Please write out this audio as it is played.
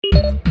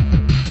I'm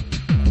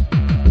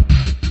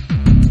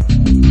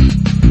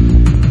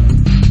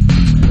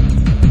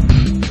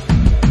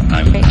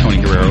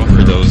Tony Guerrero,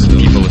 for those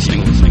people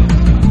listening.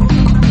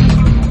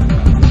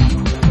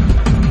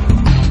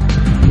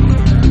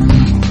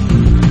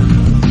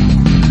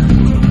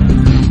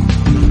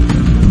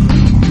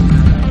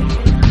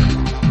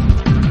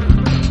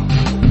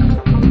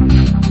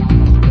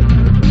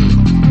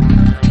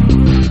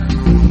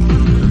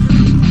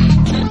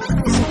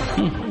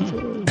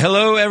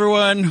 Hello,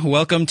 everyone.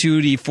 Welcome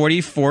to the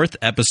 44th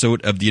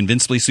episode of the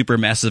Invincibly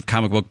Supermassive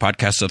Comic Book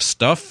Podcast of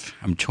Stuff.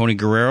 I'm Tony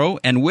Guerrero,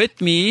 and with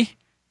me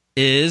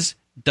is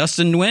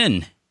Dustin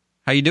Nguyen.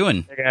 How you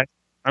doing? Hey guys.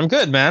 I'm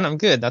good, man. I'm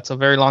good. That's a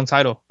very long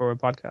title for a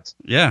podcast.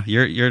 Yeah,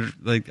 you're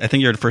like, I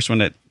think you're the first one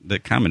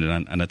that commented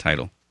on the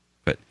title.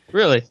 But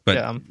really,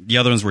 yeah, the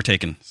other ones were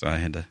taken, so I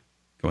had to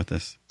go with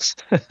this.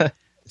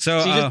 So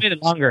you just made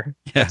it longer.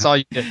 Yeah, that's all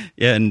you did.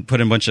 Yeah, and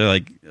put in a bunch of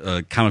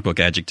like comic book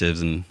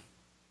adjectives and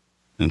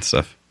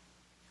stuff.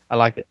 I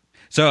like it.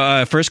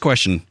 So, first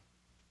question: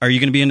 are you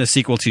going to be in the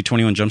sequel to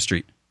 21 Jump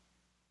Street?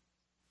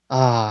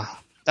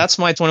 That's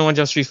my 21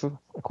 Jump Street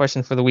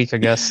question for the week, I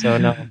guess. So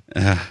no.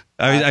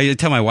 I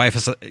tell my wife,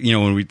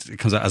 when it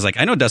comes out, I was like,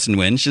 I know Dustin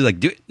Nguyen. She's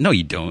like, no,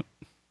 you don't.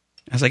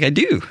 I was like, I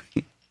do.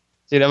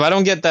 Dude, if I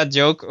don't get that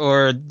joke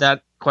or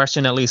that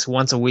question at least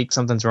once a week,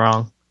 something's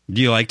wrong.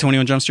 Do you like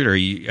 21 Jump Street, or are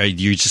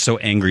you just so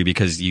angry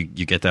because you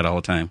get that all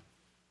the time?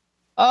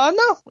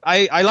 No,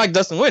 I like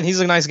Dustin Nguyen. He's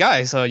a nice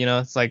guy, so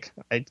it's like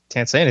I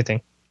can't say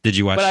anything. Did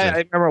you watch? But I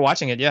remember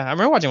watching it. Yeah, I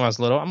remember watching when I was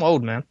little. I'm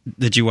old, man.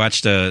 Did you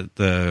watch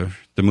the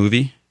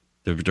movie,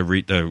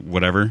 the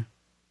whatever?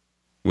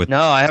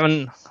 No, I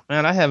haven't.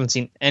 Man, I haven't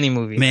seen any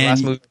movie. Man, the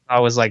last movie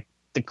I was like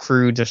The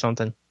Croods or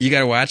something. You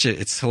got to watch it.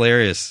 It's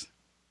hilarious.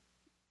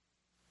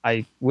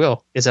 I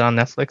will. Is it on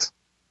Netflix?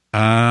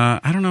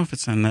 I don't know if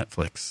it's on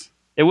Netflix.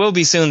 It will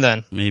be soon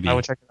then. Maybe I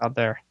will check it out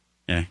there.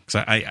 Yeah,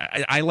 because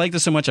I liked it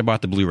so much I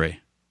bought the Blu-ray.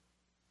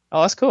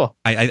 Oh, that's cool.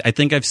 I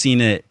think I've seen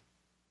it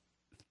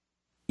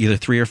either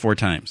 3 or 4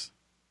 times.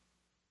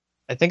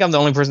 I think I'm the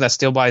only person that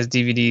still buys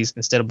DVDs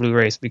instead of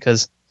Blu-rays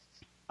because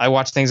I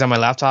watch things on my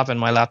laptop and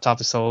my laptop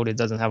is so old it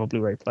doesn't have a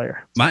Blu-ray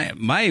player. My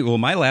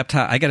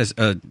laptop, I got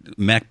a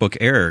MacBook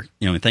Air,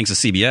 thanks to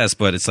CBS,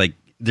 but it's like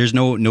there's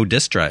no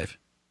disc drive.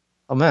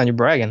 Oh man, you're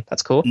bragging.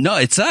 That's cool. No,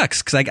 it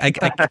sucks because I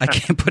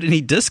can't put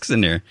any discs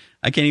in there.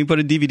 I can't even put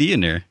a DVD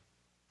in there.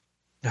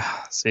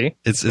 See,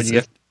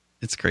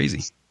 it's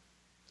crazy.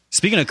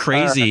 Speaking of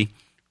crazy,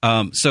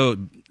 so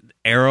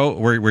Arrow,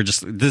 we're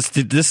just this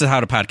is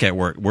how the podcast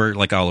work. We're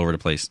like all over the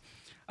place.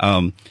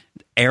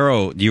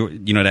 Arrow,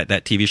 you know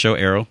that TV show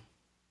Arrow?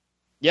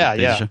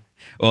 Yeah. Show?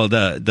 Well,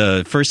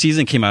 the first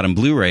season came out on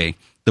Blu-ray.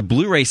 The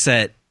Blu-ray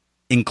set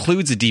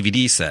includes a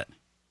DVD set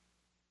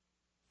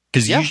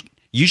because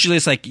usually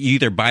it's like you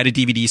either buy the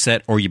DVD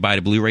set or you buy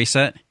the Blu-ray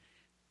set.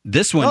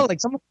 This one,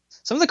 like some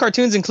of the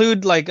cartoons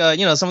include like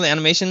some of the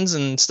animations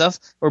and stuff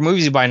or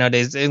movies you buy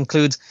nowadays. It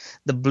includes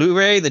the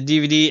Blu-ray, the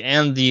DVD,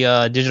 and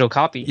the digital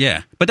copy.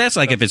 Yeah, but that's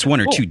like if it's 1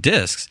 or 2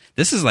 discs.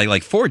 This is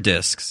like 4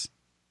 discs,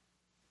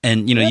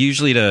 and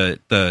usually the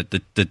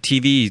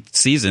TV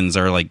seasons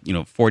are like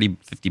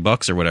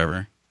 $40-$50 or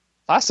whatever.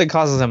 Plastic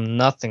costs them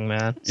nothing,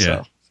 man. Yeah,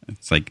 so.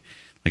 It's like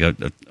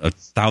a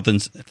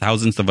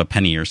thousandth of a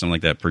penny or something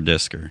like that per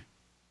disc. Or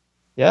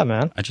yeah,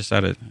 man. I just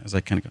thought it. I was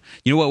like, kind of.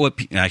 You know what?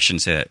 I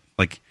shouldn't say that.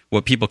 Like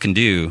what people can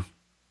do,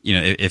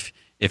 if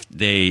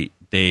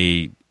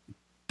they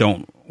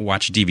don't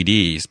watch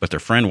DVDs, but their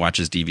friend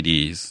watches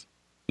DVDs.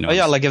 Oh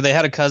yeah, like if they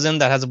had a cousin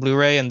that has a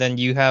Blu-ray and then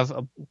you have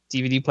a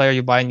DVD player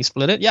you buy and you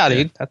split it. Yeah,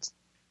 dude,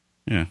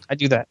 I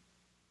do that.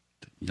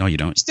 No, you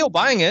don't. You're still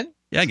buying it.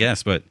 Yeah, I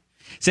guess, but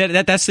see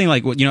that's the thing.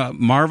 Like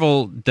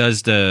Marvel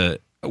does under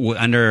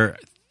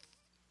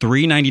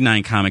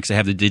 $3.99 comics. They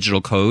have the digital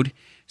code,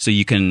 so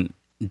you can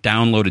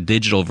download a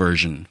digital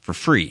version for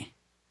free.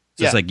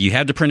 So it's like you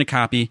have to print a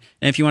copy,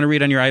 and if you want to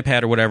read on your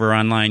iPad or whatever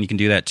online, you can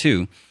do that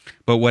too.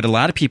 But what a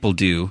lot of people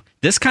do,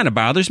 this kind of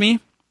bothers me.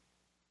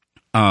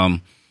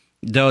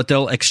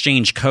 They'll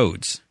exchange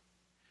codes.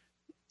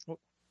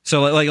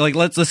 So like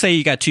let's say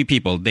you got 2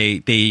 people.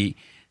 They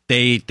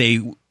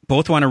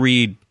both want to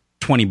read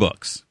 20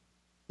 books.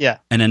 Yeah.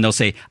 And then they'll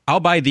say, I'll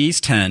buy these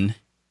 10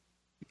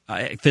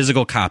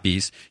 physical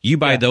copies. You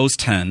buy those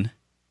 10,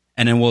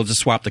 and then we'll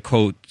just swap the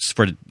codes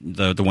for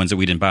the ones that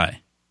we didn't buy.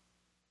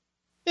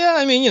 Yeah,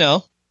 I mean,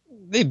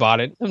 they bought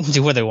it.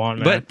 Do what they want,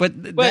 man. But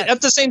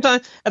at the same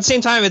time,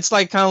 it's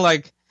like kind of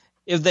like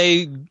if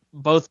they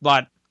both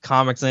bought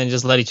comics and then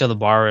just let each other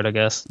borrow it. I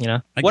guess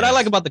what I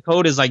like about the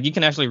code is like you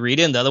can actually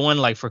read it. And the other one,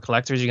 like for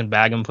collectors, you can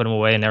bag them, put them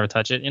away, and never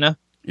touch it.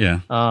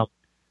 Yeah. And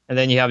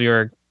then you have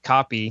your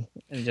copy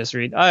and just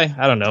read.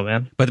 I don't know,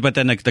 man. But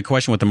then the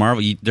question with the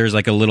Marvel, there's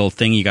like a little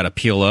thing you got to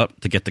peel up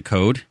to get the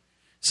code.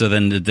 So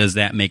then does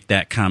that make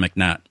that comic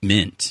not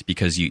mint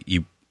because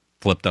you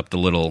flipped up the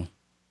little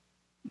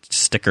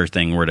sticker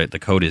thing where the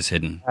code is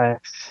hidden?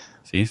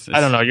 See, I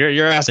don't know.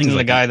 You're asking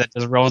the guy that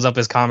just rolls up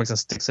his comics and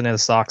sticks it in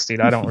his socks,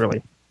 dude. I don't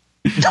really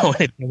know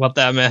anything about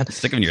that, man.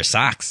 Stick them in your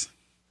socks.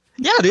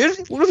 Yeah,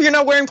 dude. What if you're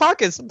not wearing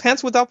pockets?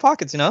 Pants without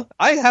pockets, you know?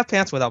 I have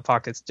pants without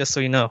pockets, just so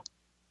you know.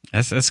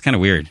 That's kind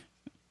of weird.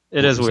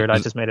 It is weird. I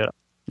just made it up.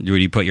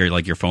 Would you put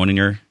your phone in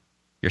your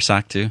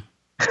sock too?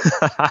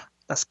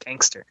 That's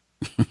gangster.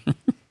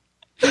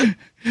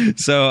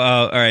 So,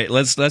 all right,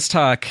 let's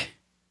talk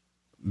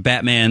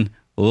Batman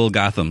Little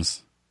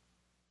Gothams.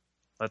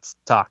 Let's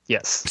talk.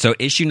 Yes. So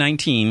issue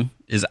 19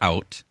 is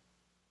out.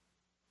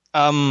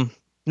 No,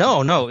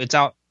 it's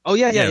out. Oh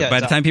yeah.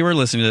 By the time people are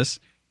listening to this,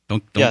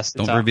 don't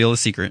reveal the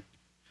secret.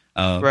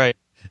 Right.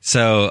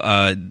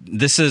 So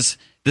this is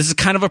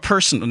kind of a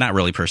personal, not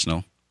really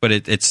personal, but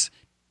it's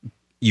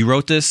you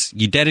wrote this,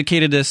 you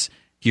dedicated this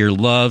to your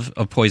love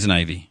of Poison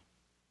Ivy.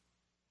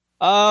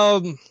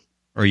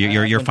 Or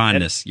your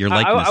fondness, your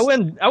likeness.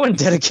 I wouldn't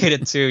dedicate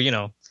it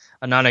to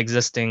a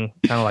non-existing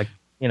kind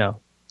of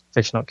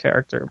fictional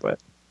character, but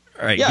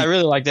right. Yeah, I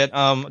really liked it.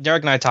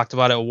 Derek and I talked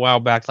about it a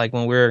while back, like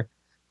when we were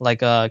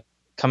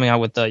coming out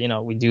with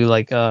the we do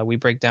we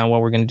break down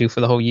what we're going to do for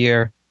the whole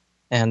year,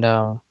 and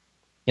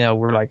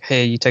we're like,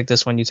 hey, you take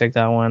this one, you take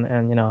that one,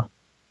 and and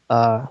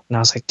I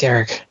was like,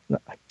 Derek,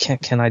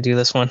 can I do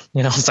this one?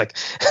 It's like,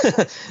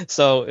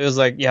 so it was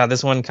like, yeah,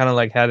 this one kind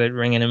of had it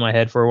ringing in my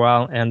head for a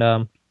while, and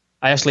I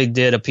actually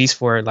did a piece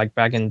for it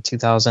back in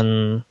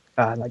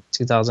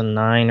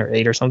 2009 or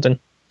 8 or something,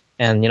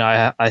 and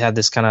I had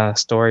this kind of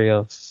story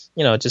of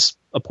just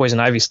a Poison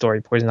Ivy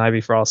story, Poison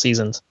Ivy for all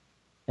seasons,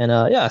 and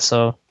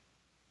so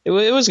it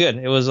was good.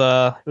 It was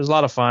a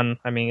lot of fun.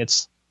 I mean,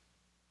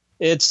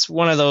 it's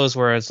one of those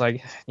where it's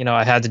like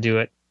I had to do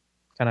it.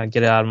 Kind of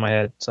get it out of my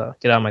head, so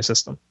get out of my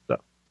system. So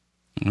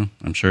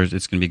I'm sure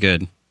it's going to be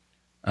good.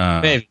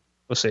 Maybe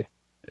we'll see.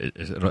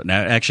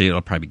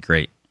 It'll probably be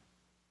great.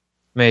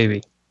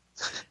 Maybe.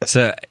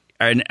 So,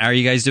 are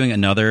you guys doing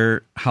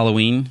another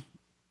Halloween?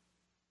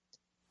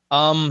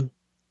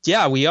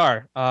 Yeah, we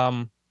are.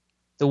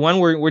 The one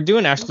we're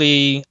doing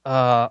actually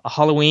a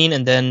Halloween,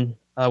 and then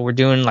we're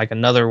doing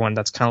another one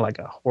that's kind of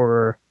a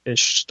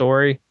horror-ish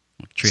story.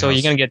 So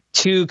you're gonna get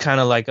two kind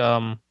of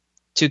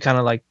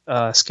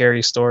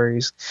scary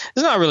stories.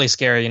 It's not really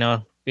scary,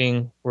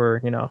 being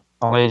we're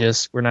all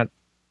ages. We're not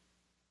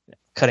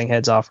cutting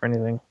heads off or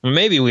anything.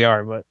 Maybe we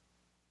are, but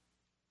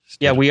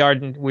yeah, we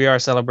are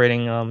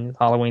celebrating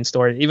Halloween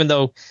story. Even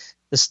though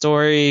the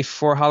story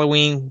for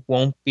Halloween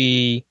won't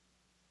be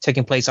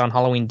taking place on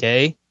Halloween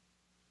Day,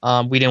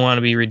 we didn't want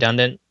to be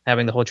redundant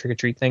having the whole trick or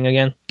treat thing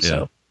again. Yeah.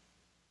 So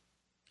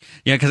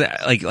yeah, because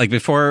like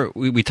before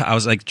I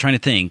was trying to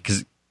think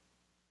because.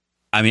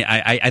 I mean,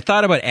 I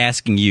thought about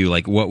asking you,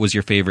 what was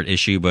your favorite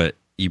issue, but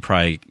you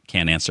probably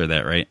can't answer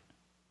that, right?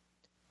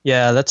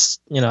 Yeah, that's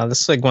one of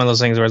those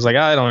things where it's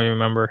I don't even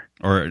remember.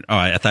 Or,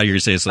 I thought you were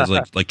going to say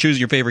it's like choose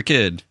your favorite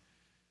kid.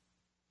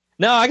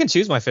 No, I can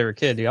choose my favorite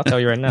kid, dude. I'll tell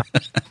you right now.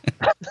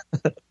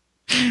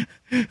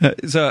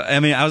 So, I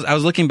mean, I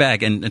was looking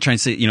back and trying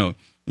to see,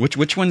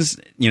 which ones,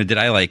 did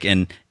I like?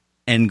 And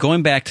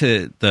going back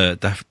to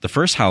the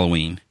first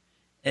Halloween,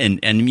 and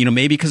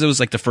maybe because it was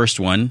the first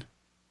one,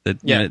 that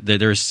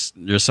there's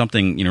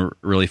something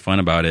really fun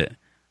about it.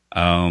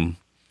 I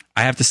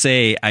have to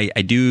say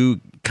I do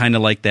kind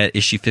of like that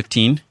issue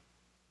 15.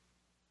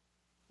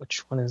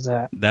 Which one is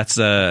that? That's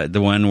the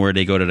one where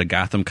they go to the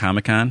Gotham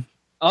Comic-Con.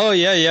 Oh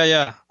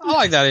yeah. I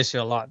like that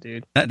issue a lot,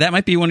 dude. That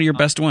might be one of your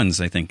best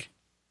ones, I think.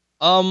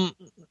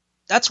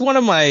 That's one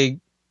of my.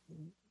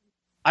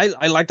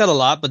 I like that a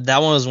lot, but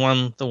that one was one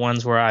of the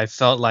ones where I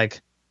felt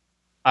like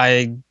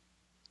I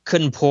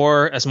couldn't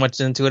pour as much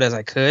into it as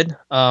I could.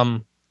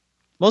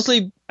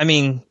 Mostly, I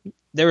mean,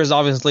 there was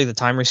obviously the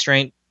time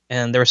restraint,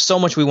 and there was so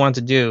much we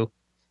wanted to do,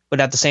 but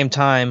at the same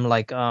time,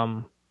 a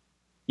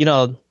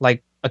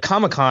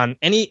Comic-Con,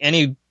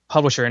 any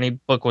publisher, any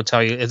book will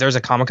tell you if there's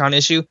a Comic-Con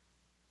issue,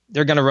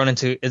 they're gonna run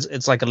into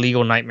it's like a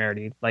legal nightmare,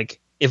 dude.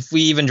 If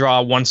we even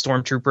draw one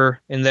Stormtrooper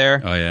in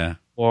there, oh yeah,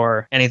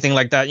 or anything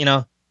like that,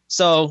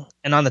 So,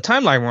 and on the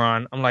timeline we're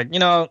on, I'm like,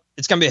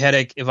 it's gonna be a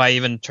headache if I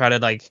even try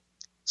to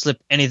slip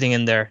anything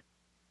in there.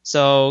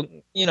 So,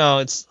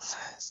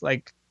 it's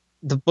like.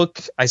 The book,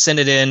 I send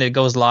it in, it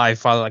goes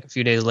live probably a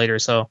few days later.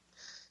 So,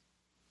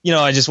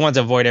 I just wanted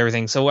to avoid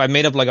everything. So I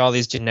made up all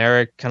these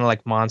generic kind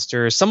of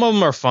monsters. Some of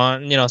them are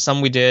fun,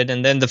 some we did.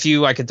 And then the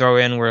few I could throw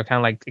in were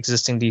kind of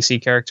existing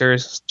DC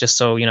characters, just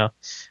so, you don't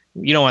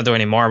want to throw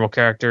any Marvel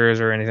characters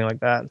or anything like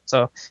that.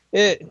 So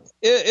it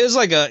was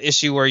a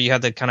issue where you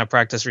had to kind of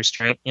practice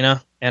restraint,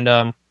 and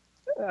I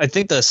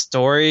think the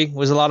story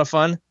was a lot of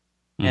fun.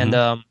 Mm-hmm.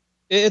 And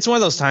it's one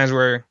of those times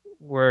where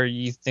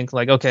you think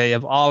okay,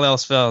 if all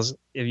else fails,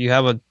 if you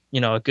have a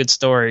good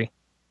story,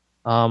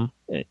 it'll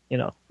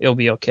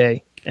be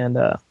okay. And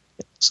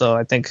so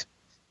I think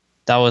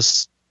that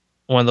was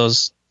one of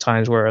those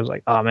times where I was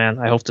like, oh man,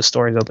 I hope the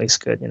story's at least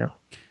good.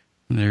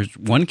 There's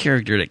one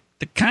character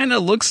that kind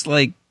of looks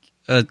like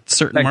a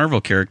certain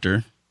Marvel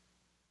character.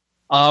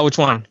 Which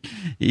one?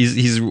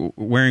 He's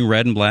wearing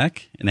red and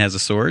black and has a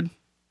sword.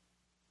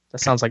 That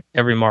sounds like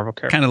every Marvel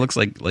character. Kind of looks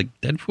like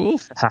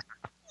Deadpool.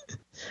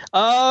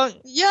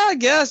 Yeah, I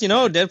guess,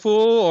 Deadpool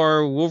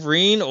or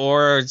Wolverine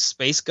or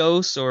Space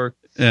Ghost or,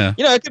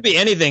 it could be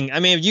anything. I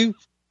mean,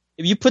 if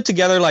if you put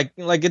together like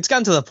it's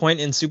gotten to the point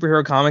in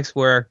superhero comics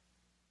where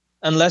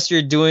unless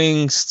you're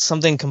doing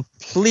something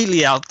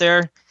completely out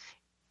there,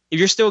 if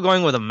you're still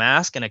going with a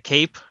mask and a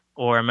cape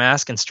or a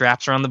mask and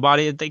straps around the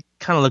body, they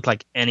kind of look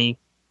like any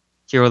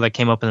hero that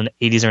came up in the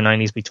 80s or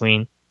 90s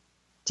between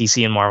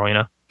DC and Marvel, you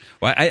know?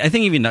 Well, I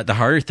think even the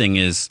harder thing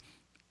is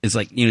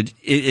like, you know,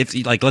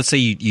 if like, let's say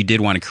you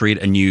did want to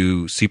create a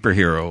new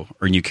superhero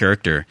or a new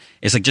character,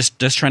 it's like just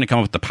trying to come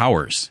up with the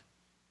powers.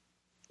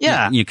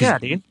 Yeah,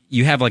 dude.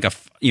 You have like a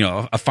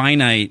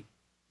finite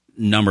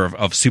number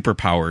of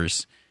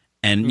superpowers,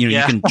 and you know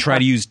you can try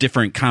to use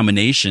different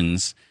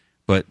combinations,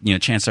 but you know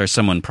chances are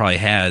someone probably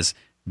has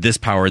this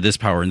power,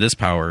 and this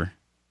power.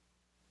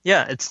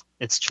 Yeah,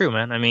 it's true,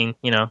 man. I mean,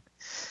 you know,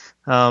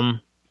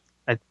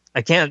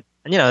 I can't,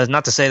 you know,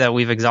 not to say that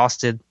we've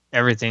exhausted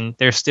everything.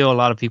 There's still a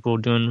lot of people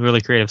doing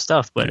really creative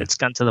stuff, but it's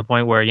gotten to the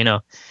point where, you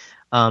know,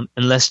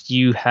 unless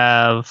you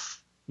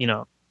have, you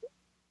know,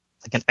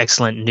 like an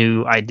excellent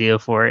new idea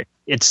for it,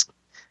 it's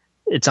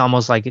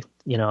almost like,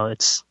 you know,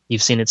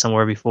 you've seen it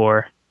somewhere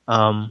before. It's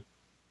kind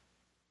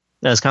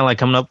of like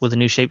coming up with a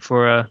new shape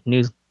for a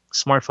new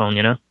smartphone,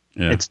 you know?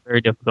 Yeah. It's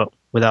very difficult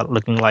without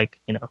looking like,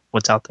 you know,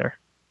 what's out there.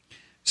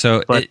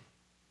 So,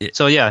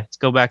 so yeah, it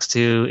goes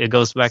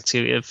back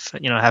to if,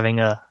 you know,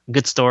 having a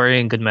good story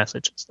and good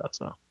message and stuff.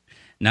 So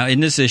now in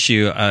this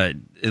issue,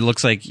 it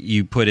looks like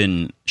you put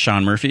in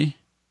Sean Murphy.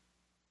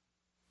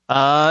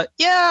 Yeah,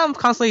 I'm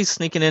constantly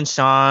sneaking in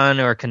Sean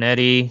or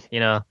Canetti, you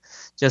know,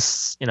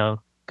 just, you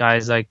know,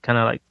 guys like kind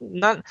of like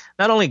not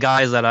only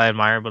guys that I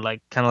admire, but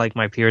like kind of like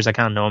my peers. I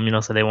kind of know them, you know,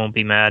 so they won't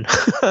be mad.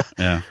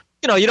 Yeah.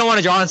 You know, you don't want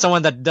to draw on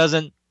someone that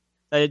doesn't,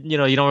 you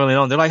know, you don't really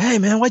know. They're like, hey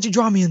man, why'd you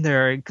draw me in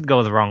there? It could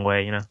go the wrong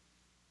way, you know.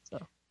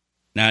 So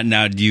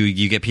now do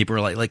you get people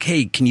who are like,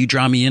 hey, can you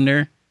draw me in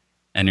there?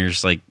 And you're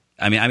just like,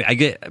 I mean,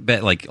 I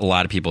bet like a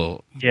lot of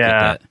people.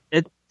 Yeah,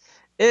 get that.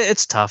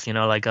 It's tough, you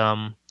know, like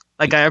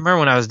Like I remember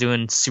when I was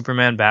doing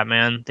Superman,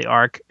 Batman, the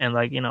arc, and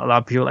like, you know, a lot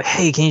of people were like,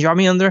 hey, can you draw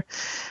me under?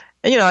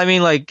 And, you know, I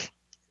mean, like,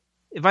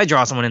 if I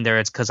draw someone in there,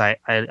 it's because I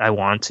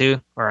want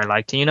to, or I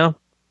like to, you know,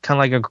 kind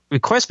of like a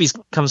request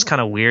becomes kind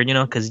of weird, you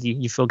know, because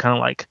you feel kind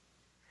of like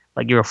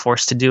you're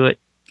forced to do it.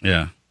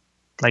 Yeah.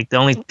 Like the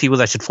only people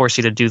that should force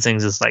you to do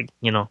things is like,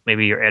 you know,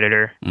 maybe your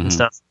editor and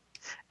stuff.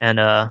 And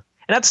at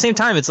the same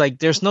time, it's like,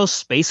 there's no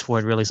space for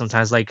it really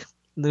sometimes. Like,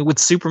 with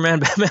Superman,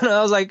 Batman,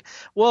 I was like,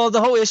 well,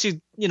 the whole issue,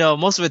 you know,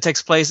 most of it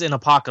takes place in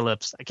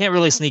Apocalypse. I can't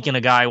really sneak in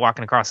a guy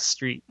walking across the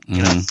street,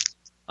 you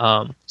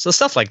know? So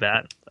stuff like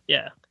that.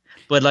 Yeah.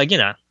 But like, you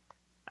know,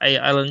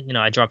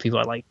 I draw people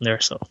I like there.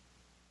 So.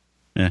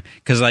 Yeah.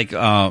 Cause like,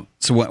 so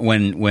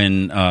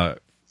when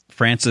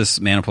Francis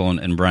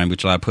Manapul and Brian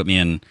Buchalab put me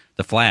in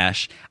The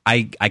Flash,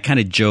 I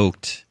kind of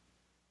joked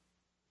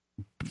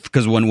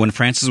because when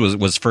Francis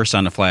was first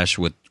on The Flash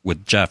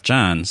with Jeff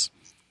Johns,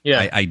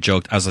 yeah, I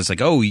joked. I was just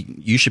like, "Oh,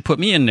 you should put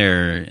me in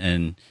there,"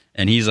 and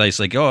he's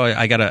like, "Oh,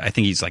 I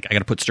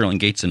gotta put Sterling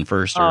Gates in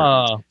first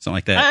or something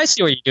like that." I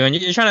see what you're doing.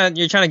 You're trying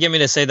to get me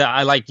to say that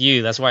I like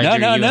you. That's why.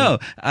 No.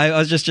 I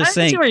was just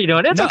saying. I see what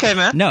you're doing. It's okay,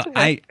 man. No,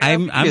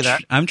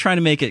 I'm trying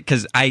to make it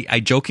because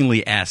I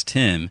jokingly asked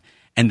him,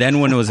 and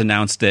then when it was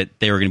announced that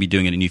they were going to be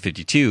doing it in New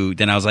 52,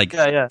 then I was like,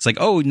 It's like,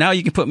 oh, now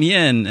you can put me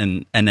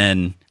in, and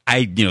then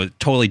I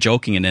totally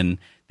joking, and then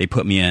they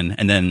put me in,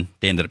 and then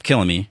they ended up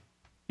killing me.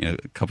 A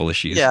couple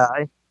issues. Yeah.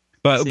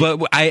 But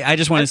I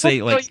just want to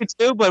say, like, you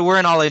too, but we're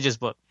an all ages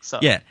book. So.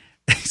 Yeah.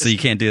 So you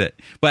can't do that.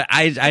 But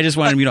I just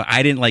wanted,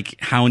 I didn't like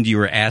hound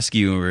you or ask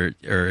you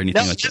or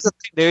anything like that.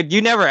 Dude,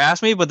 you never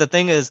asked me, but the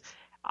thing is,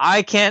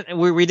 I can't,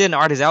 we did an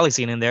Artist Alley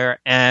scene in there,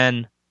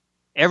 and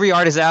every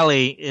Artist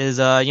Alley is,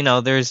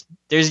 there's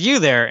you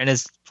there, and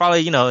it's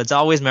probably, it's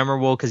always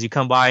memorable because you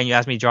come by and you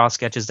ask me to draw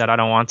sketches that I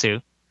don't want to.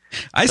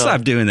 I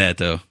stopped doing that,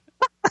 though.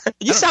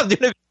 You stopped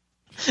doing it.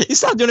 You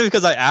stopped doing it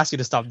because I asked you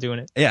to stop doing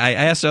it. Yeah, I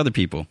asked other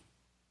people.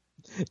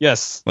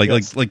 Yes.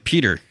 Like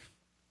Peter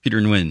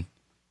Nguyen.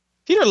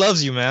 Peter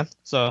loves you, man.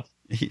 So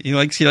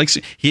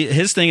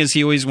his thing is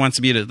he always wants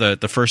to be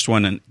the first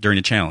one during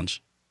a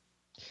challenge.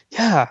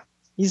 Yeah.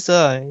 He's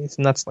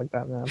nuts like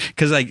that, man.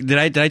 Because like did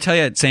I tell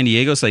you at San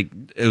Diego, it's like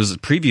it was a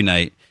preview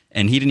night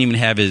and he didn't even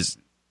have his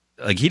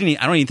I don't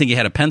even think he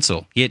had a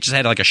pencil. He just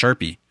had like a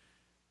Sharpie.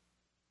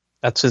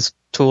 That's his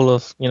tool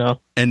of,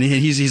 And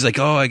he's like,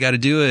 "Oh, I got to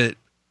do it."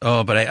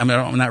 Oh, but I'm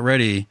not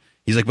ready.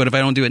 He's like, but if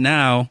I don't do it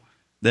now,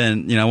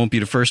 then I won't be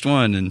the first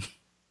one. And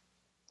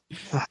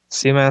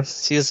see, man,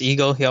 see his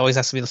ego. He always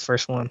has to be the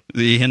first one.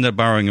 He ended up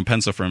borrowing a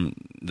pencil from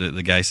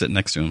the guy sitting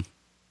next to him.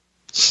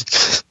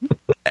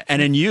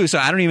 And then so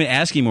I don't even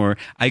ask you more.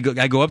 I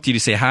go up to you to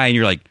say hi, and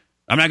you're like,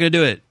 I'm not going to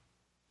do it.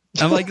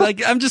 I'm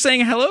like I'm just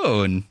saying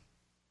hello. And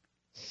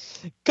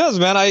because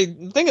man,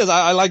 the thing is,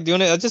 I like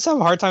doing it. I just have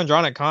a hard time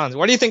drawing at cons.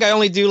 Why do you think I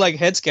only do like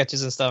head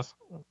sketches and stuff?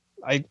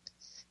 I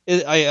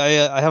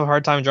have a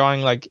hard time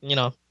drawing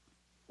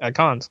at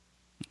cons.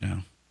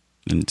 Yeah,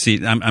 and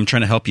see, I'm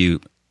trying to help you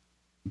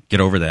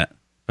get over that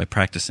by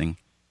practicing.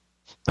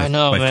 I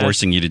know, by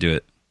forcing you to do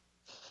it.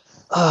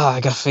 Oh, I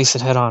gotta face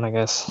it head on, I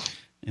guess.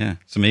 Yeah,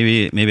 so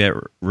maybe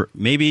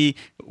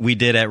we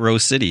did at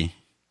Rose City.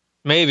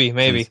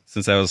 Maybe.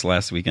 Since that was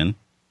last weekend.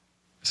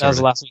 That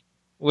was last week,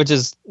 which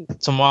is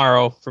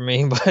tomorrow for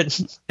me, but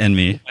and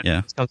me,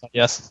 yeah.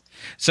 Yes.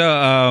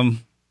 So,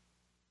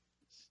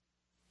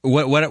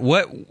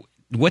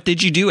 what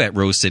did you do at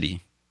Rose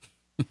City,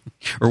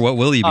 or what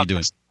will you be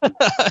doing?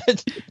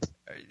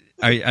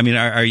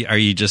 Are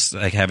you just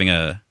like having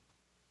a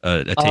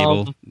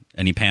table?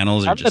 Any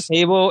panels? I have a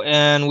table,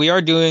 and we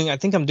are doing. I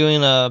think I'm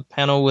doing a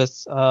panel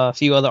with a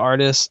few other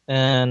artists,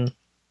 and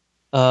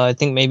I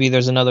think maybe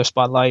there's another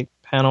spotlight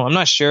panel. I'm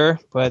not sure,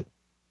 but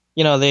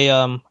they.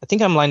 I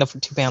think I'm lined up for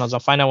 2 panels. I'll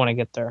find out when I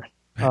get there,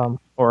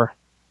 or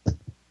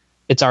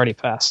it's already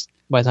passed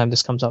by the time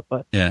this comes up.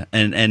 But yeah,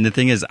 and the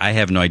thing is, I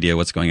have no idea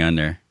what's going on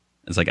there.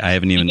 It's like I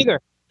haven't even. Me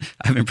neither.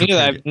 I haven't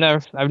prepared.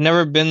 I've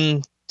never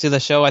been to the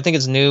show. I think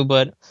it's new,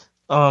 but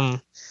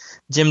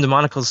Jim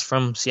DeMonico's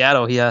from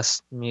Seattle. He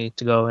asked me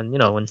to go, and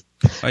when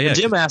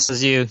Jim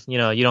asks you,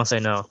 you don't say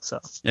no.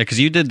 So yeah, because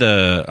you did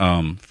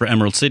the for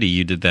Emerald City,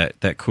 you did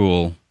that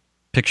cool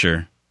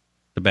picture,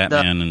 the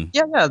Batman and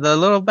the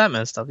little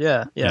Batman stuff.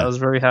 Yeah. I was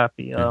very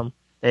happy.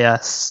 They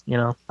asked,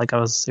 like I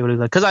was able to,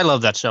 because I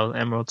love that show,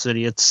 Emerald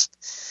City. It's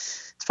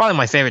probably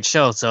my favorite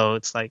show. So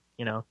it's like,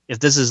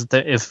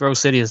 if Rose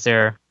City is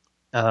their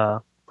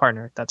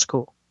partner, that's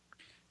cool.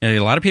 Yeah, a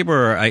lot of people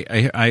are.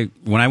 I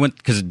when I went,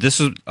 because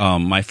this was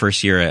my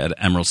first year at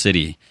Emerald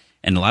City,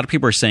 and a lot of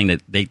people are saying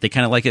that they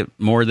kind of like it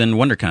more than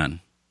WonderCon.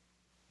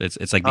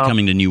 It's like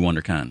becoming the new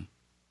WonderCon.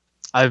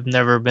 I've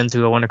never been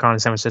to a WonderCon in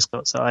San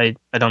Francisco, so I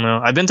don't know.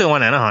 I've been to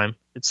one in Anaheim.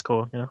 It's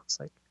cool, It's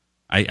like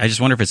I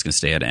just wonder if it's going to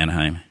stay at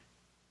Anaheim.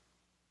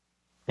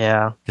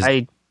 Yeah,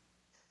 there's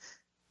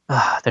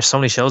so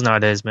many shows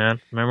nowadays, man.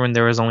 Remember when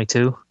there was only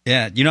 2?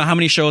 Yeah, you know how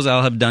many shows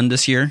I'll have done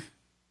this year?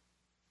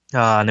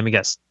 Let me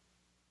guess.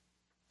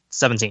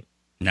 17.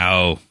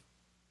 No.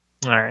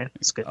 All right,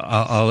 that's good.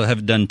 I'll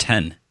have done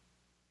 10.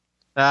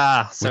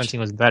 17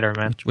 was better,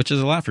 man. Which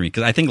is a lot for me,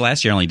 because I think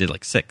last year I only did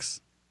like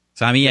 6.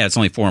 So I mean, yeah, it's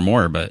only 4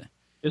 more, but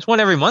there's one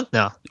every month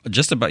now.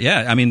 Just about,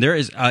 yeah. I mean, there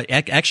is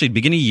actually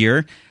beginning of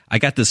year, I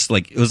got this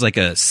it was like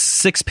a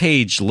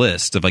 6-page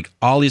list of like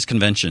all these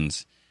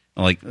conventions,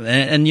 like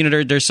and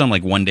there's some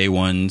like one-day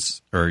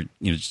ones or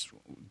just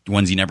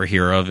ones you never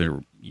hear of,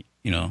 or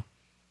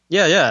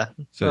Yeah.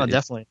 So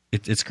definitely,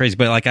 it's crazy.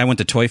 But like I went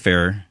to Toy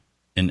Fair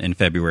in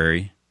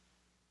February,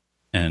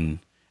 and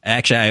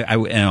actually I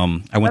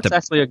went. That's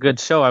actually a good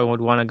show. I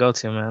would want to go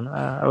to, man.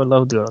 I would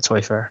love to go to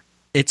Toy Fair.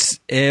 It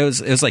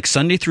was like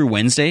Sunday through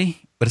Wednesday,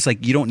 but it's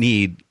like you don't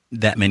need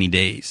that many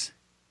days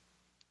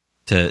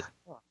to.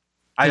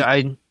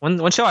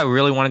 One show I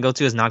really want to go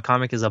to is not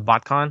comic is a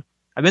BotCon.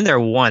 I've been there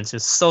once.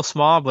 It's so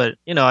small, but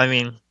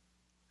oh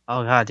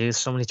god, dude,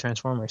 so many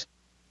Transformers.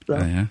 So.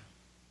 Oh, yeah.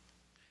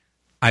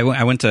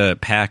 I went to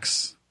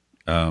PAX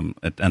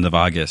at the end of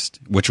August,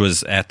 which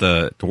was at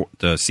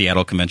the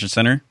Seattle Convention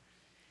Center.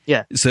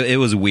 Yeah. So it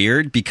was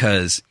weird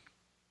because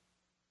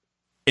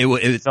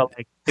it felt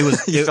like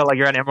you felt like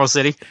you're at Emerald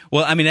City.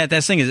 Well, I mean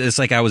that thing is, it's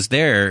like I was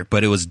there,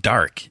 but it was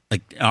dark.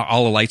 Like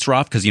all the lights were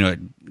off because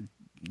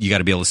you got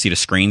to be able to see the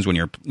screens when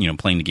you're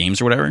playing the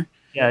games or whatever.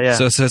 Yeah.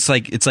 So it's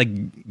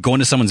like going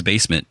to someone's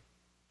basement,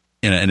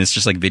 and it's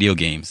just like video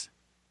games.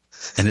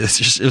 And it was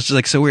just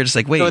like so weird. It's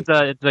like, wait,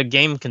 so it's a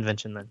game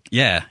convention then.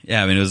 Yeah.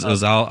 I mean, it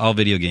was all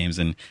video games,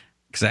 and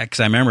because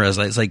I remember I was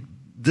like, it's like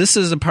this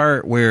is a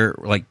part where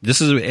like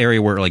this is an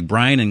area where like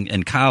Brian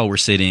and Kyle were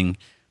sitting,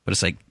 but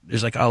it's like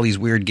there's like all these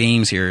weird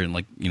games here, and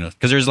like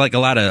because there's like a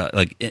lot of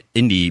like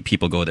indie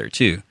people go there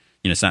too.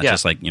 It's not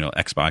just like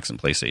Xbox and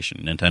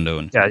PlayStation, Nintendo,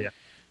 and yeah.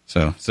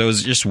 So it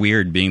was just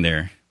weird being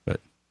there,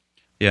 but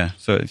yeah.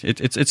 So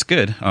it's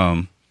good.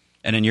 And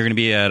then you're going to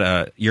be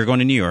you're going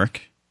to New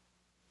York.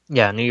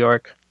 Yeah, New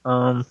York.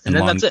 And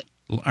then that's it.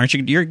 Aren't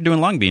you? You're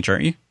doing Long Beach,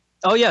 aren't you?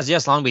 Oh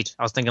yes, Long Beach.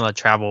 I was thinking like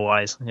travel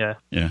wise. Yeah.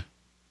 Yeah.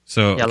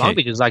 So yeah, okay. Long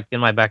Beach is like in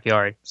my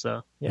backyard.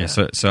 So yeah.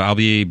 So I'll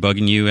be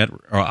bugging you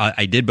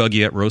I did bug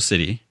you at Rose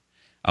City.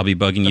 I'll be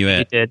bugging you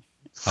at. You did.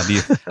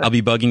 I'll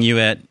be bugging you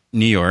at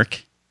New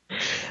York.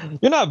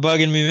 You're not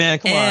bugging me, man.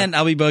 Come on. And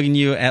I'll be bugging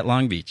you at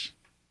Long Beach.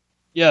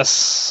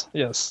 Yes.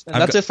 And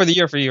that's it for the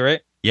year for you,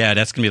 right? Yeah,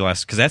 that's gonna be the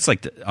last, because that's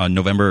like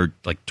November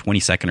like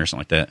 22nd or something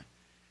like that.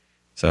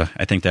 So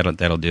I think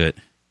that'll do it.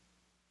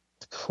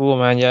 Cool,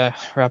 man. Yeah,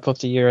 wrap up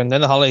the year, and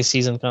then the holiday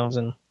season comes,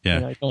 and you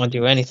don't want to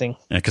do anything.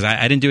 Yeah, because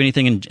I didn't do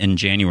anything in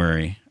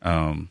January,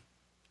 and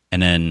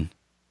then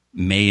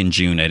May and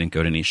June I didn't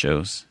go to any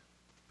shows.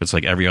 But it's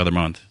like every other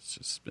month.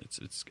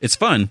 It's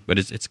fun, but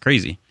it's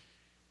crazy.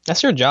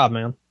 That's your job,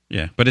 man.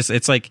 Yeah, but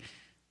it's like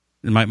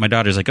my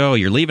daughter's like, "Oh,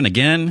 you're leaving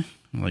again?"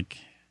 I'm like,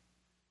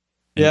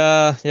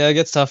 yeah, it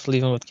gets tough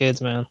leaving with kids,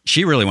 man.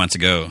 She really wants to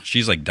go.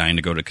 She's like dying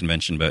to go to a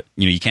convention, but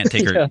you can't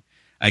take her. Yeah.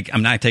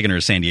 I'm not taking her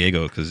to San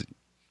Diego because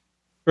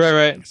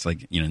right. It's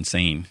like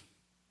insane.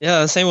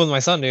 Yeah, the same with my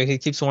son, dude. He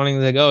keeps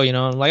wanting to go.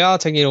 I'm like, I'll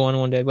take you to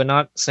one day, but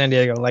not San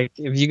Diego. Like,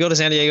 if you go to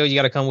San Diego, you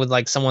got to come with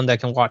like someone that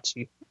can watch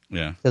you.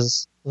 Yeah,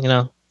 because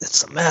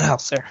it's a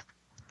madhouse there.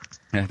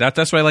 Yeah,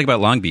 that's what I like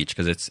about Long Beach,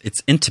 because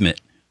it's intimate.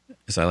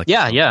 So I like.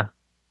 Yeah.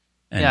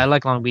 I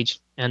like Long Beach,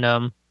 and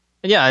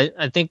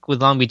I think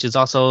with Long Beach, it's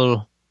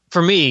also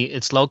for me,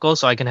 it's local,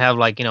 so I can have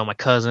like, my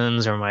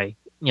cousins or my,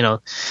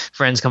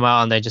 friends come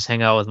out and they just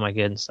hang out with my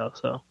kid and stuff.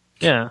 So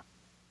yeah.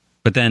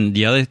 But then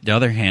the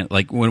other hand,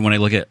 like when I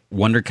look at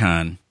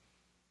WonderCon,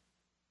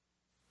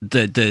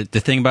 the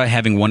thing about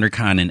having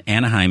WonderCon in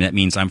Anaheim, that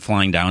means I'm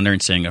flying down there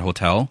and staying at a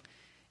hotel.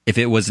 If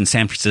it was in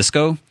San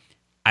Francisco,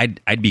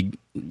 I'd be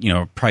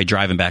probably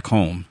driving back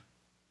home,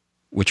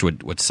 which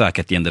would suck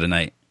at the end of the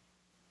night.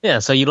 Yeah,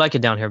 so you like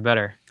it down here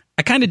better.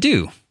 I kind of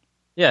do.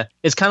 Yeah,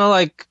 it's kind of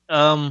like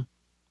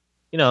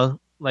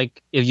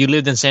like if you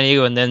lived in San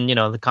Diego and then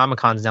the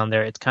Comic-Con's down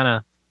there,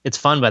 it's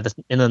fun, but at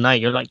the end of the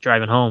night you're like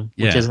driving home,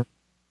 which isn't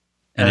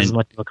as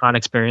much of a con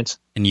experience.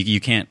 And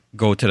you can't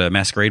go to the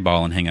Masquerade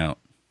Ball and hang out.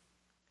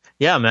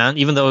 Yeah, man.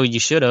 Even though you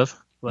should have.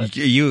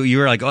 You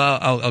were like,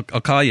 oh,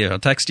 I'll call you. I'll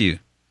text you.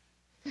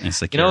 And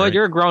it's like, you know what? Right.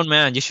 You're a grown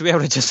man. You should be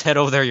able to just head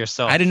over there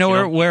yourself. I didn't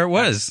know where it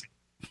was.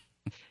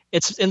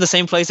 It's in the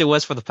same place it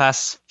was for the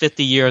past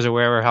 50 years or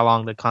wherever, how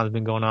long the con's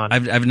been going on.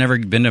 I've never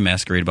been to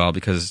Masquerade Ball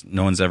because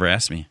no one's ever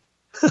asked me.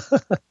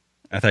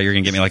 I thought you were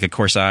going to get me like a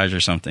corsage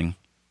or something.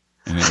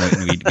 And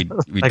we'd go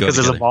because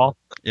there's a ball?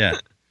 Yeah.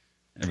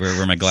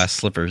 Wear my glass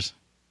slippers.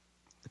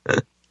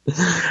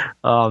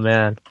 Oh,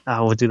 man.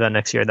 We'll do that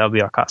next year. That'll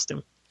be our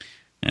costume.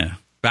 Yeah.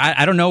 But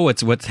I don't know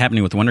what's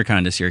happening with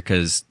WonderCon this year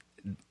because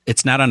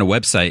it's not on a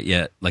website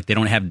yet. Like, they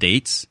don't have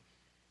dates.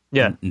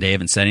 Yeah. And they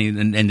haven't said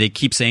anything. And they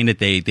keep saying that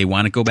they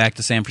want to go back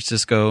to San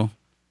Francisco.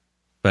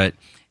 But,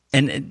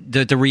 and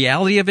the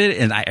reality of it,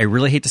 and I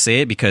really hate to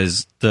say it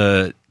because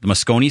the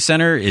Moscone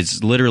Center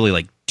is literally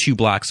like 2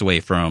 blocks away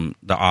from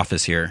the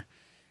office here.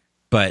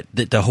 But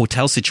the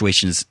hotel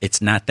situation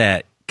it's not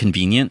that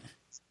convenient.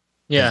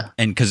 Yeah.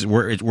 And because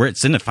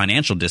it's in the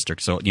financial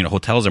district, so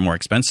hotels are more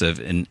expensive.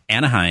 In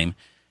Anaheim,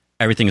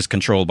 everything is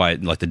controlled by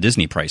like the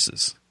Disney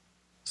prices.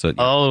 So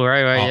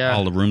right,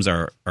 all the rooms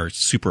are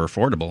super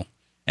affordable.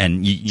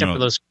 And except for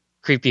those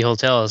creepy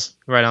hotels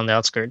right on the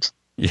outskirts.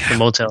 Yeah. The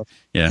motel.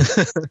 Yeah.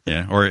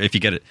 Yeah. Or if you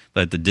get it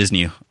like the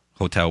Disney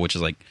hotel, which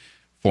is like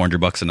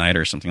 $400 a night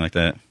or something like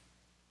that.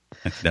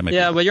 That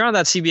might but you're on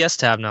that CBS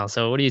tab now,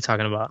 so what are you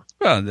talking about?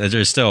 Well,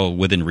 they're still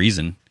within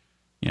reason.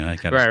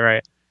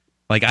 Right.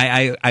 Like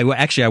I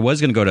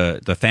was going to go to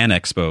the Fan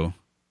Expo,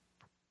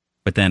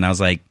 but then I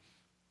was like,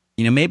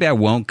 maybe I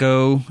won't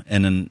go,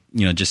 and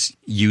then just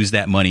use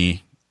that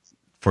money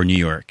for New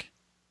York.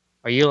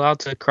 Are you allowed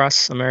to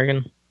cross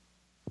American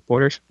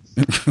borders?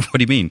 What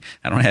do you mean?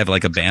 I don't have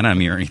like a ban on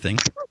me or anything.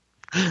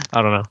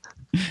 I don't know.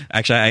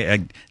 Actually,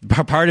 I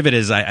part of it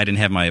is I didn't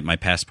have my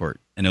passport,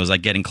 and it was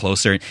like getting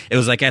closer. It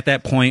was like at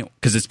that point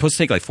because it's supposed to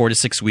take like 4 to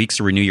 6 weeks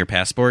to renew your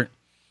passport.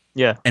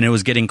 Yeah, and it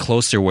was getting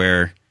closer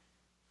where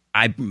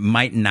I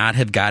might not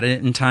have got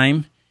it in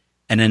time,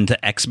 and then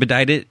to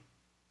expedite it,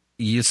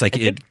 you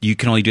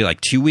can only do it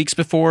like 2 weeks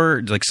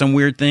before, like some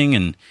weird thing.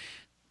 And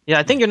yeah,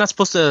 I think you're not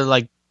supposed to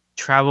like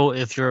travel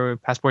if your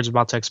passport is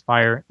about to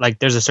expire. Like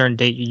there's a certain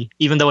date,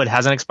 even though it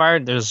hasn't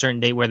expired, there's a certain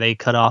date where they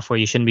cut off where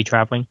you shouldn't be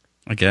traveling.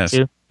 I guess.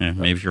 Yeah,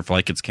 maybe if your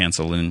flight gets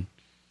canceled and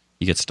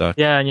you get stuck.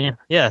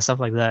 Yeah, stuff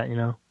like that.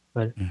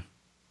 But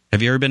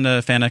have you ever been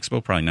to Fan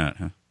Expo? Probably not.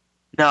 Huh?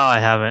 No, I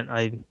haven't.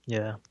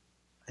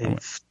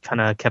 I've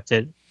kind of kept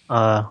it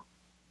on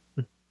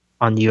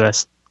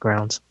U.S.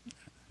 grounds.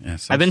 Yeah,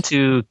 I've been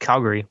to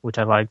Calgary, which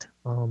I liked.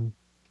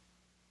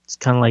 It's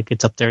kind of like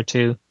it's up there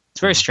too. It's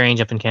very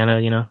strange up in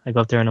Canada. I go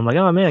up there and I'm like,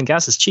 oh man,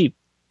 gas is cheap,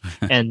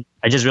 and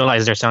I just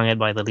realized they're selling it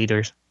by the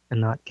liters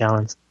and not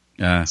gallons.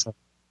 Yeah. So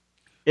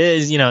it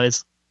is.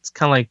 It's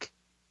kind of like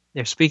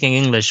they're speaking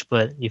English,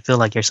 but you feel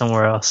like you're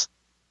somewhere else.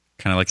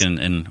 Kind of like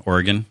in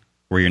Oregon,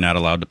 where you're not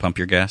allowed to pump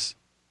your gas.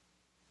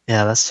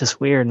 Yeah, that's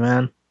just weird,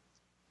 man.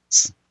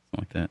 Something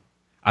like that.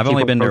 I've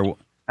only been there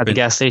at the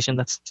gas station.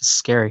 That's just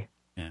scary.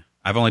 Yeah,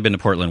 I've only been to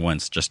Portland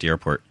once, just the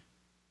airport.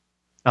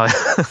 Oh,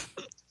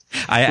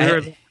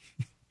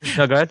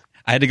 no, go ahead.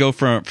 I had to go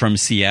from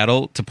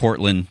Seattle to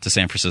Portland to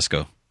San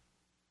Francisco.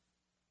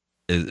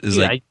 It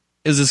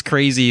was this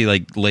crazy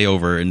like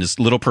layover in this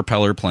little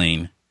propeller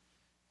plane,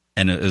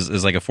 and it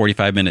was like a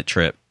 45-minute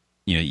trip.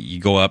 You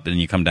go up and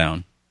you come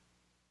down.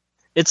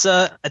 It's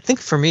I think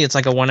for me it's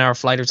like a 1-hour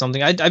flight or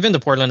something. I've been to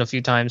Portland a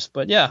few times,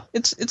 but yeah,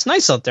 it's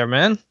nice out there,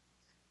 man.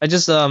 I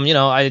just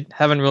I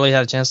haven't really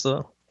had a chance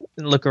to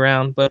look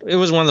around, but it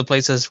was one of the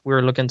places we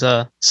were looking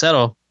to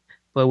settle,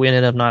 but we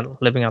ended up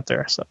not living out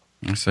there. So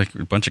it's like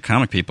a bunch of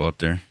comic people up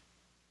there.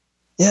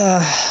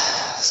 Yeah,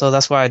 so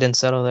that's why I didn't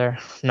settle there.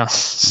 No.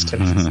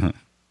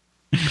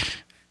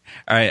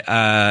 All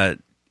right.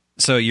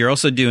 So you're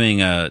also doing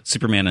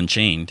Superman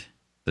Unchained,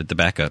 the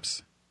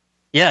backups.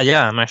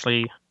 Yeah. I'm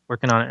actually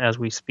working on it as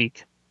we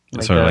speak.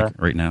 Like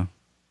right now?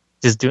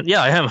 Just doing.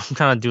 Yeah, I am. I'm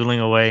kind of doodling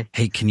away.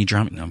 Hey, can you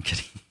draw me? No, I'm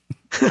kidding.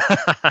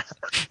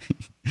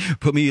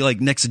 Put me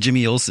like next to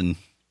Jimmy Olsen.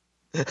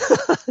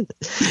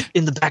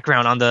 In the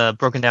background on the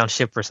broken down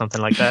ship or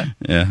something like that.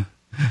 Yeah.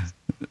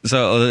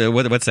 So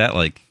what's that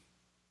like?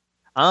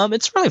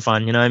 It's really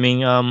fun.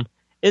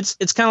 It's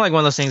kind of like one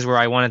of those things where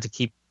I wanted to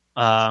keep,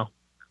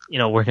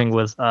 working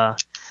with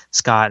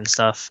Scott and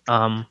stuff.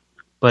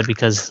 But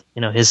because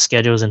his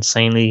schedule is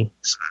insanely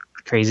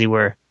crazy,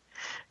 where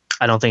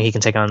I don't think he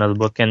can take on another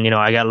book. And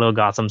I got Little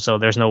Gotham, so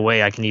there's no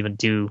way I can even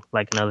do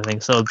like another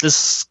thing. So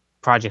this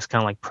project's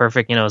kind of like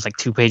perfect. It's like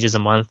 2 pages a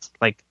month,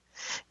 like,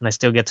 and I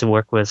still get to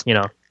work with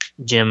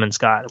Jim and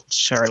Scott,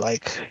 which are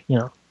like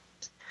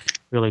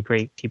really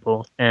great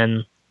people.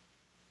 And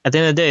at the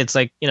end of the day, it's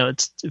like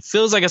it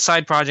feels like a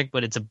side project,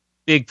 but it's a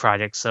big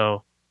project.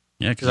 So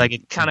yeah, like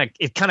it kind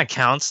of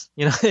counts.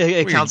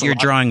 It counts. You're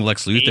drawing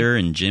Lex Luthor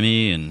and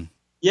Jimmy and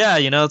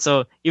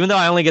So even though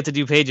I only get to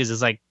do pages,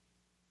 it's like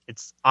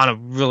it's on a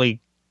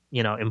really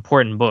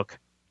important book.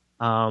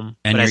 And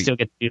but I still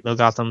get to do Little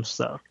Gotham,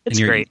 so it's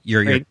great.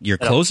 You're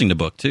closing the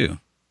book too.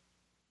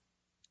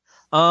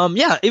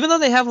 Yeah, even though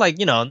they have like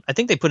I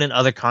think they put in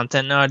other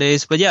content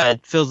nowadays, but yeah,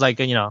 it feels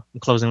like I'm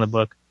closing the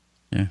book.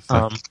 Yeah,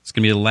 so it's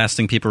gonna be the last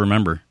thing people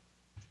remember.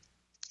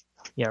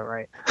 Yeah,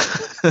 right.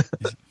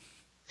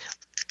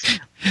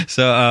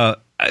 So,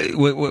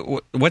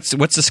 what's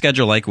the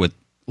schedule like with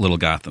Little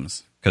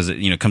Gothams? Because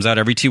it comes out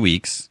every 2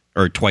 weeks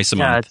or twice a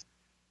month.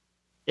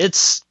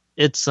 It's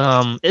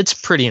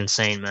pretty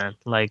insane, man.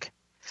 Like,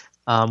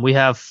 we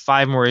have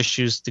 5 more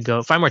issues to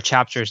go, 5 more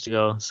chapters to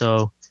go.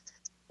 So,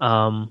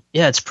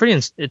 it's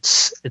pretty,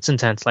 it's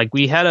intense. Like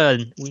we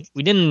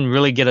didn't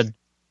really get a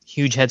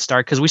huge head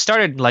start because we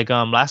started like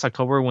last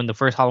October when the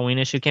first Halloween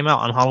issue came out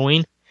on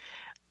Halloween.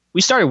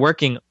 We started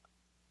working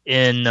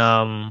in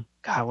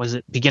was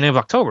it beginning of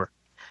October?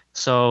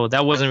 So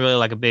that wasn't really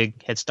like a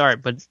big head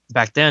start. But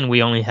back then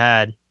we only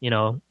had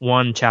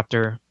 1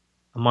 chapter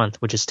a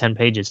month, which is 10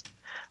 pages.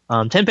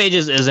 10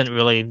 pages isn't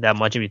really that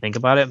much if you think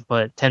about it,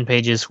 but 10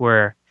 pages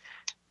where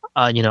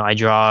I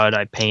draw it,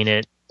 I paint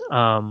it,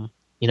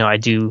 I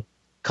do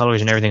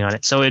colors and everything on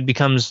it. So it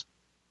becomes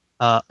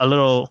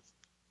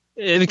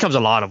it becomes a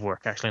lot of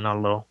work, actually, not a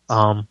little.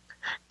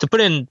 To put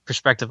in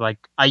perspective, like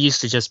I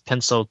used to just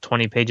pencil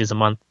 20 pages a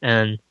month,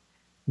 and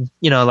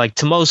like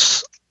to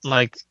most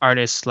like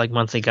artists, like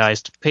monthly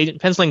guys,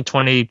 penciling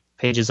 20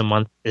 pages a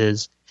month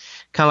is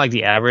kind of like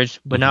the average.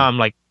 But now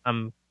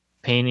I'm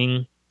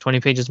painting 20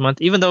 pages a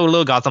month, even though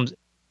Little Gotham's,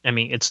 I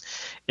mean, it's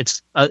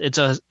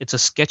a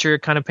sketcher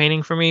kind of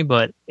painting for me,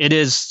 but it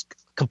is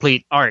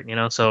complete art,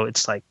 so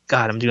it's like,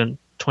 God, I'm doing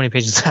 20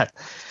 pages of that.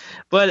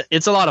 But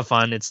it's a lot of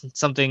fun. It's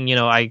something,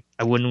 I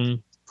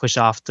wouldn't push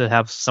off to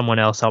have someone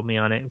else help me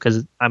on it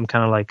because I'm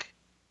kind of like,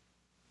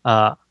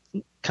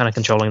 kind of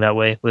controlling that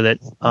way with it.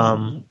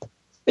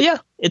 But yeah,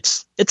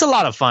 it's a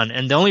lot of fun.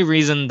 And the only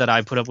reason that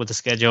I put up with the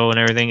schedule and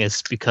everything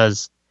is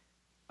because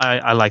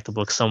I like the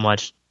book so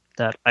much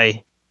that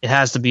it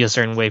has to be a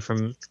certain way for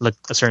me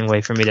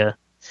to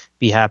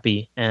be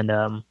happy. And,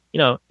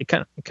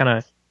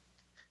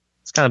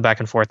 it's kind of back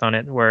and forth on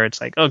it where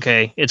it's like,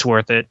 okay, it's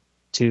worth it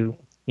to,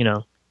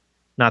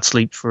 not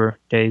sleep for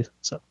days.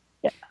 So,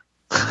 yeah.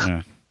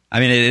 Yeah. I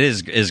mean, it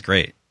is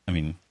great. I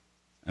mean,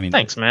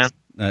 thanks, man.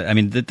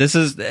 This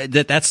is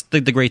that's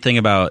the great thing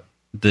about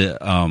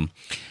the.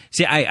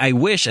 See, I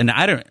wish, and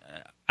I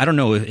don't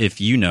know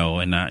if you know,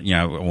 and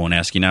I won't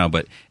ask you now,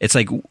 but it's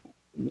like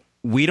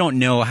we don't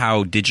know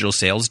how digital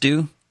sales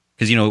do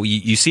because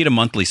you see the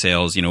monthly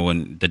sales,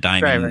 when the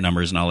diamond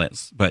numbers and all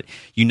that, but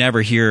you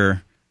never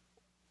hear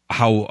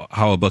how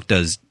a book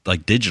does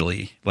like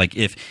digitally. Like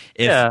if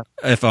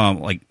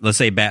like let's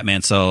say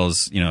Batman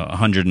sells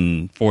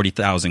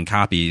 140,000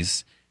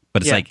 copies,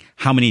 but it's like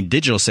how many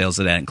digital sales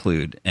did that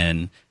include?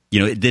 And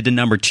did the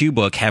number 2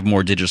 book have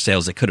more digital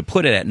sales that could have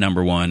put it at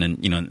number 1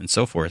 and and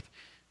so forth?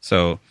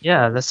 So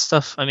yeah, that's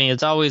stuff. I mean,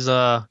 it's always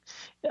I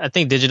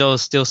think digital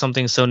is still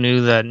something so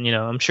new that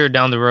I'm sure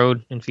down the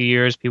road in a few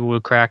years people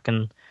will crack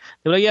and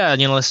they're like, yeah,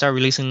 let's start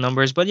releasing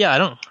numbers. But yeah, I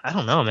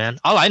don't know, man.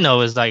 All I know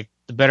is like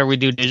the better we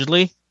do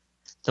digitally,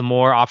 the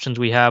more options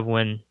we have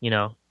when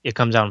it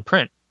comes out in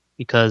print.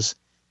 Because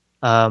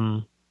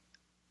from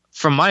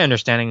my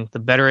understanding, the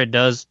better it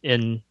does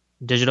in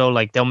digital,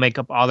 like they'll make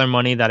up all their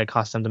money that it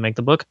costs them to make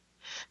the book.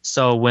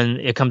 So when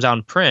it comes out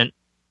in print,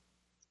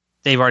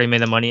 they've already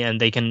made the money and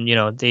they can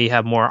they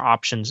have more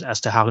options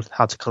as to how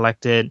to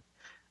collect it,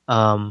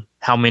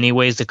 how many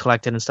ways to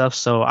collect it and stuff.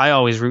 So I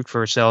always root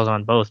for sales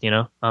on both,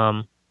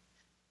 because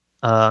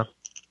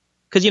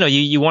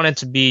you want it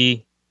to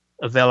be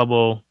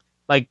available.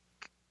 Like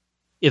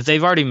if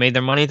they've already made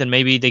their money, then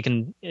maybe they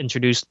can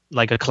introduce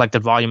like a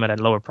collected volume at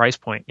a lower price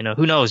point.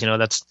 Who knows?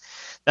 That's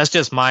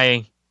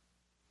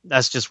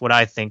just what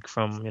I think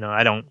from,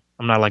 I'm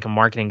not like a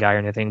marketing guy or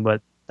anything,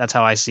 but that's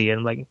how I see it.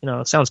 I'm like,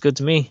 it sounds good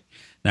to me.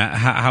 Now,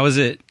 how is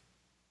it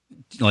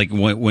like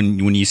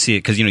when you see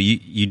it? Cause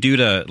you do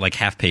the like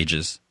half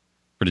pages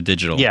for the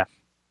digital. Yeah.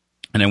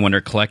 And then when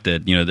they're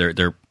collected,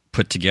 they're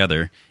put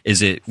together.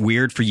 Is it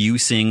weird for you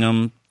seeing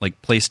them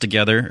like placed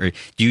together, or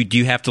do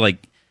you have to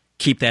like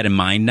keep that in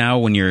mind now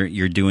when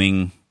you're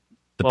doing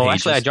the pages?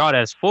 Actually I draw it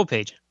as full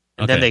page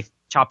and then they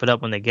chop it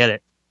up when they get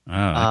it.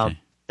 Oh, okay.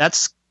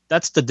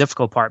 That's the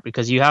difficult part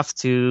because you have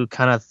to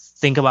kind of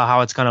think about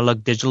how it's going to look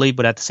digitally,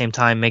 but at the same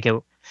time make it,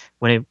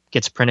 when it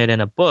gets printed in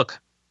a book,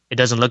 it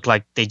doesn't look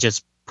like they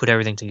just put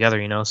everything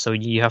together, so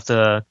you have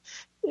to,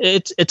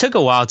 it took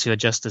a while to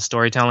adjust the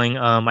storytelling.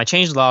 I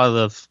changed a lot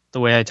of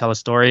the way I tell a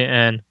story,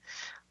 and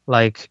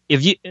like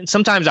if you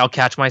sometimes I'll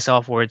catch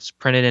myself where it's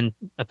printed in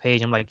a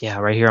page. I'm like, yeah,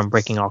 right here I'm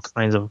breaking all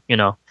kinds of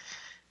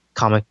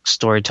comic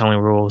storytelling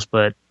rules,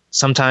 but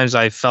sometimes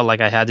I felt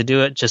like I had to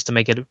do it just to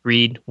make it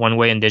read one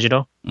way in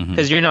digital,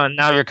 because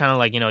now you're kind of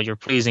like you're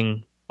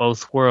pleasing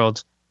both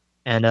worlds,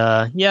 and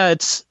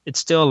it's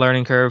still a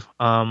learning curve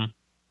to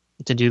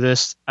do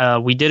this.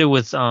 We did it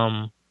with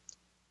oh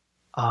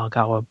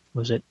god, what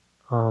was it?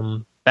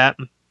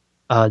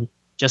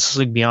 Justice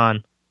League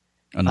Beyond.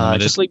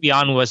 Unlimited? Justice League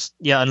Beyond was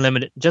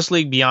Unlimited. Justice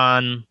League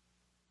Beyond.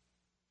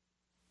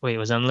 Wait,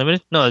 was it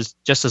Unlimited? No, it's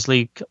Justice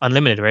League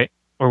Unlimited, right?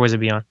 Or was it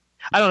Beyond?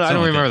 I don't know. I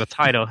don't remember the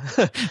title.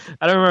 I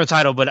don't remember the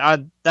title, but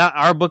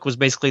our book was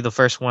basically the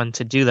first one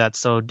to do that.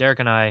 So Derek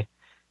and I,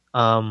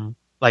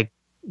 like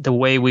the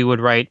way we would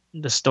write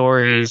the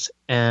stories,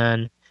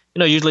 and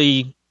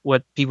usually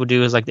what people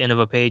do is like the end of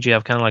a page, you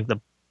have kind of like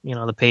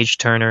the page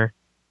turner,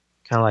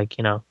 kind of like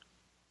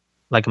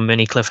like a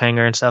mini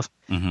cliffhanger and stuff.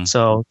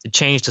 So to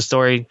change the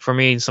story for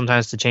me,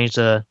 sometimes to change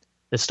the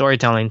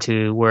storytelling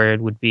to where it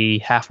would be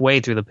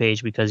halfway through the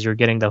page because you're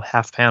getting the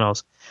half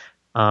panels.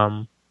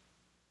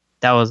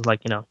 That was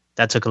like,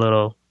 that took a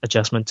little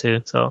adjustment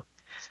too. So,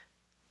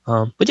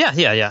 but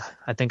yeah.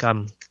 I think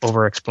I'm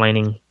over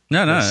explaining.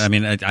 No. I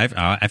mean,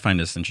 I find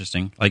this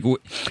interesting. Like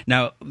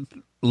now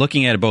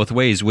looking at it both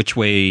ways, which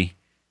way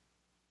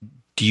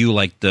do you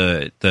like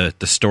the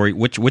story?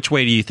 Which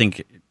way do you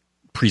think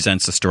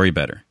presents the story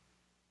better?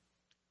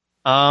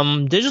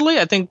 Digitally,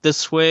 I think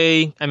this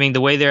way, I mean, the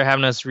way they're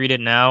having us read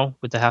it now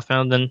with the half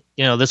panel, then,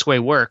 this way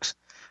works.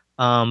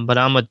 But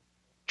I'm a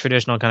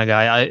traditional kind of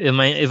guy.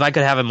 If I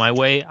could have it my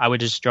way, I would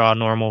just draw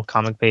normal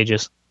comic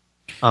pages,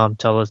 tell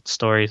the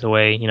stories the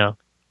way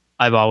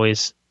I've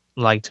always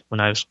liked when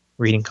I was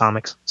reading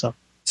comics. So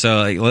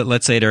like,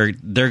 let's say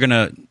they're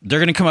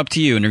gonna come up to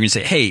you and they're gonna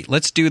say, "Hey,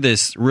 let's do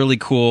this really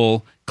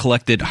cool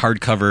collected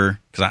hardcover,"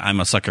 because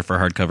I'm a sucker for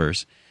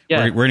hardcovers.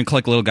 Yeah. We're gonna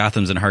collect little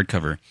Gothams in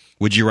hardcover.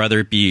 Would you rather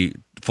it be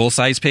full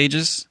size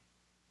pages,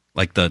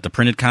 like the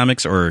printed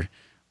comics, or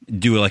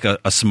do like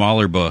a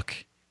smaller book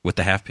with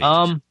the half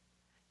pages?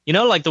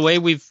 Like the way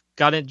we've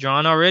got it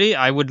drawn already,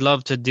 I would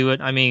love to do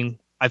it. I mean,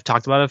 I've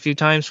talked about it a few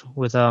times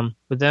with them,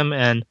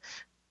 and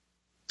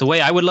the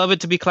way I would love it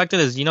to be collected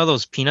is,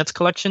 those Peanuts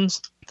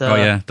collections.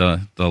 The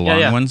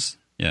long ones.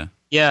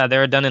 Yeah,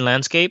 they're done in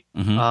landscape.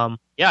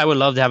 I would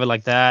love to have it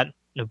like that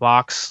in a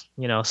box,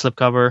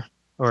 slipcover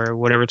or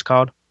whatever it's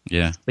called.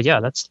 Yeah. But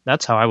yeah,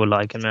 that's how I would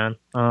like it, man.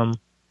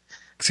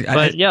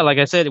 Like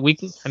I said,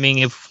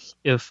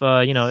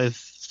 if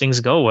things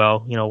go well,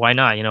 why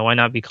not? Why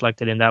not be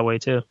collected in that way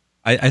too?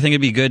 I think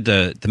it'd be good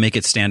to make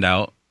it stand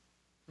out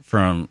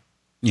from,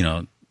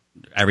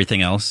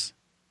 everything else.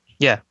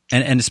 Yeah.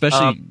 And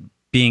especially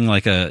being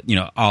like a,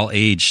 all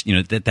age,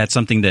 that's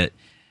something that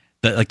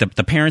like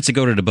the parents that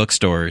go to the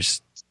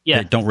bookstores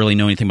that don't really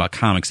know anything about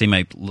comics, they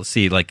might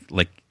see like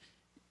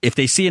if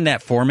they see in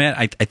that format,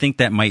 I think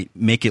that might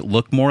make it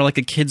look more like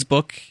a kid's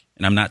book.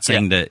 And I'm not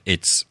saying that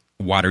it's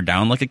watered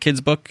down like a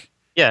kid's book.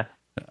 Yeah.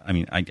 I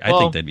mean, I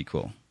think that'd be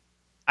cool.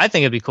 I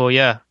think it'd be cool.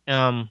 Yeah.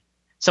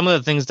 Some of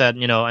the things that,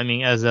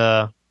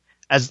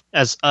 as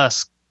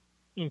us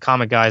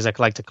comic guys that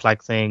like to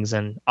collect things,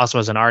 and also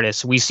as an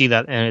artist, we see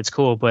that and it's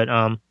cool. But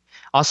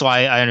also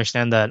I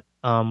understand that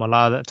a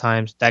lot of the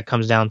times that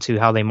comes down to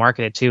how they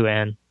market it too,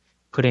 and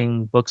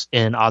putting books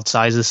in odd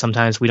sizes.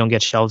 Sometimes we don't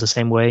get shelved the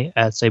same way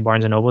as, say,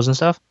 Barnes and Nobles and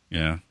stuff.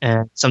 Yeah.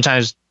 And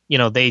sometimes,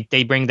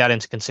 they bring that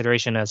into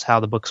consideration as how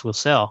the books will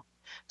sell.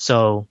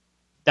 So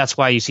that's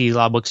why you see a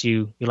lot of books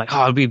you're like,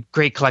 oh, it'd be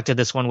great collected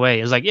this one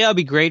way. It's like, yeah, it'd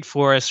be great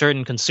for a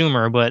certain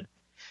consumer, but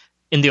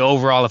in the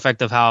overall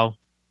effect of how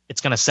it's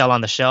going to sell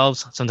on the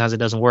shelves, sometimes it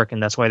doesn't work,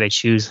 and that's why they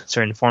choose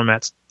certain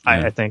formats,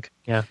 I think.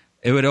 Yeah.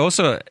 It would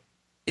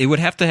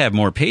have to have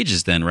more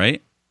pages then,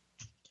 right?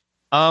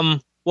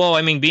 Well,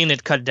 I mean, being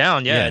it cut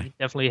down, it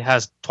definitely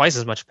has twice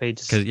as much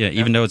pages. Because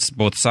even though it's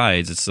both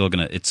sides, it's still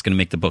gonna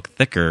make the book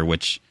thicker,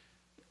 which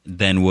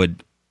then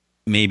would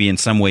maybe in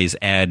some ways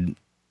add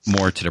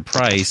more to the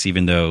price,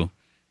 even though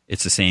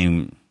it's the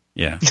same.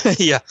 Yeah.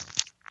 Yeah.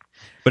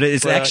 But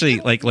it's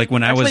actually like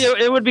when I was.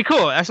 It would be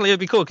cool. Actually, it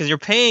would be cool because you're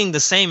paying the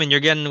same and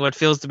you're getting what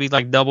feels to be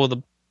like double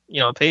the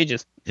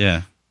pages.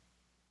 Yeah.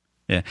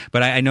 Yeah,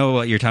 but I know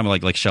what you're talking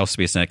about, like shelf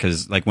space and that,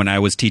 because like when I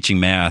was teaching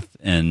math,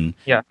 and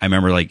I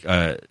remember like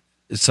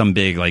some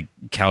big like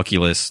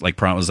calculus like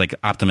problem was like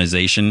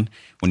optimization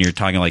when you're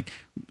talking like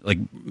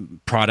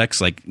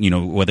products, like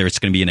whether it's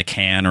going to be in a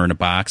can or in a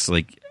box,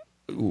 like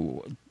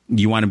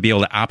you want to be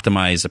able to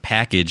optimize a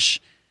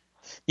package.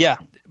 Yeah,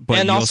 but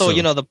and also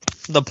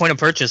the point of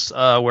purchase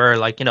where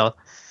like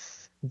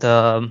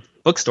the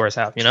bookstores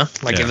have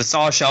if it's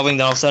all shelving,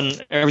 then all of a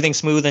sudden everything's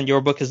smooth and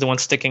your book is the one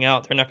sticking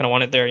out, they're not going to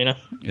want it there.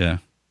 Yeah,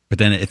 but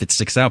then if it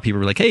sticks out,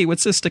 people are like, hey,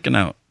 what's this sticking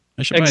out?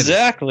 I should buy this.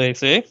 Exactly.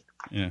 See.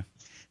 Yeah.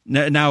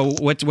 Now,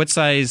 what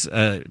size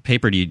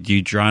paper do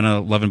you draw on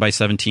 11 by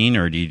 17,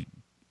 or do you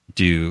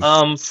do?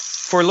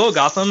 For little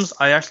Gothams,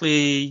 I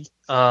actually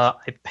I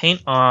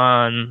paint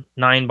on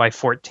 9 by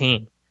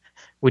 14,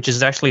 which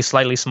is actually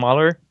slightly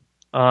smaller.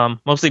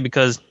 Mostly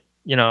because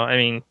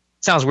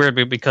sounds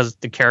weird because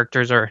the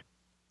characters are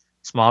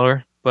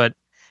smaller, but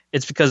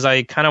it's because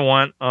I kind of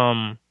want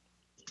the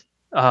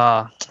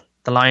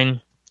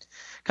line,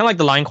 kind of like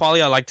the line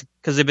quality. I like to,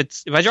 because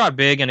if I draw it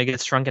big and it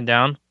gets shrunken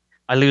down,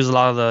 I lose a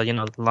lot of the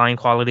the line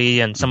quality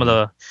and some of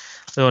the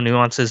little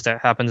nuances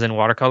that happens in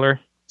watercolor.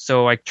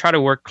 So I try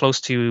to work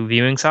close to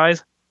viewing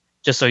size,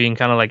 just so you can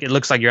kind of like, it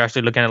looks like you're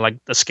actually looking at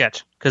like the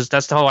sketch, because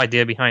that's the whole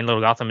idea behind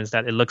Little Gotham, is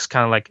that it looks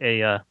kind of like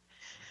a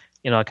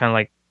kind of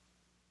like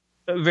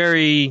a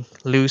very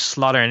loose,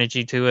 lot of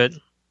energy to it,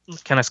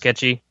 kind of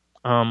sketchy.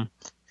 So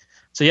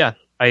yeah,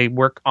 I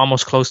work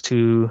almost close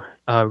to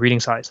reading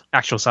size,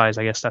 actual size,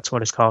 I guess that's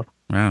what it's called.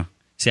 Wow.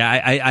 See,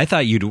 I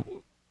thought you'd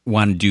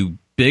want to do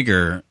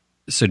bigger,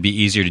 so it'd be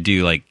easier to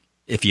do, like,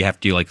 if you have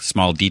to do like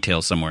small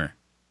details somewhere.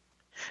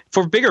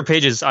 For bigger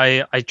pages,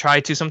 I try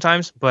to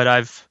sometimes, but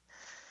I've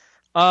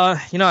I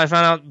found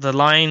out the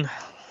line,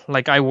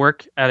 like I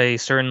work at a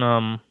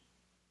certain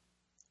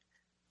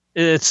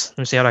let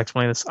me see how to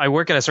explain this. I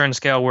work at a certain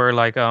scale where,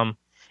 like,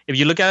 if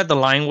you look at it, the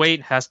line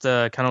weight has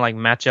to kind of like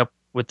match up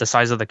with the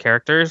size of the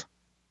characters.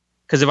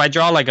 Because if I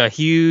draw like a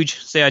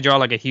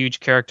huge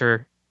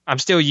character, I'm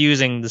still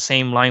using the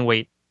same line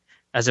weight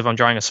as if I'm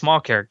drawing a small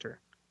character.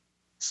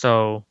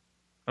 So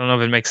I don't know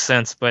if it makes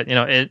sense, but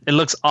it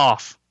looks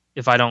off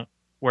if I don't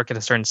work at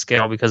a certain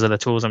scale because of the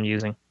tools I'm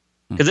using.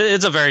 Because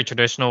it's a very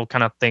traditional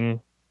kind of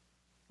thing.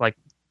 Like,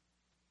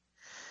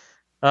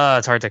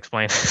 it's hard to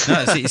explain.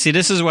 No, see,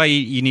 this is why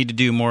you need to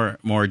do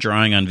more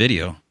drawing on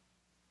video,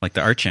 like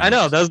the art channel. I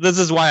know. This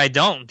is why I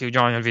don't do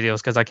drawing on videos,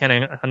 because I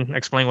can't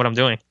explain what I'm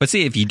doing. But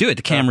see, if you do it,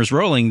 the camera's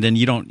rolling, then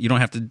you don't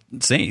have to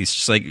say it. It's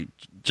just like,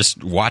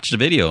 just watch the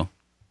video.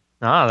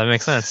 Ah, that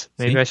makes sense.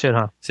 Maybe I should,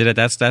 huh? See,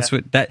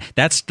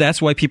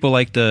 that's why people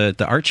like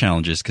the art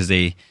challenges, because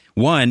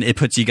it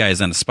puts you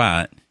guys on the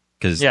spot,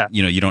 because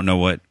you don't know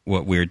what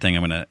weird thing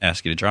I'm going to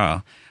ask you to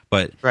draw.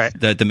 But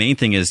the main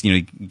thing is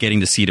getting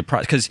to see the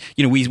process,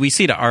 because we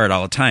see the art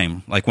all the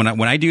time. Like when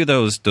I do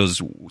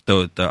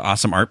the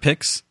awesome art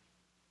picks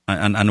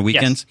on the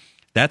weekends,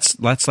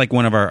 that's like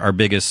one of our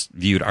biggest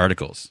viewed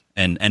articles.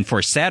 And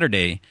for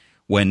Saturday,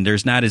 when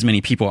there's not as many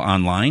people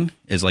online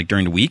as like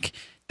during the week,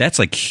 that's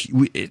like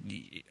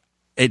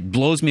it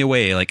blows me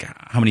away, like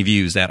how many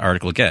views that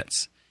article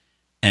gets.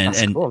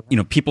 And cool,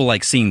 people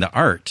like seeing the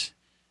art,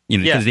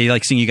 because they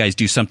like seeing you guys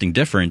do something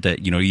different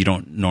that you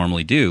don't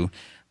normally do,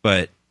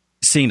 but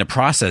seeing the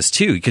process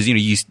too, because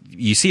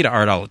you see the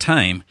art all the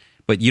time,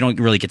 but you don't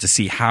really get to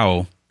see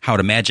how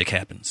the magic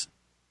happens.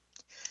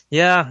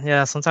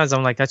 Yeah. Sometimes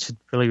I'm like, I should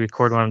really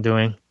record what I'm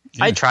doing.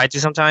 Yeah. I try to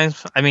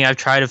sometimes. I mean, I've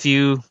tried a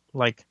few,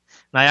 like,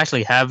 and I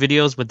actually have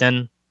videos, but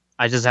then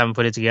I just haven't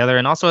put it together.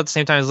 And also at the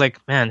same time, it's like,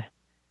 man,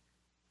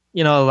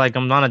 like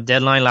I'm on a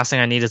deadline. Last thing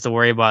I need is to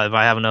worry about if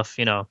I have enough,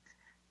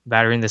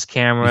 battery in this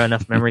camera,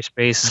 enough memory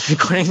space.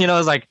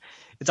 It's like,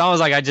 it's almost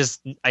like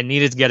I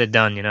needed to get it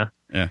done,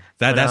 Yeah,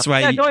 that's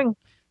why. Going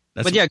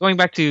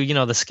back to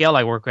the scale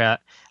I work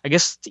at, I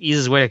guess the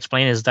easiest way to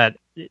explain is that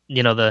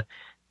the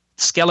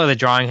scale of the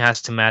drawing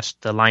has to match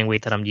the line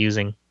weight that I'm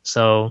using.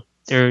 So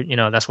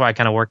that's why I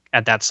kind of work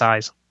at that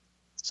size.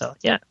 So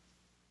yeah.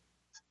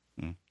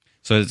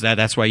 So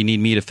that's why you need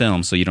me to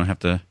film, so you don't have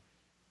to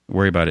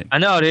worry about it. I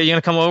know, dude. You're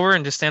gonna come over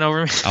and just stand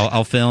over me.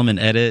 I'll film and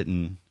edit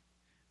and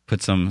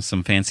put some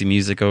fancy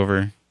music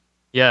over.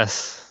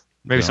 Yes,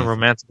 maybe some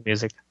romantic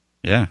music.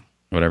 Yeah,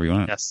 whatever you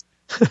want. Yes.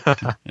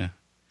 Yeah.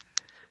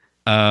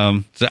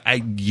 So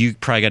you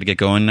probably got to get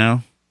going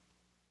now.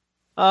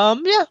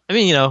 Yeah. I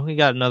mean, we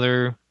got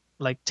another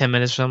like 10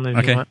 minutes or something.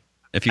 Okay.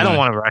 If you don't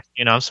want to rush.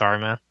 I'm sorry,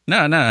 man. No.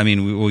 I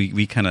mean,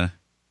 we kind of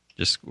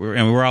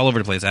we're all over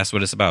the place. That's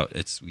what it's about.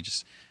 We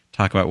just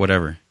talk about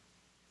whatever.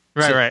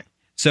 Right.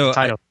 So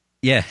title.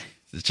 Yeah,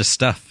 it's just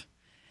stuff.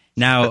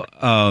 Now,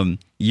 I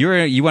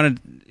wanted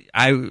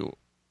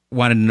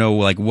to know,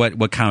 like,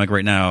 what comic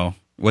right now?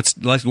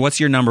 What's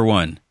your number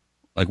one?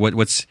 Like,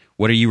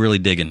 what are you really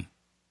digging?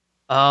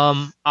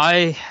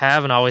 I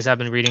have and always have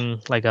been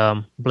reading like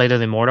Blade of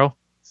the Immortal.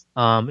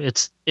 I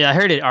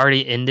heard it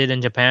already ended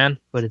in Japan,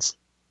 but it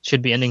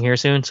should be ending here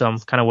soon. So I'm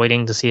kind of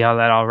waiting to see how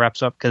that all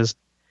wraps up, because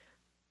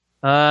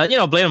Blade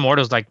of the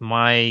Immortal is like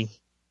my,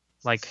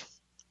 like,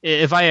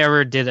 if I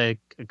ever did a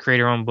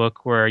creator-owned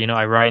book where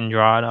I write and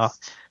draw it,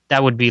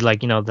 that would be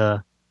like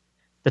the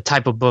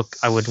type of book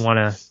I would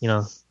want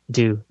to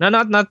do.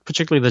 Not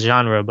particularly the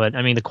genre, but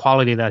I mean the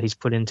quality that he's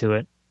put into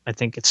it. I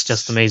think it's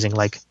just amazing.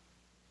 Like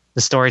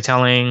the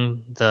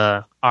storytelling,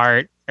 the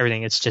art,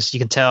 everything. It's just you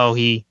can tell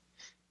he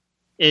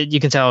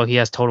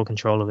has total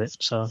control of it.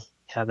 So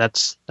yeah,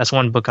 that's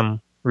one book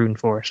I'm rooting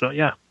for. So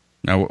yeah.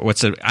 Now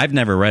I've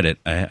never read it.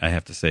 I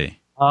have to say.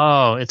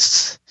 Oh,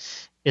 it's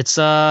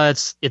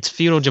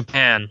feudal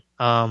Japan.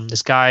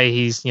 This guy,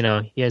 he's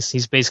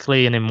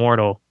basically an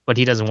immortal, but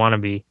he doesn't want to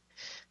be.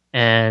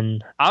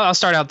 And I'll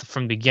start out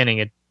from the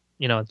beginning.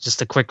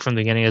 Just a quick from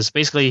the beginning is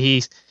basically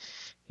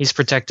he's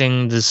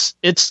protecting this.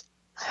 It's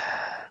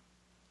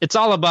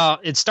all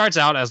about. It starts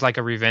out as like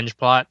a revenge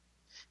plot,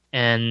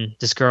 and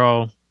this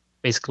girl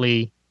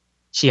basically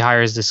she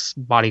hires this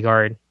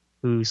bodyguard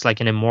who's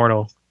like an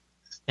immortal,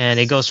 and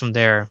it goes from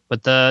there.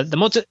 But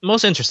the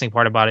most interesting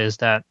part about it is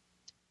that,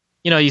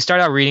 you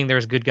start out reading,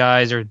 there's good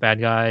guys, there's bad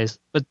guys,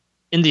 but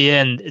in the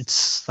end,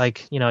 it's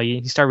like,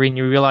 you start reading,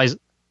 you realize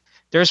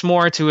there's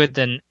more to it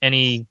than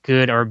any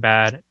good or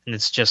bad, and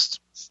it's just,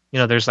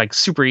 there's like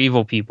super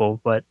evil people,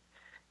 but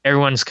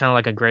everyone's kind of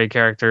like a gray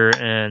character,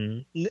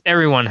 and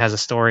everyone has a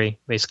story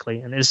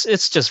basically, and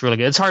it's just really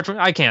good. It's hard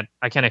I can't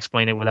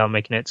explain it without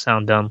making it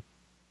sound dumb.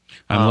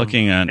 I'm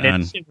looking on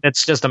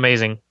it's just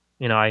amazing.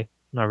 I'm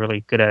not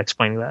really good at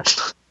explaining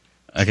that.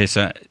 Okay,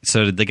 so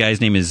the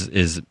guy's name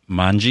is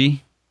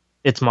Manji.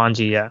 It's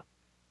Manji, yeah.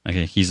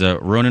 Okay, he's a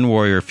Ronin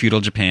warrior,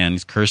 feudal Japan.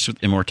 He's cursed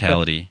with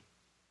immortality.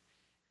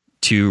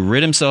 To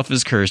rid himself of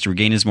his curse, to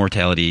regain his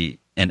mortality,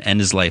 and end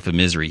his life of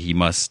misery, he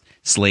must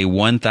slay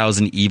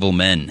 1,000 evil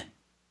men.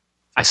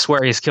 I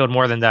swear he's killed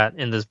more than that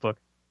in this book.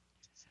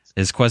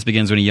 His quest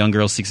begins when a young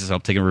girl seeks his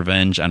help, taking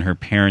revenge on her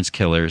parents'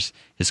 killers.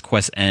 His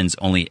quest ends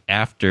only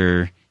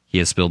after he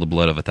has spilled the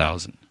blood of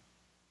 1,000.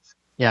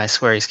 Yeah, I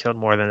swear he's killed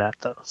more than that,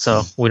 though.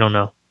 So we don't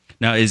know.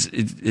 Now,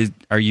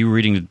 are you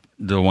reading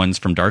the ones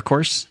from Dark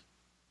Horse?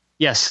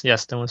 Yes,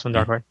 the ones from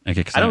Dark Horse.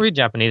 Okay, I don't read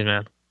Japanese,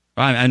 man.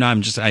 I know.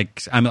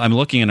 I'm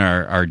looking in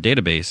our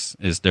database.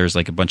 There's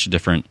like a bunch of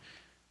different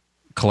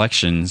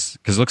collections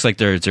because it looks like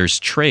there's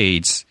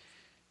trades.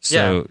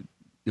 So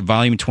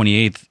volume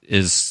 28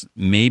 is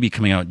maybe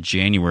coming out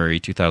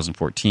January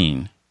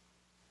 2014.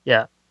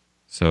 Yeah.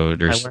 So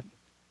there's.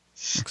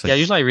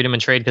 Usually I read them in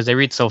trade because they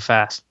read so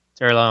fast.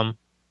 They're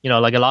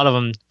like a lot of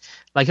them.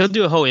 Like he'll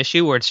do a whole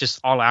issue where it's just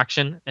all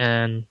action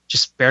and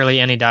just barely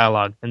any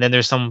dialogue, and then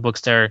there's some books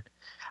that are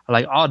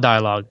like all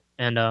dialogue,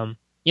 and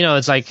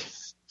it's like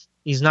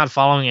he's not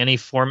following any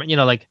format.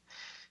 Like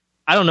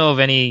I don't know of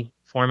any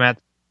format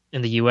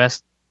in the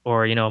U.S.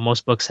 or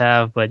most books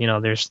have, but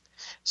there's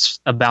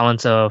a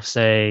balance of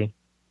say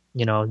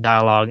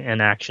dialogue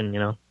and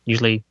action.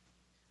 Usually,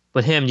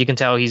 with him you can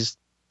tell he's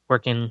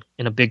working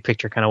in a big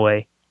picture kind of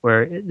way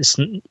where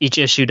each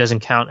issue doesn't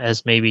count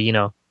as maybe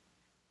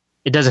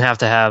it doesn't have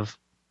to have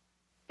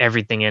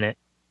everything in it.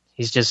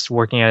 He's just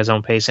working at his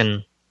own pace,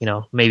 and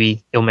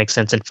maybe it'll make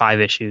sense in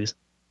 5 issues,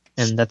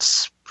 and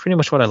that's pretty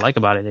much what I like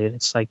about it.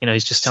 It's like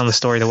he's just telling the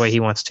story the way he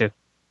wants to.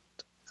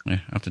 Yeah,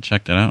 I have to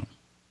check that out.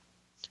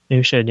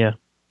 You should, yeah.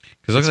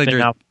 Because it looks like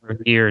been out for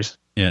years.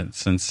 Yeah,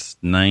 since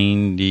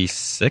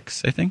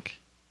 '96, I think.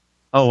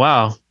 Oh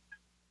wow!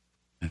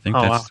 I think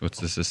that's what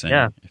this is saying.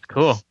 Yeah,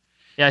 cool.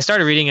 Yeah, I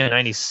started reading it in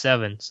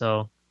 '97,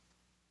 so.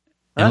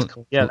 That's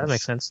cool. Yeah, that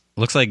makes sense.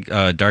 Looks like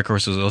Dark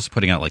Horse was also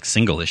putting out like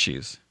single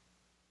issues.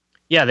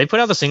 Yeah, they put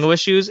out the single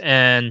issues,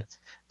 and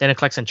then it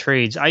collects in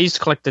trades. I used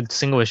to collect the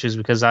single issues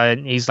because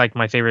he's like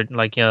my favorite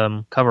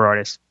cover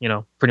artist.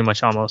 Pretty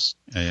much almost.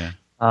 Yeah.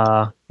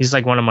 He's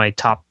like one of my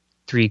top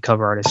 3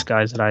 cover artist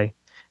guys that I.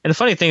 And the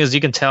funny thing is,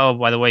 you can tell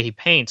by the way he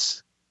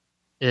paints.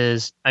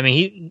 He's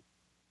an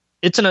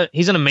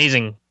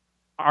amazing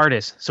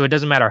artist. So it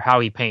doesn't matter how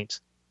he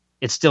paints,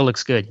 it still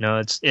looks good.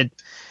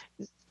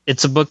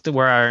 It's a book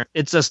where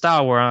it's a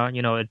style where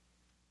it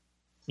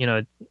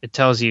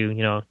tells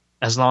you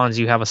as long as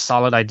you have a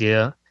solid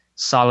idea,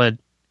 solid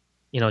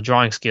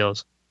drawing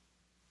skills,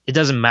 it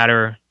doesn't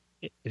matter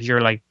if you're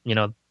like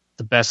the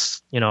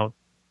best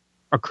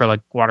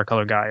acrylic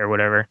watercolor guy or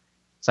whatever.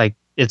 It's like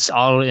it's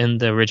all in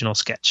the original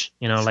sketch.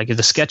 Like if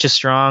the sketch is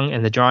strong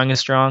and the drawing is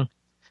strong,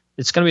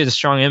 it's gonna be the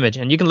strong image,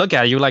 and you can look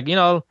at it. You're like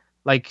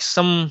like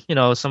some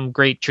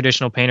great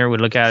traditional painter would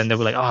look at it and they'll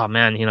be like, oh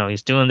man,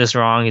 he's doing this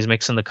wrong, he's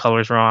mixing the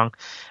colors wrong.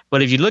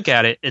 But if you look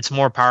at it, it's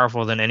more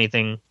powerful than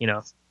anything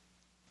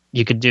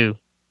you could do.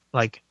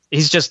 Like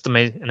he's just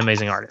an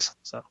amazing artist.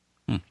 So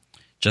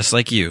just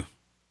like you.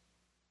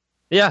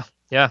 Yeah,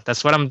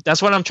 that's what I'm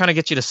trying to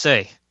get you to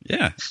say.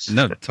 Yeah,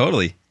 no,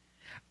 totally.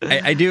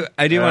 I do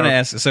want to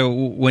ask. So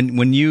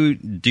when you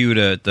do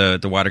the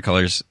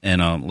watercolors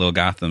and Little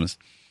Gothams,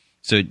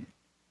 so.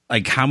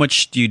 Like how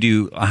much do you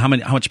do? How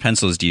much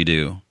pencils do you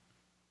do?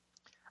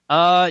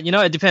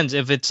 It depends.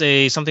 If it's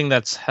something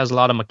that has a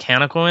lot of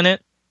mechanical in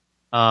it,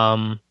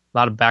 a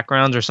lot of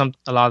backgrounds or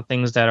a lot of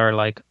things that are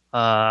like,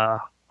 how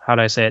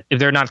do I say it? If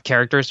they're not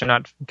characters, they're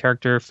not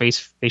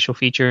facial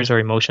features or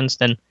emotions,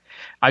 then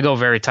I go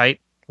very tight.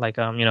 Like,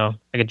 I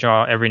could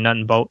draw every nut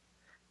and bolt.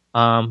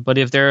 But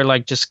if they're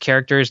like just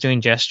characters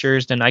doing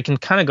gestures, then I can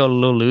kind of go a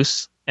little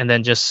loose and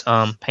then just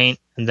paint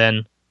and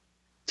then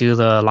do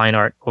the line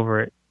art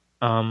over it.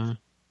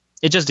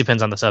 It just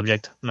depends on the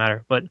subject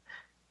matter, but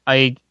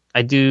I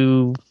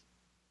do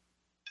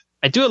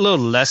a little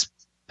less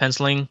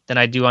penciling than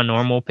I do on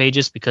normal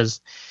pages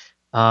because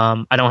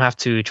I don't have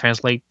to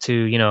translate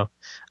to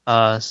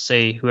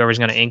say whoever's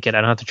going to ink it. I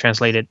don't have to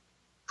translate it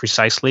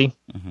precisely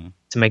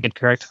to make it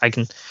correct. I'm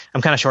kind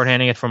of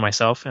shorthanding it for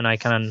myself, and I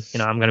kind of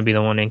I'm going to be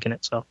the one inking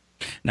it. So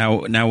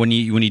now when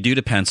you do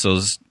the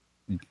pencils,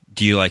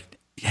 do you like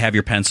have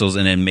your pencils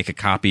and then make a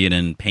copy and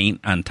then paint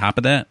on top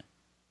of that?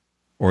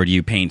 Or do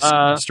you paint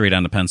straight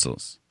on the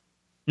pencils?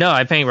 No,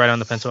 I paint right on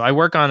the pencil. I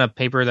work on a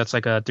paper that's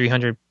like a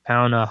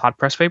 300-pound hot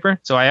press paper.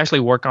 So I actually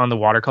work on the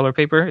watercolor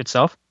paper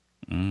itself,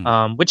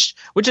 which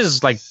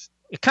is like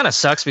it kind of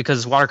sucks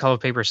because watercolor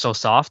paper is so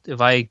soft.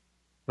 If I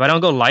don't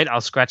go light,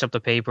 I'll scratch up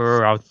the paper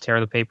or I'll tear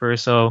the paper.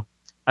 So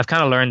I've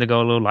kind of learned to go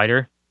a little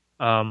lighter.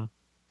 And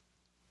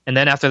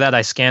then after that,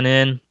 I scan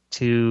in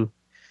to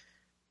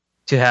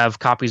have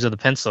copies of the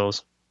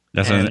pencils.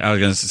 That's what I was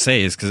going to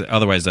say, is because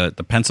otherwise the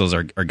pencils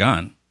are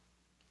gone.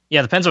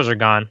 Yeah, the pencils are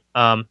gone.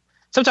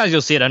 Sometimes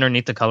you'll see it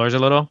underneath the colors a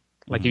little.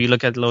 Like if you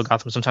look at Little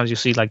Gotham, sometimes you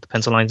see like the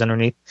pencil lines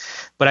underneath.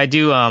 But I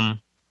do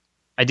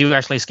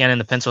actually scan in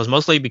the pencils,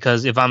 mostly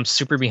because if I'm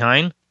super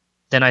behind,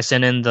 then I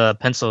send in the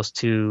pencils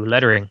to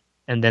lettering,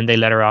 and then they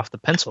letter off the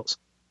pencils.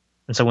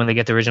 And so when they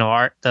get the original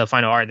art, the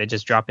final art, they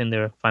just drop in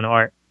their final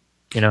art,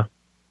 you know.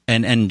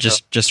 And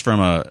just from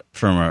a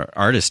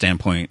artist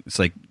standpoint, it's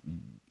like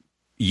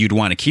you'd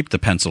want to keep the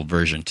penciled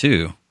version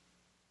too.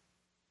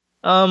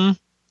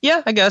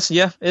 Yeah, I guess.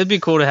 Yeah, it'd be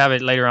cool to have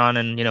it later on,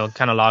 and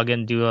kind of log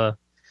in, do a,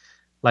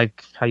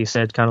 like how you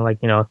said, kind of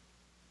like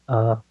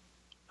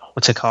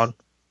what's it called,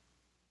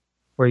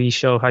 where you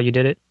show how you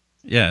did it.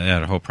 Yeah,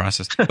 the whole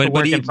process. But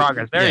work in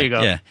progress. There you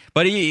go. Yeah,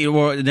 but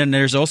then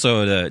there's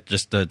also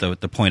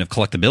the point of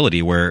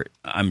collectability, where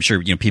I'm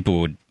sure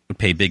people would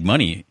pay big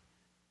money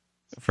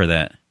for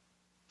that.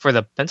 For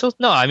the pencils?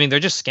 No, I mean they're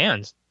just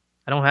scans.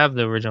 I don't have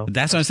the original.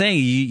 That's what I'm saying.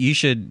 You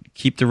should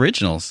keep the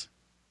originals.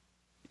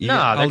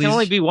 No, there can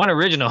only be one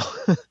original.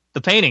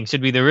 The painting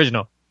should be the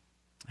original.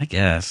 I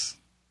guess.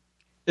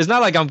 It's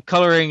not like I'm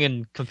coloring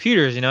in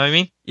computers, you know what I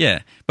mean?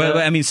 Yeah, but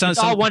I mean, it's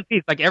all one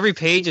piece. Like every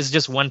page is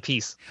just one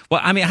piece.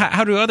 Well, I mean,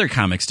 how do other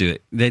comics do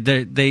it?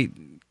 They're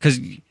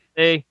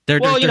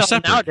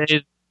separate.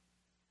 Nowadays,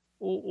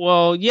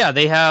 well, yeah,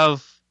 they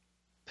have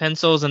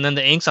pencils and then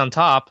the inks on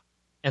top,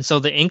 and so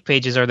the ink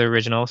pages are the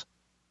originals,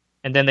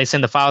 and then they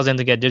send the files in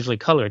to get digitally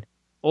colored.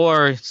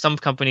 Or some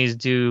companies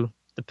do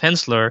the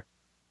penciler,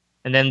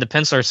 and then the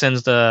penciler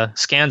sends the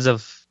scans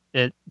of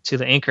it to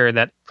the inker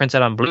that prints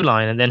it on blue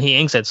line, and then he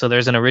inks it. So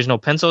there's an original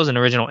pencils and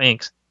original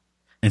inks.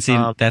 And see,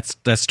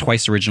 that's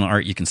twice original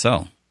art you can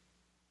sell.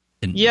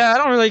 Yeah, I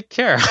don't really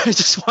care. I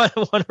just want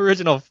one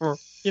original for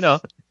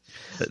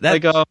with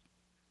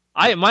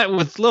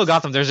Little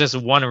Gotham. There's just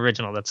one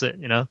original. That's it,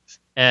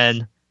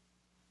 and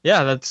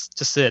yeah, that's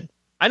just it.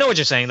 I know what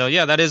you're saying though.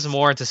 Yeah, that is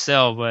more to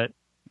sell, but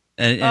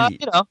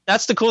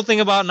that's the cool thing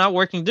about not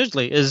working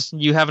digitally is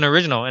you have an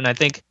original, and I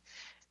think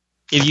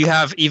if you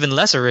have even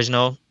less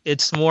original,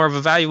 it's more of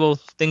a valuable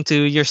thing to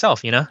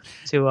yourself, to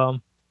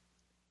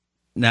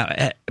Now,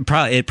 it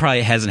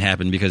probably hasn't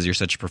happened because you're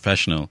such a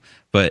professional,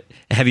 but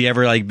have you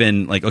ever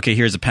been like, okay,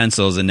 here's the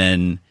pencils, and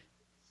then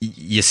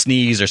you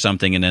sneeze or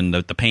something, and then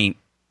the paint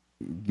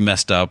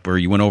messed up, or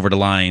you went over the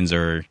lines,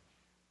 or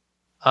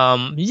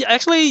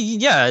actually,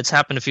 yeah, it's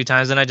happened a few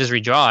times, and I just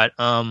redraw it.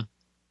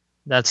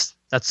 That's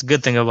a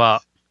good thing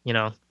about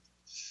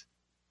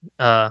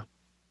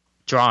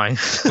drawing.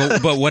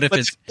 But what if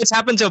it's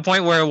happened to a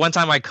point where one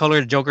time I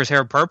colored Joker's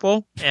hair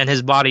purple and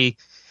his body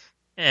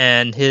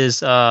and his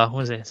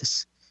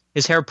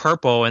his hair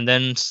purple, and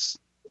then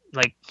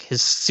like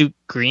his suit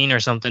green or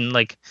something.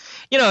 Like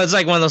it's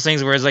like one of those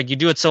things where it's like you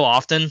do it so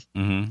often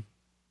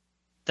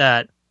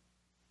that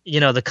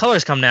the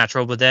colors come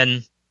natural, but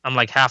then I'm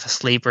like half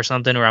asleep or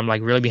something, or I'm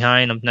like really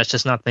behind. I'm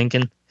just not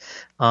thinking.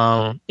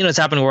 It's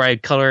happened where I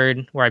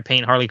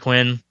paint Harley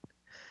Quinn.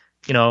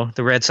 The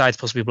red side's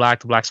supposed to be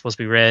black, the black's supposed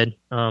to be red.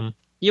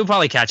 You'll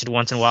probably catch it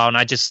once in a while, and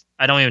I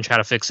don't even try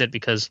to fix it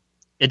because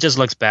it just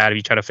looks bad if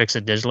you try to fix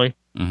it digitally.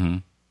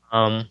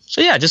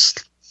 So yeah,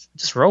 just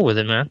roll with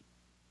it, man.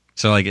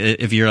 So like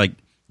if you're like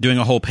doing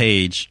a whole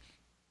page,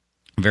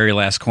 very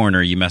last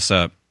corner you mess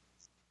up,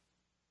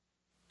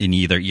 and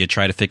either you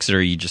try to fix it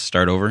or you just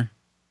start over.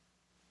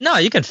 No,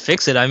 you can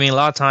fix it. I mean, a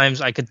lot of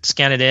times I could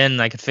scan it in,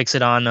 and I could fix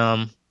it on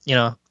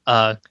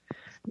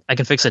I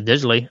can fix it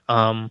digitally.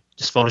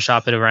 Just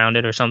Photoshop it around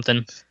it or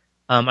something.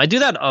 I do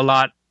that a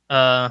lot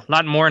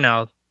more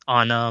now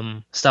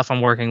on stuff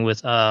I'm working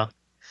with.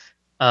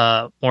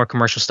 More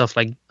commercial stuff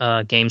like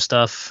game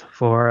stuff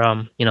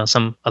for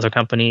some other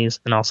companies,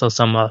 and also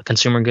some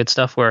consumer goods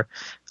stuff where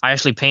I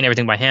actually paint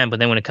everything by hand. But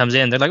then when it comes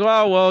in, they're like,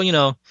 "Oh,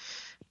 well,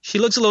 she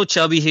looks a little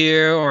chubby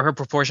here, or her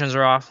proportions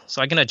are off,"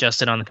 so I can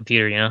adjust it on the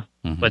computer.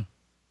 But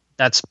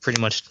that's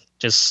pretty much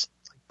just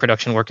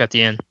production work at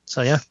the end.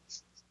 So yeah,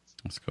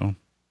 that's cool.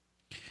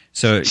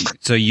 So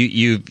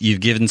you've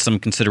given some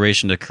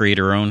consideration to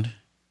creator owned?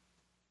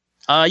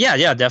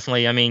 Yeah,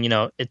 definitely. I mean,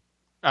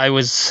 I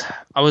was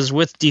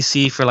with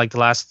DC for like the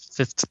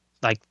last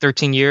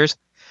 13 years,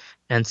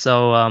 and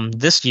so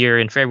this year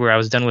in February I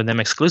was done with them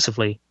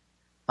exclusively.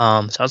 So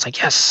I was like,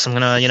 yes, I'm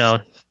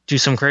gonna do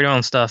some creator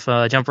owned stuff,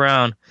 jump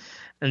around,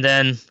 and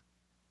then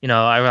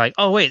I was like,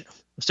 oh wait,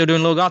 I'm still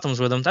doing Little Gothams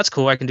with them. That's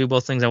cool. I can do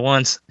both things at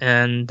once.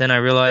 And then I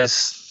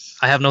realized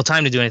I have no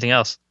time to do anything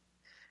else.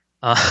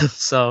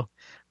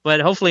 But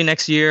hopefully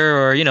next year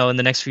or, in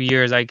the next few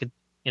years, I could,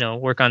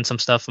 work on some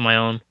stuff of my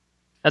own.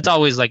 That's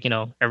always like,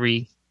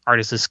 every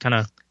artist's kind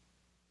of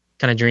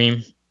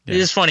dream. Yeah.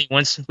 It's funny.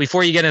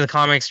 Before you get into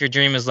comics, your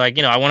dream is like,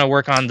 I want to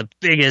work on the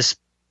biggest,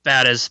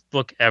 baddest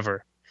book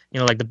ever.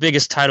 Like the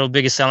biggest title,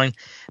 biggest selling.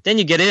 Then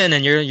you get in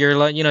and you're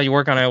like, you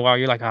work on it a while.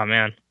 You're like, oh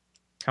man,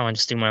 kind of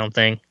just do my own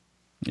thing.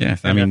 Yeah,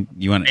 I mean,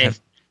 you want to have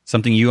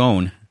something you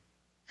own.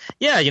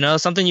 Yeah, you know,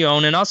 something you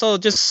own, and also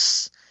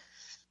just,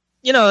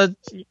 you know,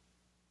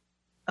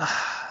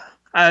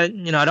 I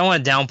don't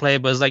want to downplay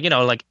it, but it's like, you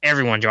know, like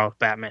everyone draws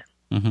Batman.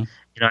 Mm-hmm.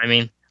 You know what I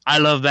mean? I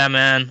love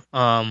Batman.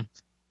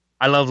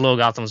 I love Low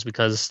Gothams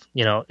because,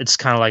 you know, it's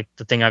kind of like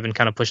the thing I've been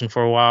kind of pushing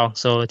for a while.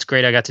 So it's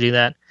great I got to do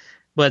that.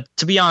 But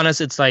to be honest,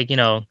 it's like, you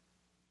know,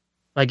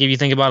 like if you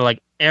think about it, like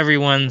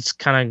everyone's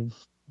kind of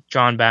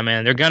drawn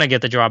Batman. They're going to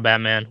get to draw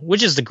Batman,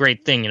 which is the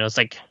great thing. You know, it's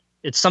like,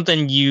 it's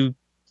something you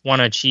want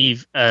to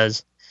achieve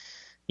as,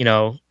 you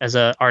know, as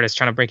an artist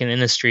trying to break an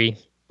industry.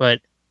 But,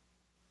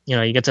 you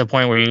know, you get to a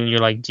point where you're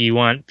like, do you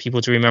want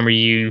people to remember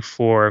you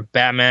for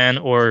Batman,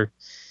 or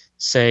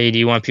say, do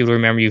you want people to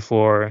remember you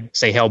for,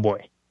 say,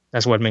 Hellboy?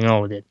 That's what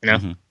Mignola did, you know?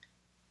 Mm-hmm.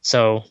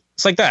 So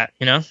it's like that,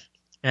 you know?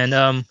 And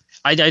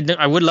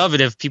I would love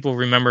it if people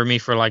remember me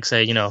for, like,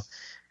 say, you know,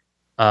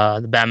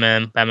 the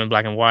Batman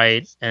Black and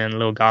White, and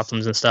Little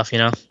Gothams and stuff, you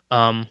know?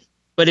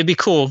 But it'd be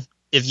cool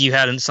if you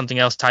had something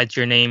else tied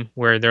to your name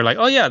where they're like,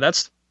 oh, yeah,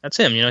 that's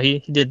him, you know? He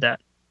did that.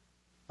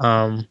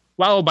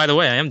 Well, by the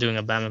way, I am doing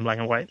a Batman Black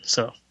and White,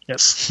 so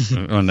yes.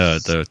 On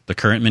the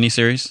current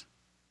miniseries?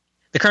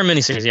 The current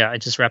miniseries, yeah, I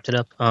just wrapped it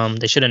up.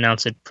 They should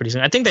announce it pretty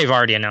soon. I think they've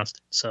already announced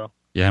it, so.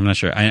 Yeah, I'm not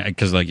sure.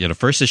 Because like the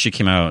first issue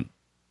came out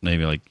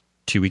maybe like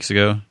 2 weeks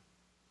ago,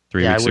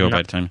 3 weeks ago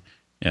by the time.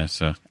 Yeah,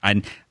 so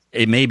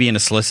it may be in the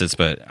solicits,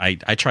 but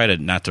I try to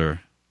not to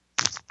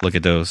look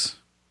at those.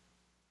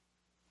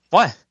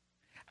 What?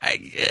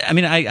 I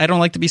mean, I don't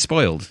like to be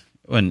spoiled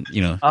when,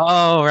 you know.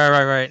 Oh,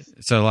 right.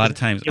 So a lot of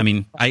times, I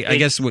mean, I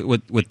guess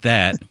with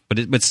that,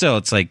 but still,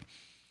 it's like,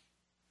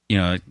 you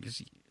know,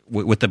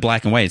 with the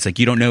black and white, it's like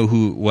you don't know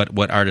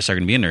what artists are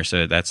going to be in there.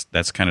 So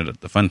that's kind of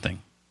the fun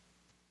thing.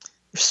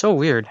 You're so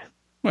weird.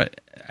 What?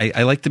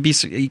 I like to be.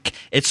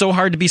 It's so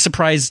hard to be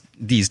surprised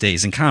these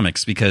days in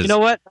comics because, you know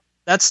what?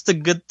 That's the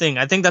good thing.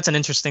 I think that's an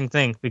interesting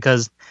thing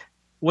because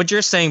what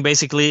you're saying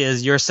basically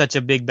is you're such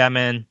a big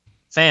Batman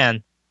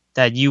fan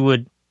that you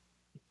would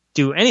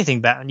do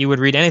anything you would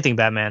read anything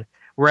Batman.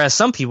 Whereas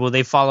some people,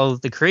 they follow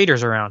the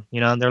creators around. You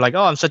know, they're like,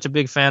 oh, I'm such a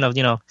big fan of,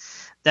 you know,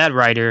 that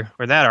writer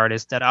or that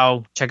artist that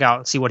I'll check out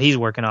and see what he's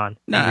working on.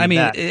 No, I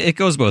mean, it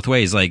goes both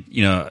ways. Like,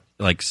 you know,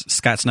 like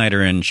Scott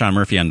Snyder and Sean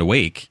Murphy on The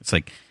Wake. It's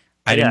like,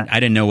 I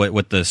didn't know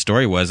what the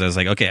story was. I was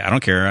like, okay, I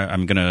don't care.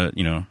 I'm going to,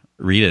 you know,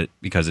 read it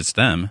because it's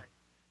them.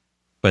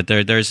 But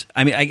there's,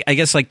 I mean, I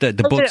guess like the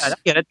books. I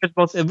get it.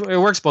 It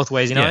works both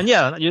ways, you know?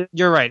 Yeah. And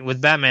you're right.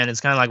 With Batman,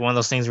 it's kind of like one of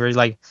those things where you're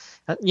like,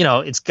 you know,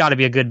 it's got to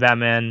be a good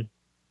Batman.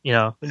 You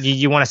know,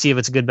 you want to see if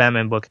it's a good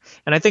Batman book.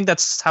 And I think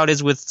that's how it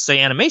is with, say,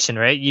 animation,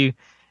 right? You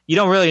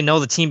don't really know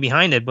the team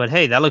behind it, but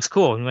hey, that looks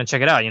cool. You want to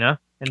check it out, you know?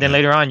 And then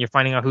later on, you're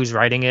finding out who's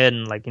writing it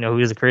and, like, you know,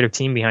 who's the creative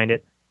team behind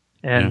it.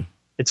 And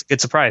it's a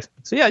good surprise.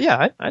 So,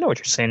 yeah, I know what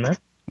you're saying, man.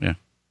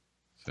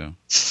 Yeah.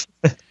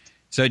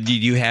 So do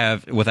you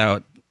have,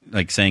 without,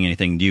 like, saying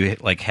anything, do you,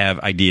 like, have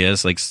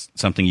ideas, like,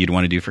 something you'd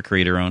want to do for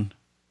Creator Own?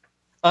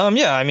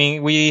 Yeah, I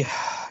mean,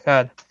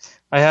 I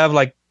have,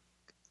 like,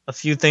 a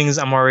few things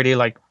I'm already,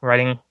 like,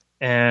 writing,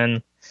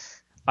 and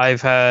I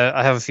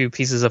have a few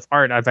pieces of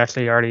art I've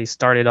actually already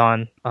started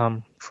on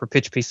for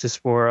pitch pieces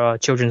for a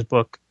children's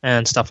book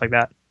and stuff like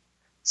that.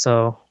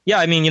 So yeah,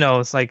 I mean, you know,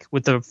 it's like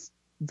with the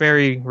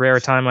very rare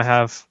time I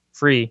have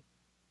free,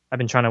 I've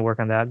been trying to work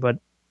on that, but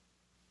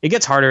it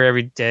gets harder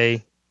every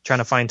day trying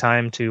to find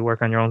time to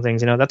work on your own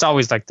things. You know, that's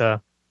always like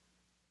the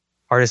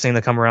hardest thing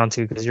to come around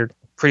to because you're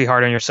pretty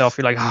hard on yourself.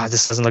 You're like,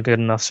 this doesn't look good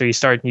enough. So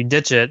you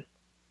ditch it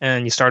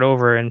and you start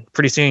over, and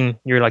pretty soon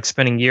you're like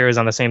spending years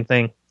on the same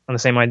thing, on the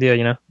same idea,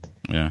 you know?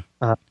 Yeah.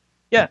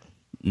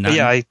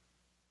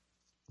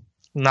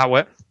 Not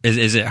what?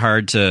 Is it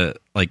hard to,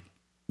 like,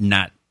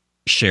 not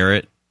share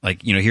it?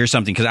 Like, you know, here's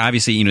something, because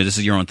obviously, you know, this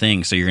is your own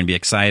thing, so you're going to be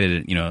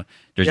excited, you know.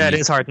 It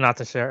is hard not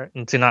to share it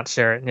and to not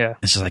share it, yeah.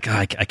 It's just like,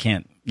 I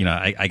can't, you know,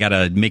 I got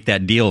to make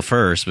that deal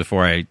first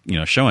before I, you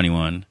know, show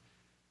anyone.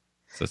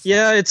 So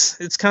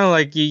it's kind of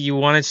like you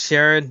want to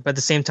share it, but at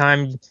the same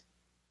time,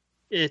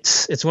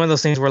 it's one of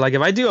those things where, like,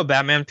 if I do a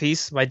Batman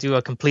piece, if I do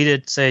a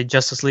completed, say,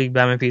 Justice League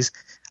Batman piece,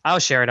 I'll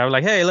share it. I was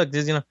like, hey, look,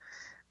 this, you know.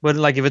 But,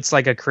 like, if it's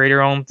like a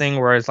creator-owned thing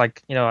where it's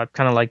like, you know, I've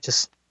kind of like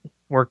just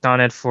worked on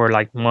it for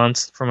like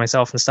months for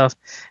myself and stuff,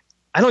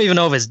 I don't even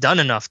know if it's done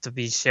enough to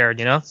be shared,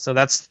 you know. So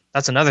that's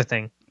another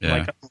thing. Yeah.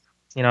 Like,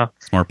 you know,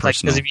 it's more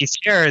personal. Because if you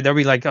share it, they'll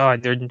be like, oh,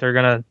 they're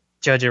gonna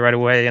judge it right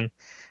away, and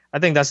I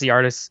think that's the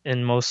artist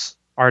in most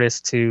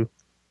artists to,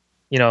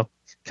 you know,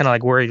 kind of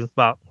like worried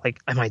about, like,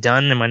 am I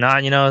done? Am I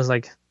not? You know, it's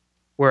like,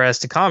 whereas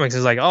to comics,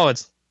 it's like, oh,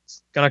 it's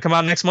gonna come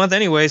out next month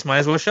anyways. Might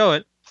as well show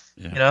it.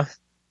 Yeah. You know.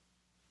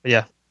 But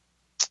yeah.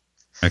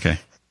 Okay.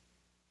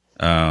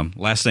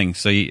 Last thing.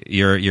 So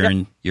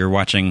you're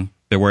watching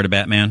Beware the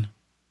Batman?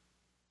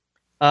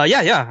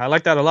 Yeah. I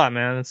like that a lot,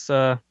 man. It's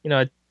you know,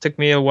 it took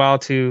me a while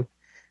to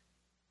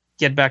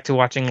get back to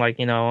watching, like,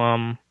 you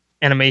know,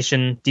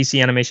 animation,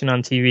 DC animation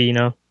on TV. You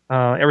know,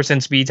 ever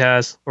since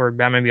BTAS or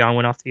Batman Beyond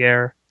went off the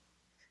air,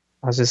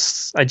 I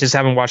just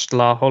haven't watched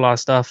a whole lot of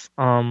stuff.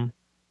 I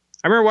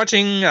remember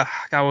watching,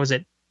 what was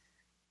it?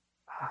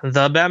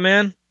 The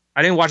Batman.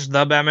 I didn't watch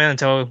The Batman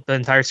until the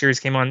entire series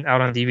came out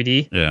on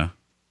DVD. Yeah.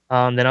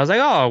 Then I was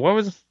like, oh, what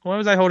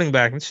was I holding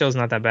back? This show's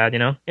not that bad,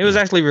 It was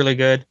actually really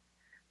good.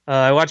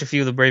 I watched a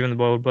few of The Brave and the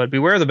Bold, but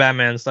Beware the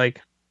Batman's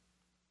like,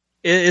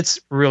 it's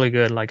really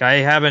good. Like I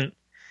haven't,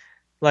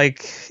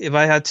 like if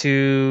I had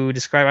to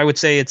describe, I would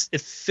say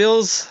it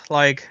feels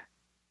like,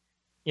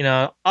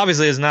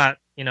 obviously it's not,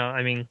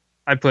 I mean,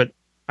 I put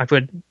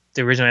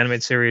the original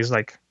animated series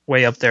like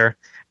way up there,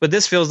 but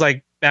this feels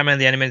like Batman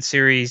the Animated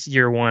Series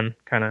year one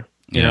kind of,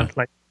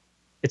 like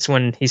it's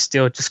when he's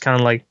still just kind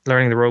of like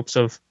learning the ropes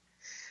of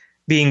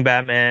being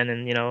Batman,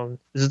 and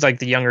this is like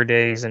the younger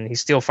days, and he's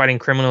still fighting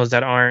criminals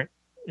that aren't,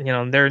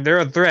 they're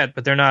a threat,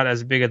 but they're not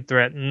as big a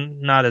threat,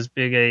 not as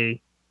big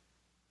a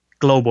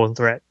global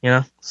threat,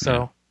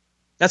 So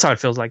that's how it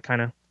feels like,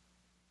 kind of.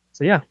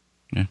 So yeah,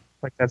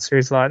 like that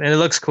series a lot, and it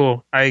looks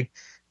cool. I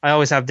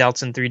always have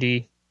doubts in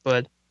 3D,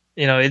 but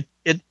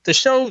the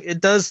show it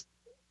does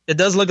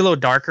look a little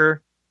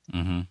darker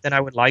than I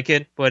would like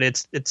it, but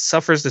it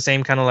suffers the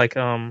same kind of like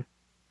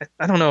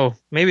I don't know,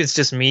 maybe it's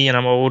just me and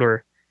I'm old,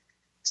 or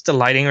it's the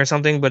lighting or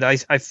something, but I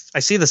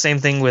see the same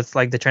thing with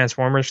like the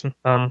Transformers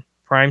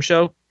Prime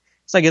show.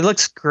 It's like it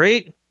looks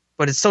great,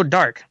 but it's so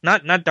dark.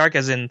 Not dark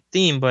as in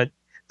theme, but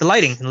the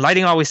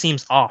lighting always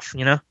seems off,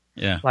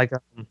 Yeah. Like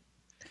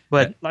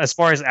but as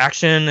far as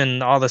action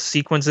and all the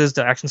sequences,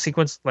 the action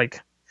sequence,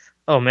 like,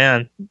 oh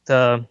man,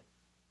 the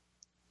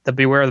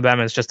Beware of the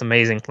Batman is just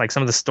amazing. Like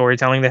some of the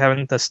storytelling they have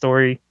in the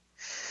story,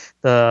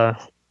 the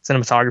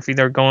cinematography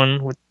they're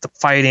going with, the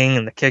fighting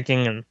and the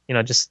kicking, and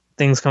just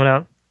things coming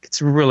out.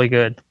 It's really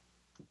good.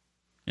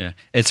 Yeah,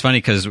 it's funny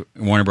because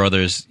Warner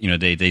Brothers,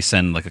 they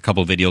send like a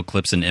couple video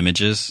clips and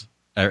images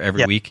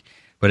every week,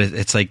 but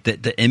it's like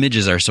the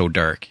images are so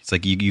dark. It's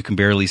like you can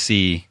barely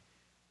see,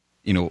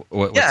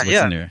 what's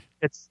in there.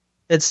 It's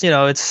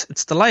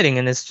it's the lighting,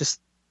 and it's just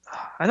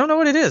I don't know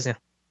what it is.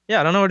 Yeah,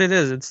 I don't know what it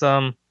is. It's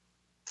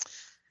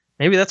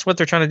maybe that's what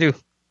they're trying to do,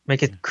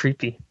 make it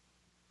creepy.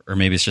 Or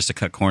maybe it's just to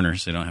cut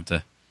corners. They don't have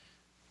to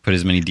put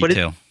as many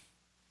detail.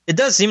 It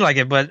does seem like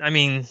it, but I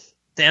mean,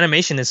 the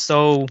animation is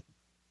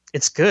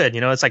it's good.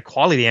 It's like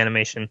quality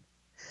animation.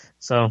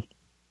 So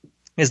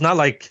it's not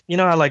like,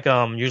 how like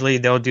usually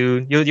they'll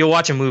do, you'll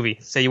watch a movie.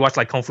 Say you watch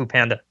like Kung Fu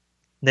Panda.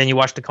 Then you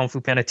watch the Kung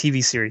Fu Panda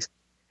TV series.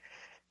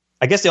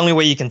 I guess the only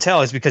way you can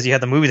tell is because you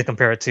had the movie to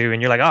compare it to,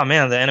 and you're like, oh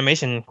man, the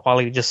animation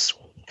quality just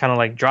kind of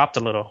like dropped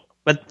a little.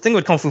 But the thing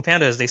with Kung Fu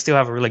Panda is they still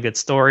have a really good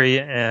story,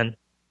 and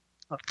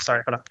hold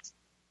on.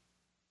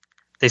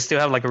 They still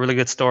have like a really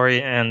good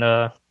story, and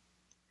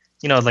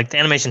like the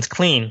animation's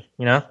clean,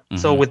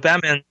 So with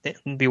Batman,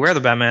 Beware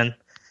the Batman,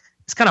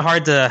 it's kind of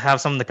hard to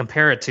have something to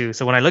compare it to.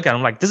 So when I look at it,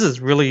 I'm like, this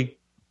is really,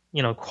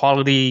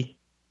 quality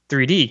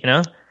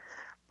 3D,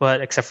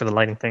 but except for the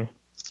lighting thing,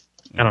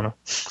 I don't know.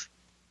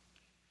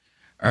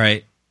 All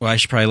right. Well, I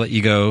should probably let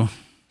you go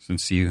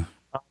since you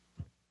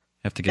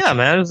have to get. Yeah,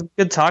 man, it was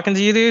good talking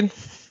to you, dude.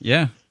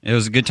 Yeah, it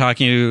was good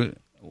talking to you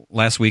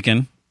last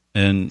weekend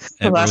at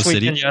Rose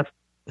City. Weekend,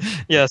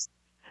 yes.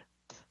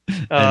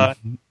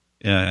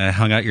 Yeah, I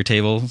hung out your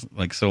table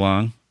like so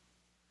long.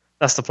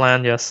 That's the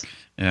plan, yes.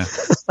 Yeah.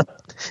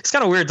 It's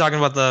kind of weird talking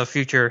about the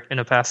future in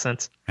a past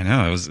sense. I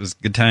know, it was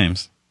good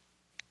times.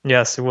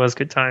 Yes, it was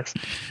good times.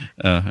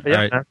 All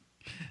right.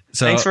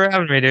 So, thanks for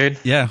having me, dude.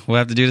 Yeah, we'll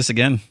have to do this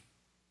again.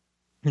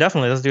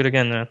 Definitely, let's do it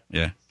again, man.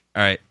 Yeah.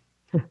 All right.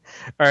 All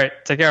right,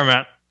 take care,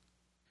 Matt.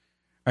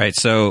 All right,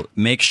 so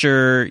make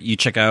sure you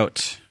check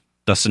out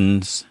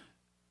Dustin's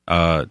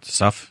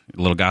stuff,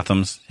 Little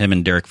Gotham's, him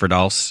and Derek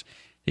Verdals.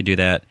 They do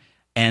that.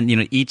 And,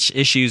 each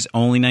issue's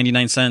only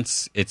 99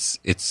 cents. It's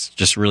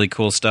just really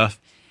cool stuff.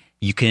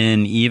 You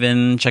can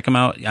even check them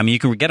out. I mean, you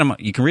can get them.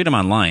 You can read them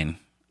online,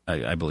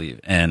 I believe.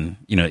 And,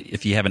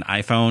 if you have an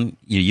iPhone,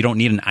 you don't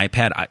need an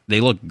iPad.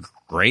 They look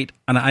great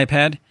on an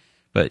iPad,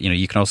 but,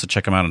 you can also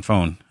check them out on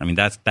phone. I mean,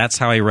 that's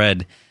how I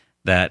read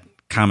that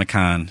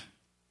Comic-Con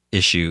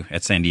issue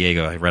at San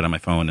Diego. I read on my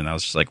phone, and I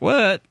was just like,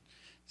 what?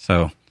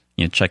 So,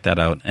 check that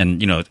out.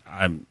 And,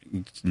 I'm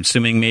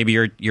assuming maybe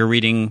you're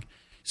reading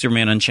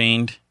Superman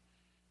Unchained,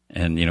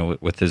 and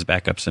with his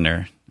backups in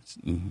there,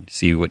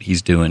 see what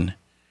he's doing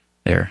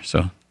there.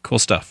 So cool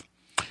stuff.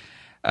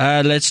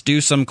 Let's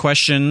do some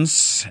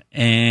questions,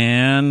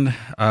 and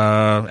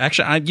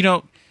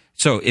actually,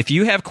 so if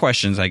you have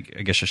questions, I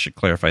guess I should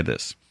clarify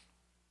this.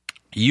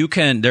 You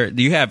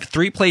have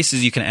 3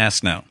 places you can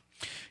ask now.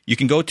 You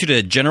can go to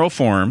the general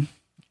forum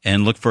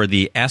and look for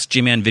the Ask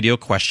G-Man video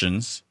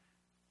questions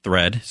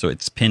thread. So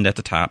it's pinned at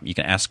the top. You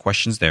can ask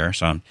questions there.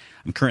 So I'm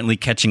currently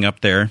catching up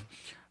there.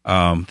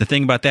 The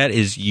thing about that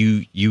is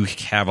you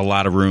have a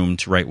lot of room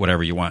to write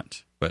whatever you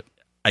want, but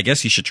I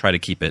guess you should try to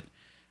keep it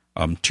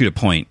to the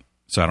point,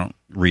 so I don't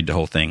read the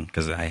whole thing,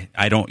 because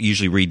I don't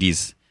usually read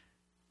these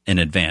in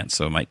advance,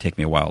 so it might take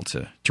me a while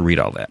to read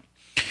all that.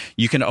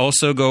 You can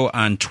also go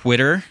on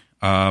Twitter.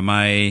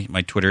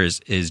 My Twitter is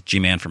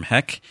Gman from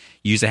Heck.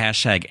 Use the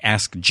hashtag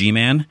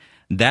AskGman.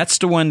 That's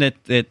the one that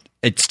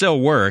it still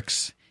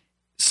works.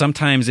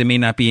 Sometimes it may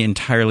not be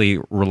entirely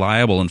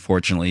reliable,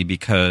 unfortunately,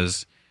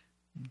 because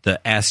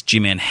the Ask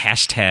G-Man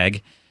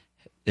hashtag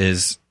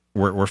is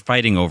we're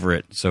fighting over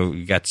it. So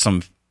we got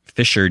some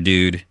Fisher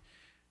dude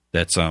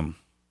that's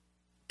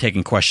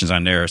taking questions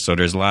on there. So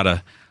there's a lot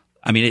of,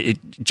 I mean,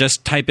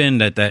 just type in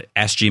that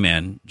Ask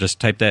G-Man. Just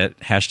type that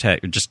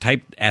hashtag. Just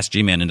type Ask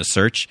G-Man into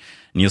search,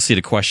 and you'll see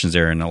the questions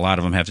there. And a lot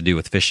of them have to do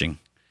with fishing.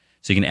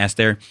 So you can ask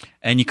there,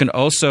 and you can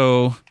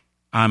also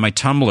on my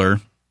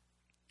Tumblr.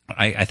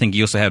 I think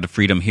you also have the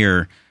freedom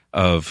here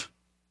of,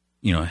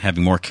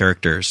 having more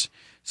characters.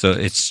 So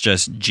it's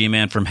just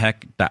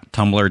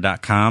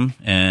gmanfromheck.tumblr.com,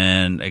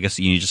 and I guess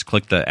you just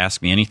click the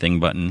Ask Me Anything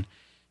button,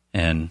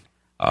 and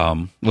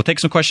we'll take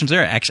some questions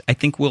there. Actually, I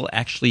think we'll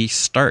actually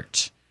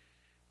start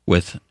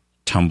with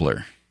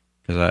Tumblr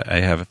because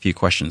I have a few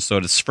questions. So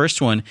this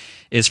first one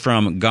is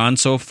from Gone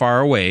So Far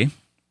Away.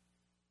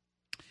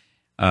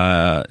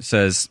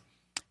 Says,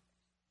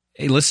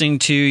 hey, listening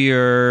to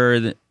your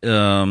the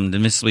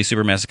Invincibly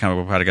Supermassive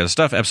Comic Book Podcast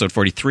stuff, episode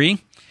 43.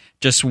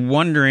 Just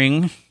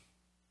wondering.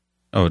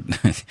 Oh,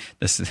 it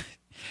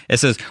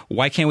says,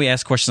 why can't we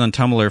ask questions on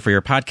Tumblr for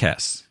your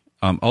podcasts?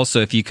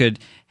 Also, if you could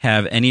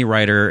have any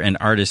writer and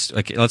artist,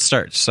 okay, let's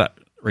start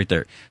right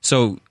there.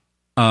 So,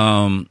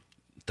 the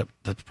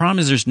problem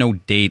is there's no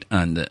date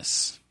on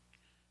this.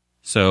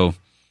 So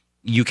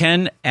you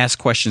can ask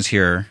questions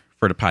here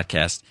for the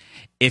podcast.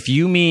 If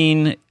you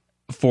mean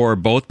for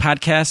both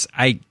podcasts,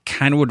 I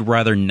kind of would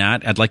rather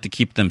not. I'd like to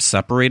keep them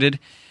separated.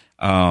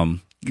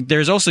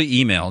 There's also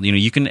email.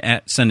 You can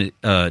send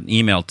an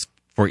email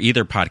for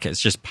either podcast.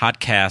 It's just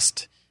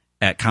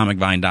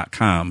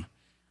podcast@comicvine.com.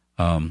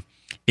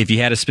 If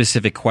you had a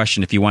specific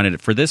question, if you wanted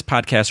it for this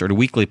podcast or the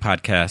weekly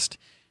podcast,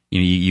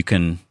 you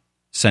can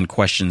send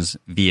questions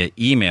via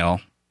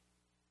email.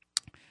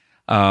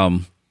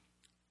 I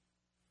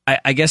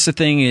guess the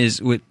thing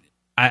is when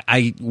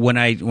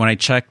I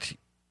checked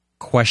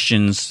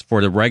questions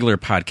for the regular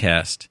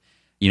podcast,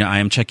 I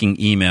am checking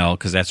email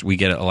because we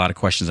get a lot of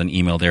questions on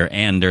email there,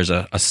 and there's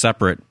a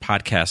separate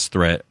podcast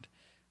thread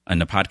on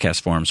the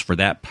podcast forums for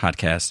that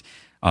podcast.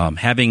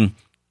 Having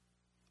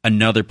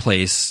another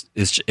place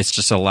it's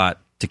just a lot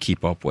to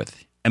keep up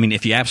with. I mean,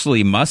 if you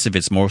absolutely must, if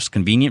it's most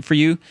convenient for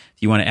you,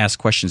 if you want to ask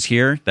questions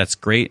here, that's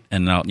great.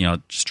 And I'll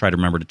just try to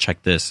remember to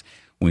check this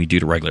when we do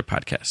the regular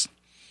podcast.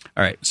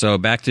 All right, so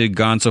back to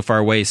Gone So Far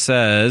Away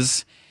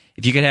says,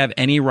 if you could have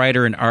any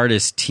writer and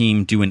artist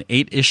team do an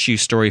 8-issue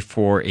story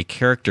for a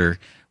character,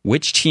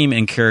 which team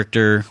and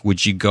character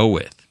would you go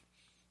with?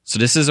 So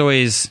this is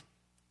always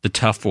the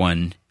tough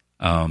one.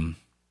 And,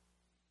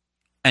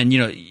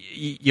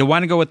 you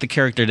want to go with the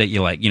character that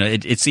you like.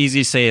 It's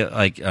easy to say,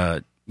 like,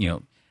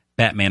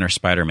 Batman or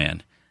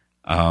Spider-Man.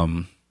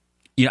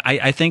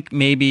 I think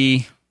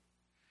maybe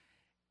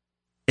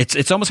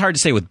it's almost hard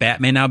to say with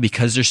Batman now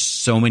because there's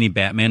so many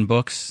Batman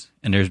books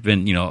and there's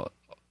been,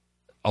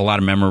 a lot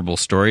of memorable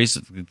stories.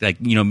 Like,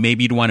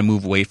 maybe you'd want to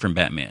move away from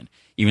Batman,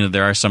 even though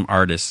there are some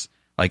artists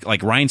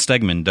like Ryan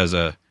Stegman does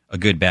a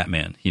good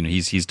Batman.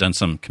 He's done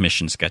some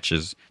commission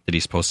sketches that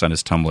he's posted on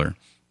his Tumblr.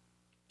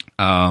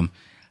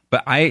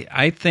 But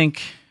I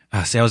think, I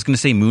was going to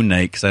say Moon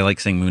Knight because I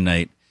like saying Moon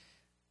Knight.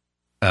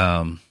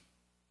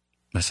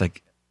 It's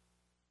like,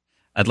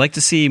 I'd like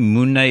to see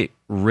Moon Knight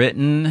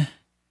written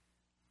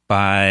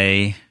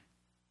by,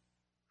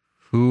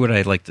 who would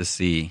I like to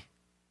see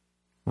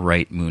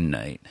write Moon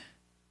Knight?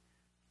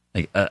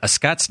 Like a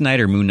Scott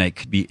Snyder Moon Knight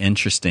could be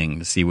interesting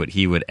to see what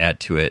he would add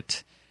to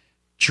it.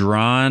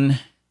 Drawn,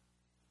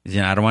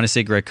 I don't want to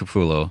say Greg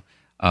Capullo.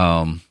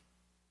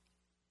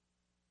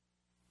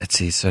 Let's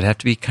see, so it'd have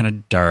to be kind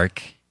of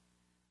dark.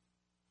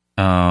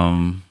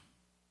 That's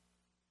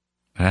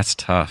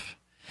tough.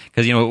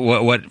 Because,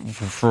 what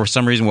for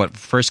some reason, what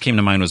first came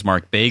to mind was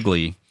Mark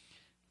Bagley.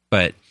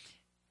 But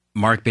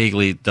Mark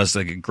Bagley does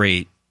like a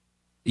great,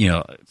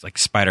 it's like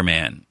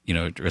Spider-Man,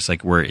 it's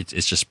like where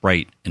it's just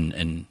bright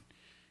and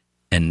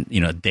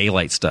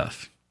daylight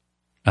stuff.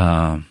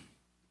 I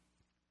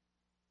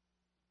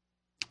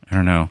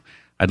don't know.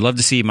 I'd love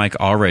to see Mike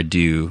Allred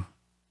do.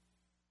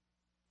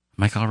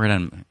 Mike Allred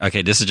on.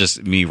 Okay, this is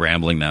just me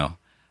rambling now.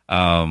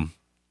 Gone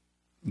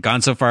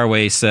So Far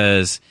Away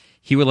says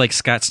he would like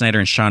Scott Snyder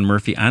and Sean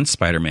Murphy on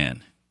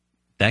Spider-Man.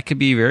 That could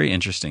be very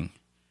interesting.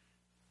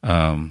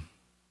 Yeah.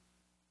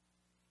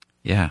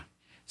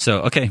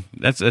 So okay,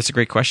 that's a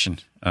great question.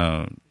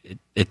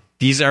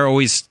 These are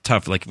always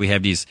tough. Like we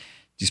have these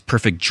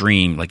perfect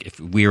dream. Like if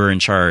we were in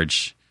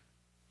charge,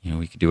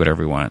 we could do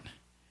whatever we want.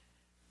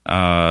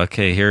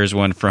 Okay, here's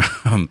one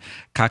from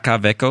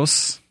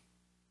Kakavekos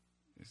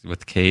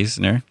with K's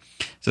in there.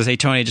 It says, hey,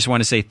 Tony, I just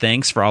want to say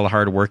thanks for all the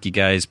hard work you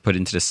guys put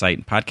into the site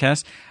and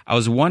podcast. I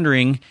was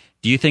wondering,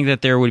 do you think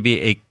that there would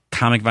be a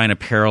Comic Vine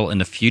apparel in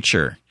the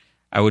future?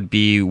 I would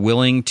be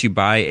willing to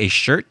buy a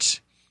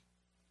shirt.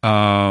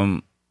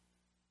 So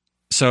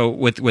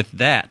with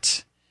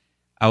that,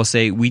 I will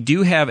say we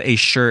do have a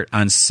shirt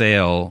on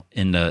sale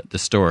in the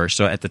store.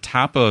 So at the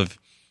top of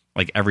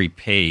like every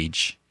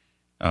page,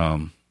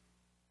 where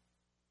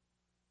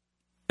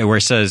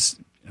it says,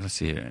 let's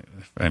see,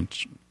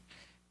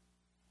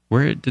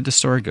 where did the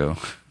store go?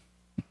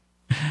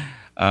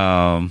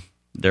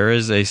 There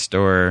is a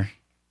store.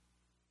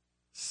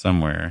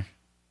 somewhere.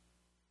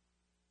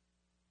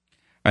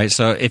 All right,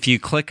 so if you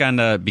click on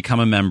the become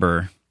a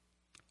member,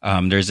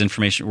 there's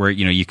information where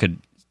you could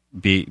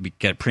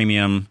get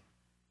premium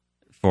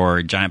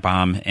for Giant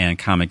Bomb and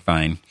Comic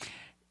Vine.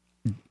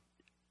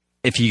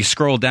 If you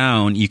scroll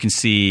down, you can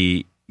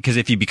see, because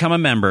if you become a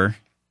member,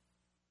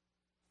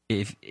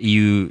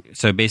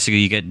 so basically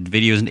you get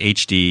videos in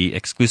HD,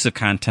 exclusive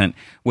content,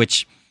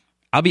 which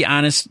I'll be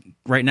honest,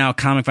 right now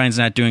Comic Vine's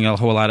not doing a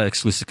whole lot of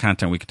exclusive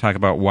content. We can talk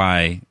about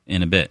why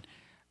in a bit.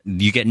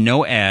 You get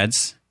no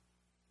ads,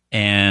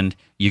 and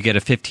you get a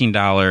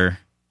 $15.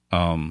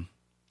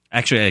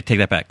 Actually, I take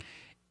that back.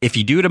 If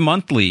you do it a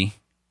monthly,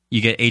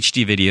 you get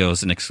HD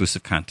videos and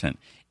exclusive content.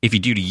 If you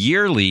do it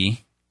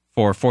yearly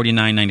for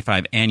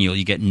 $49.95 annual,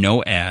 you get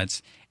no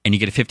ads, and you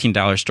get a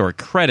 $15 store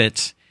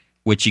credit,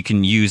 which you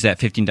can use that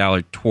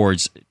 $15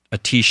 towards a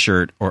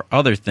T-shirt or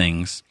other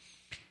things.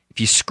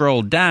 If you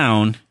scroll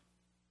down,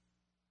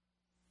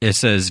 it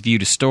says View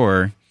to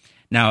Store.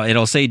 Now,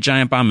 it'll say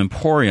Giant Bomb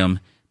Emporium,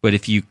 but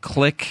if you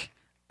click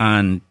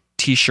on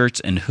T-shirts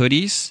and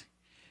hoodies,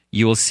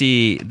 you will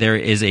see there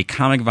is a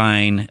Comic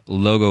Vine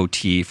logo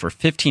tee for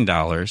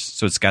 $15.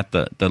 So it's got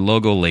the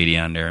logo lady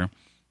on there.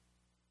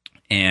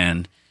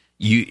 And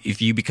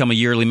if you become a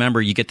yearly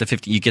member, you get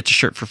the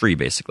shirt for free,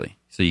 basically.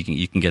 So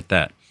you can get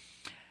that.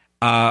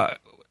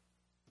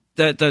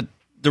 The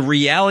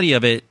reality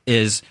of it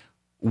is,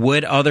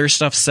 would other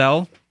stuff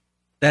sell?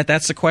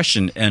 That's the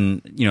question.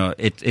 And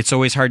it's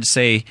always hard to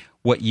say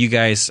what you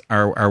guys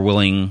are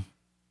willing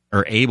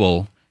or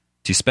able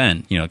to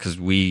spend, because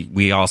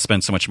we all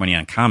spend so much money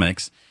on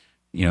comics,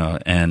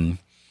 and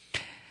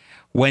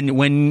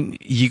when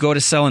you go to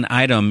sell an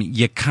item,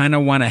 you kind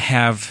of want to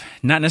have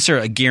not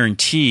necessarily a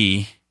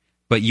guarantee,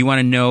 but you want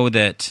to know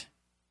that,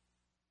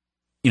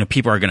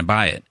 people are going to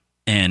buy it.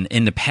 And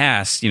in the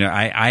past,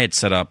 I had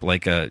set up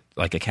like a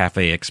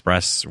Cafe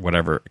Express,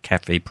 whatever,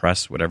 Cafe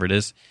Press, whatever it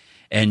is.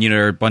 And,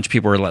 a bunch of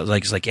people were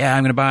like,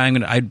 yeah,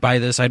 I'd buy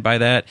this, I'd buy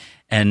that.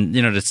 And,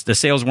 the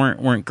sales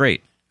weren't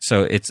great.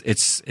 So it's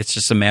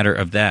just a matter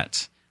of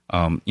that.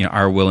 Are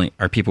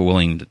people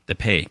willing to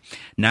pay?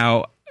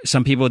 Now,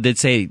 some people did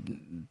say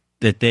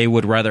that they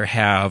would rather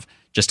have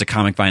just a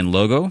Comic Vine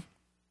logo,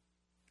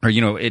 or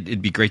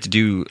it'd be great to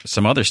do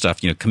some other stuff.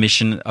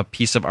 Commission a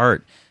piece of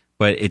art,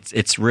 but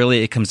it's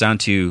really, it comes down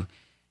to,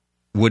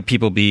 would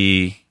people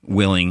be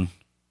willing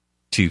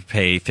to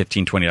pay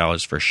 $15,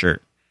 $20 for a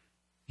shirt?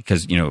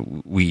 Because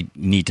we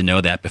need to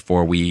know that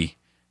before we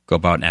go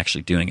about and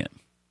actually doing it.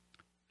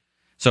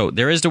 So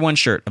there is the one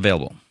shirt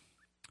available.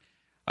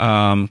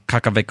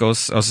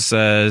 Kakavekos also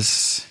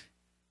says,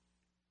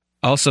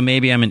 also,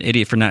 maybe I'm an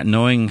idiot for not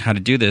knowing how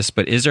to do this,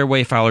 but is there a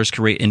way followers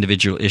can rate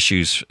individual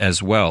issues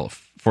as well?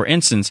 For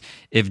instance,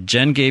 if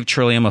Jen gave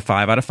Trillium a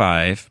 5 out of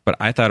 5, but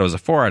I thought it was a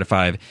 4 out of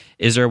 5,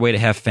 is there a way to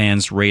have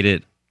fans rate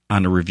it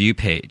on the review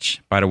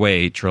page? By the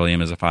way,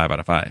 Trillium is a 5 out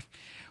of 5.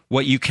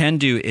 What you can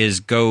do is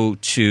go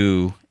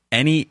to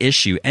any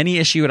issue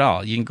at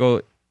all. You can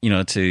go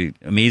to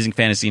Amazing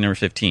Fantasy number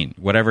 15,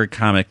 whatever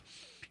comic.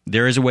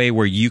 There is a way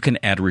where you can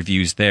add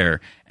reviews there,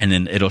 and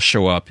then it'll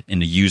show up in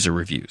the user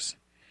reviews.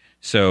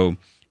 So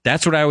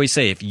that's what I always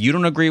say. If you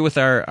don't agree with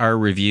our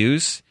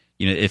reviews,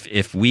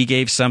 if we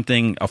gave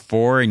something a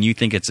 4 and you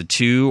think it's a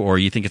 2 or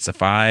you think it's a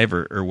 5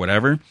 or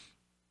whatever,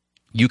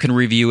 you can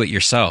review it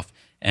yourself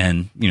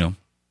and,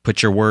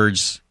 put your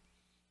words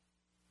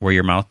where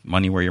your mouth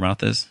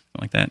is, something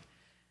like that.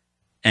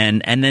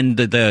 And then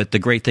the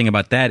great thing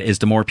about that is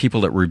the more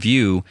people that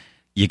review,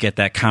 you get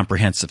that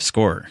comprehensive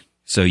score.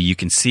 So you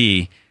can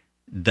see,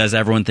 does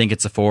everyone think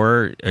it's a 4,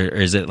 or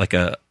is it like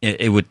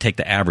it would take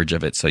the average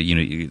of it. So,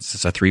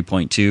 it's a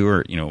 3.2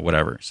 or,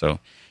 whatever. So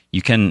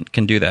you can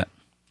do that.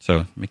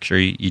 So make sure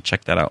you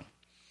check that out.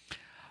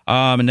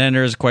 And then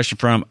there's a question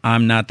from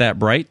I'm Not That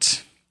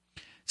Bright.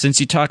 Since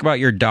you talk about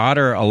your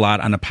daughter a lot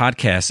on the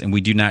podcast and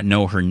we do not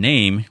know her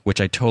name, which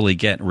I totally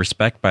get and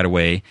respect, by the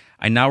way,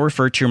 I now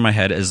refer to her in my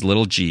head as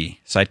Little G,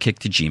 sidekick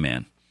to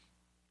G-Man.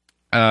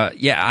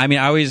 I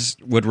always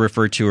would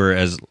refer to her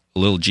as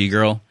Little G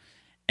Girl.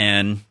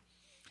 And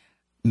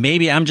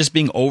maybe I'm just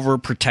being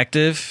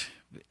overprotective.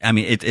 I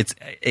mean,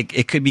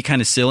 it could be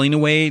kind of silly in a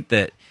way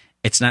that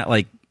it's not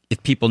like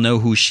if people know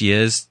who she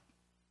is,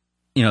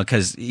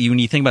 because when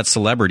you think about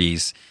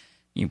celebrities,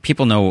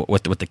 people know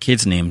what the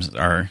kids' names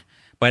are.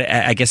 But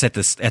I guess at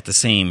the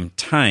same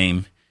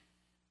time,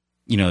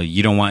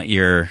 you don't want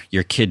your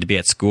kid to be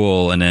at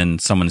school and then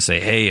someone to say,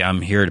 "Hey, I'm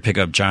here to pick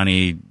up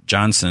Johnny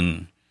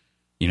Johnson.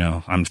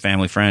 I'm a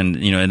family friend."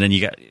 And then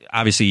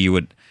you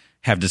would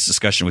have this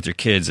discussion with your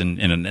kids, and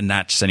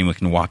not just anyone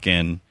can walk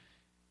in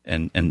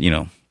and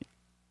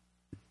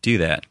do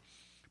that.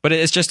 But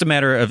it's just a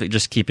matter of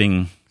just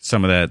keeping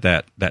some of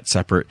that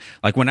separate.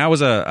 Like when I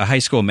was a high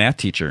school math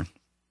teacher,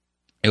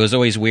 it was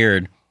always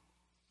weird.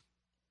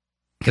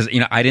 Because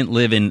I didn't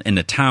live in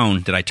the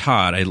town that I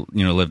taught. I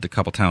lived a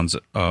couple towns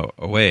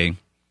away.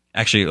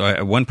 Actually,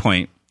 at one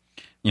point,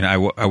 I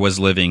was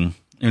living.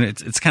 And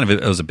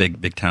it was a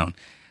big town.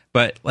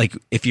 But like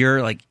if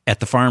you're like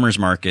at the farmers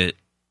market,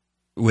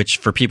 which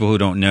for people who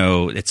don't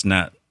know, it's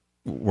not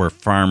where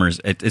farmers,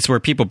 it's where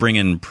people bring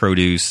in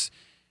produce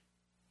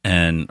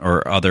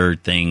or other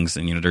things,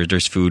 and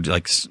there's food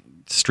like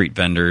street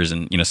vendors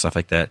and stuff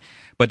like that.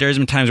 But there's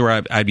been times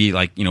where I'd be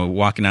like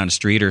walking down the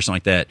street or something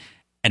like that,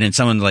 and then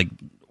someone like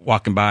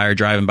walking by or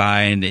driving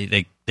by, and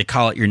they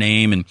call out your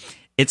name, and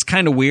it's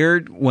kind of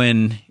weird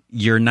when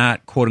you're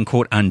not quote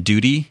unquote on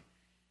duty.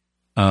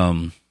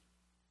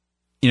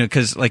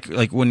 Because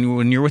like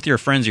when you're with your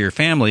friends or your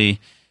family,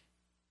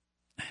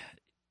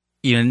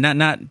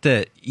 not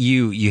that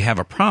you have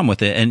a problem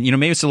with it, and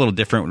maybe it's a little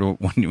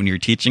different when you're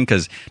teaching,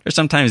 because there's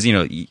sometimes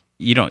you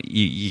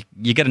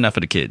get enough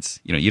of the kids,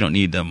 you don't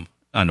need them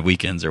on the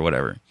weekends or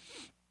whatever.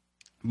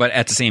 But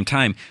at the same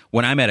time,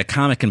 when I'm at a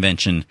comic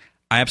convention,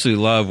 I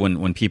absolutely love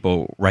when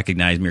people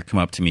recognize me or come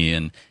up to me,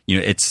 and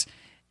it's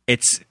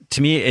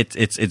to me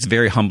it's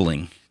very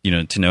humbling,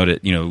 to know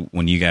that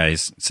when you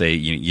guys say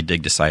you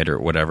dig the site or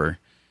whatever.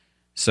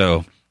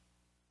 So,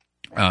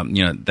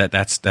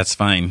 that's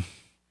fine.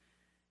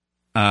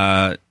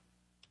 But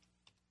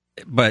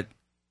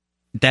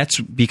that's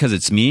because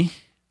it's me.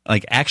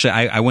 Like, actually,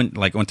 I went,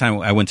 like, one time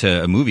I went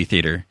to a movie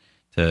theater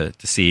to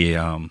see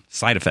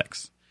Side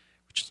Effects,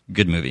 which is a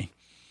good movie.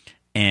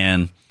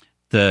 And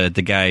the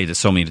guy that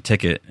sold me the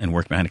ticket and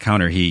worked behind the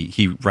counter,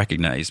 he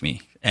recognized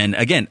me. And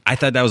again, I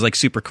thought that was like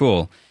super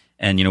cool.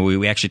 And,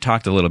 we actually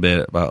talked a little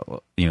bit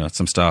about,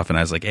 some stuff. And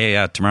I was like,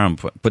 hey, tomorrow I'm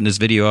putting this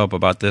video up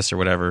about this or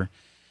whatever.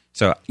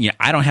 So,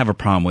 I don't have a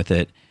problem with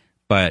it,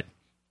 but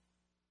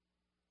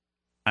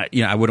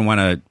I wouldn't want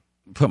to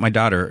put my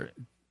daughter,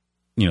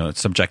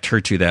 subject her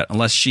to that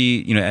unless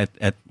she,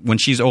 when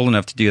she's old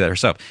enough to do that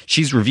herself.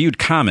 She's reviewed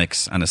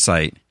comics on the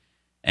site,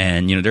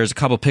 and there's a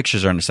couple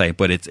pictures on the site,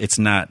 but it's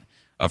not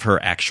of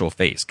her actual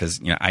face, because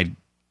I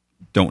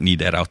don't need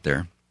that out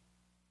there.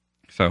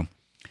 So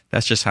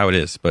that's just how it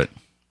is. But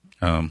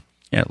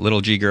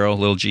little G girl,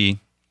 little G,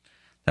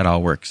 that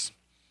all works.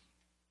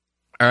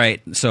 All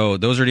right, so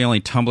those are the only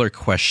Tumblr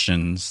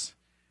questions.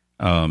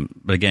 But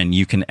again,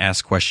 you can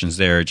ask questions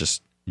there,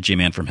 just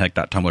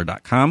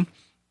gmanfromheck.tumblr.com.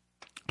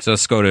 So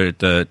let's go to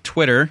the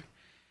Twitter,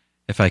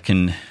 if I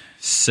can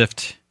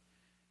sift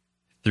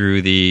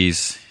through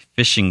these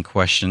phishing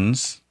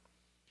questions.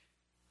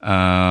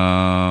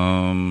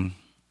 So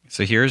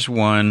here's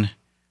one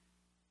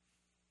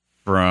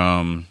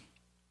from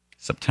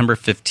September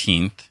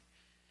 15th.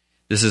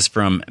 This is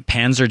from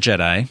Panzer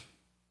Jedi.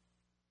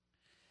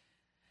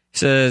 He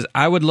says,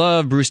 I would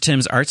love Bruce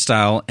Timm's art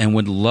style and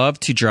would love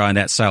to draw in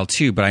that style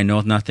too, but I know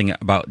nothing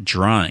about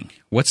drawing.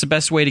 What's the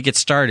best way to get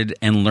started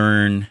and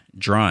learn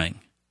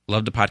drawing?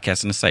 Love the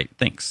podcast and the site.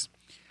 Thanks.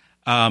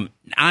 I'm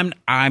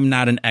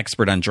not an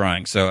expert on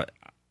drawing, so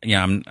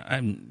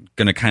I'm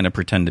going to kind of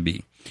pretend to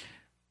be.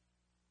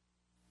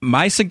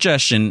 My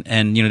suggestion,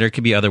 and there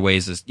could be other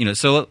ways, is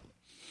so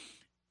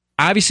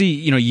obviously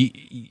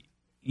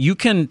you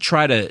can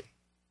try to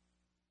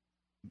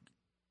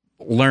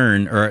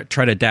learn or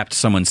try to adapt to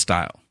someone's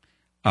style.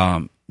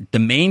 The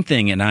main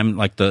thing, and I'm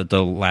like the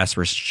last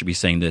person should be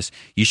saying this,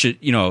 you should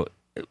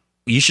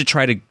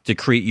try to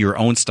create your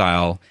own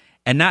style,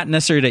 and not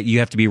necessarily that you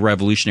have to be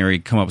revolutionary,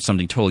 come up with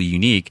something totally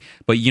unique,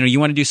 but you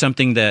want to do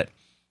something that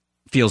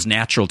feels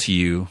natural to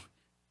you.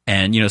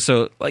 And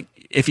so like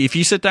if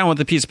you sit down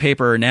with a piece of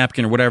paper or a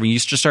napkin or whatever, and you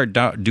just start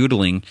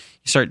doodling,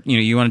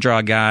 you want to draw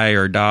a guy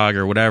or a dog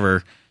or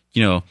whatever,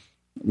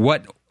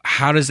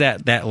 how does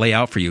that lay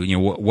out for you?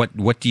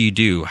 What do you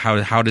do?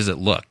 How does it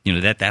look?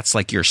 That's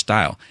like your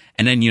style.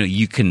 And then,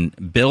 you can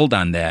build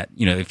on that.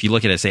 If you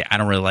look at it and say, I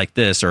don't really like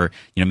this, or,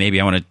 maybe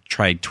I want to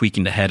try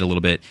tweaking the head a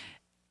little bit.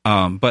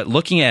 But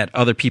looking at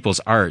other people's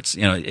arts,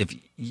 if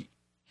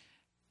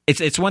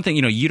it's one thing,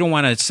 you don't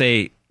want to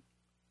say,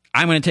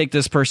 I'm going to take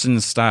this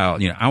person's style.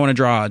 I want to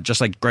draw just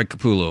like Greg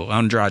Capullo. I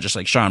want to draw just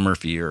like Sean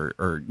Murphy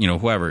or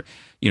whoever.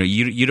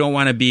 You don't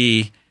want to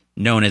be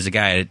known as a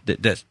guy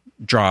that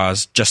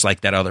draws just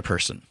like that other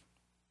person.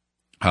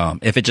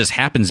 If it just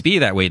happens to be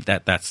that way,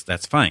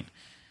 that's fine.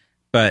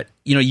 But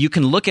you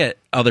can look at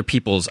other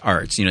people's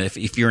arts.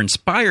 If you're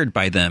inspired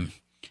by them,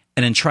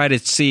 and then try to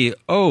see,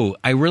 oh,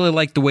 I really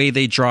like the way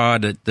they draw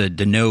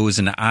the nose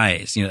and the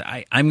eyes.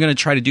 I'm going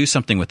to try to do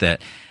something with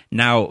that.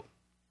 Now,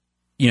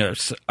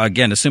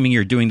 again, assuming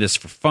you're doing this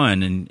for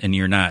fun and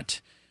you're not,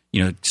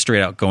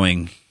 straight out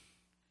going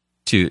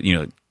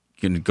to,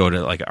 go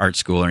to like art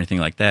school or anything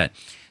like that.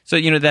 So,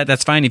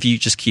 that's fine if you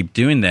just keep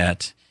doing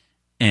that,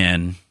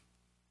 and,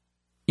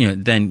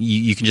 then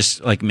you can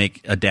just like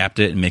adapt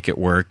it and make it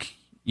work,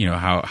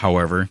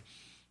 however.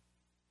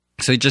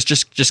 So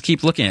just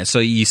keep looking at it. So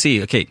you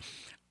see, okay,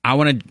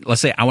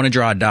 let's say I want to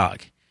draw a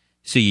dog.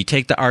 So you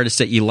take the artists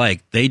that you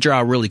like, they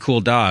draw really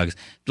cool dogs,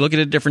 look at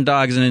the different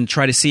dogs, and then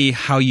try to see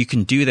how you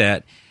can do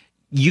that.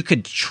 You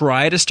could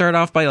try to start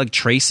off by like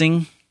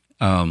tracing.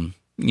 I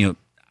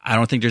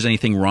don't think there's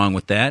anything wrong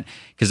with that,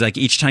 because like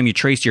each time you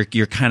trace,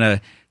 you're kind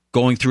of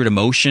going through the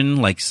motion,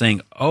 like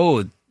saying,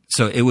 oh,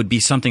 so it would be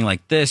something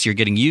like this. You're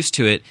getting used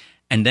to it,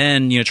 and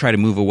then try to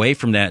move away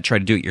from that, try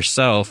to do it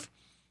yourself.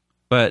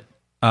 But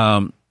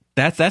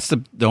that's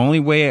the only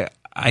way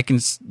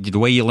the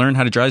way you learn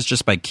how to draw is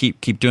just by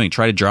keep doing.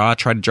 Try to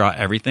draw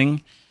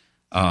everything.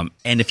 And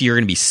if you're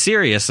going to be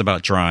serious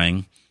about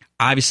drawing,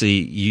 obviously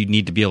you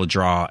need to be able to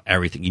draw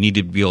everything. You need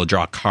to be able to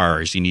draw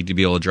cars. You need to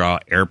be able to draw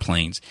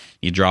airplanes.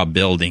 You draw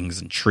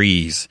buildings and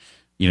trees.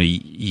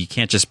 You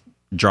can't just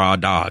draw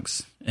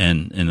dogs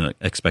and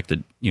expect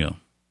to,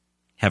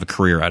 have a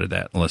career out of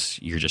that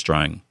unless you're just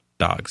drawing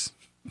dogs.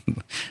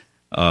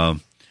 But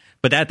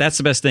that's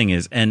the best thing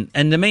is, and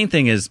the main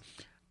thing is,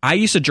 I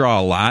used to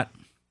draw a lot.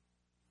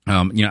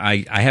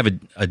 I have a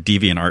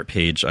DeviantArt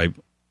page. I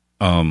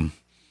don't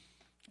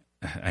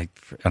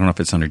know if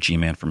it's under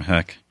G-Man from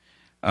Heck.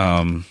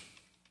 And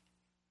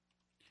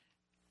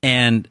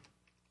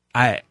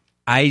I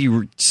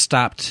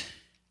stopped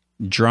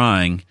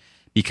drawing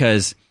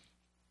because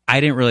I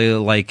didn't really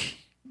like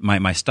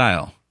my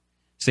style.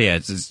 So yeah,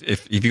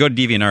 if you go to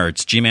DeviantArt,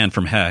 it's G-Man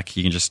from Heck.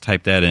 You can just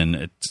type that in.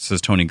 It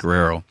says Tony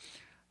Guerrero.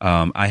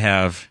 I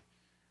have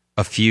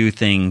a few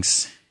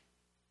things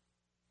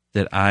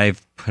that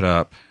I've put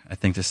up. I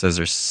think this says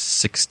there's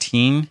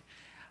 16.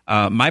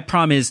 My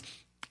problem is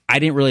I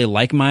didn't really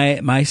like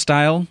my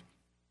style.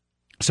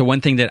 So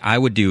one thing that I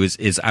would do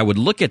is I would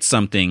look at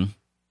something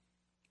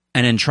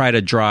and then try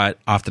to draw it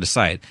off to the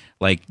side.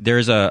 Like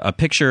there's a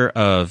picture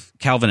of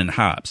Calvin and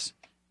Hobbes.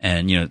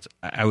 And,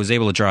 I was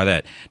able to draw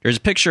that. There's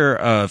a picture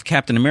of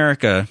Captain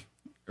America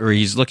where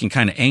he's looking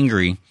kind of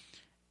angry.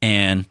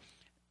 And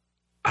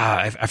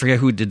I forget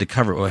who did the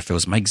cover, or if it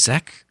was Mike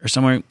Zeck or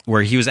somewhere,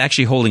 where he was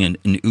actually holding an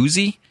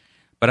Uzi.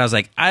 But I was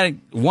like,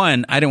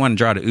 one, I didn't want to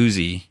draw the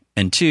Uzi.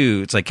 And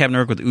two, it's like Captain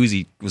America with the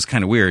Uzi was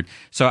kind of weird.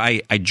 So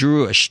I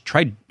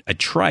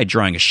tried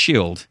drawing a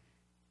shield,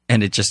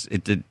 and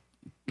it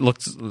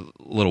looked a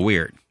little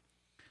weird.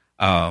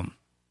 But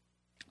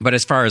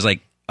as far as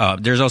like,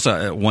 there's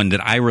also one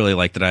that I really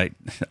like that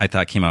I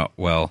thought came out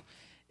well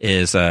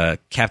is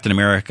Captain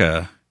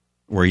America,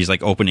 where he's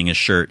like opening his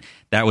shirt.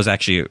 That was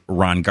actually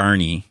Ron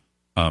Garney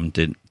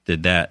did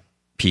that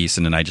piece,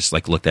 and then I just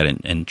like looked at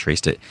it and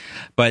traced it.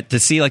 But to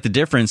see like the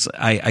difference,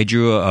 I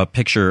drew a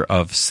picture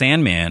of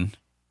Sandman,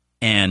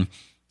 and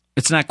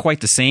it's not quite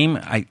the same.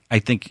 I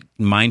think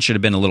mine should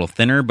have been a little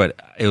thinner, but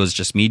it was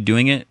just me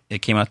doing it.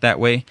 It came out that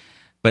way.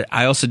 But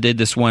I also did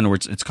this one where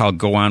it's called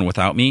Go On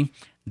Without Me.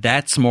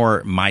 That's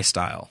more my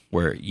style,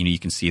 where you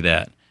can see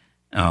that.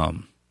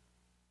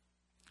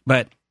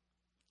 But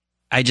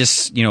I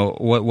just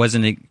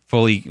wasn't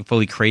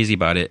fully crazy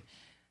about it,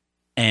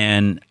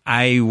 and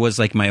I was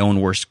like my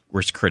own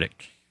worst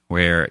critic.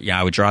 Where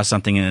I would draw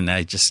something and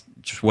I just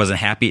wasn't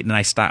happy, and then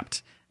I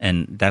stopped.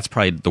 And that's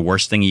probably the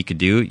worst thing you could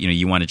do.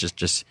 You want to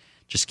just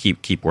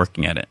keep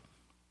working at it.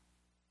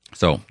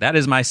 So that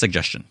is my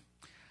suggestion.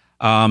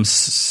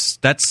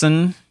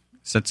 Stetson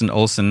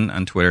Olsen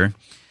on Twitter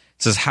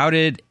says, how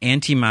did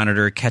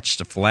Anti-Monitor catch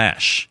the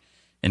Flash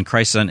in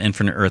Crisis on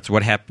Infinite Earths?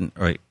 What happened?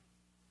 I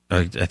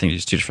think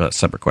there's two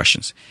separate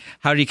questions.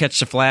 How did he catch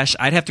the Flash?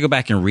 I'd have to go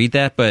back and read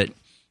that, but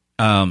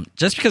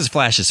just because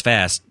Flash is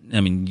fast,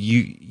 I mean,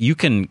 you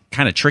can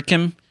kind of trick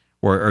him,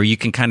 or you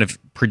can kind of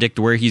predict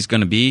where he's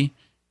going to be.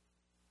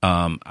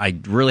 I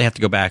really have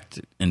to go back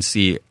and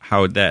see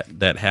how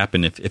that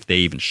happened, if they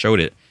even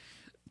showed it.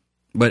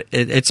 But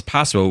it's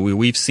possible.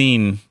 We've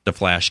seen the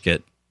Flash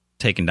get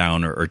taken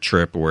down or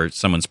trip, where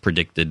someone's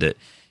predicted that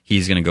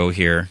he's going to go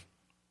here.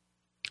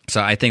 So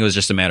I think it was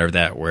just a matter of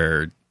that,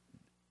 where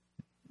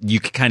you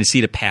could kind of see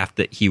the path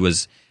that he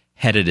was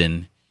headed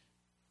in,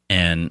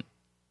 and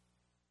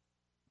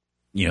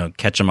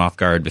catch him off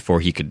guard before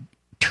he could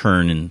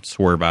turn and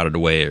swerve out of the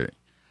way.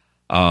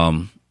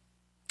 Then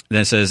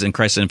it says, in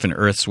Crisis on Infinite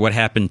Earths, what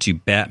happened to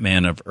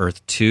Batman of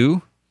Earth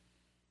 2?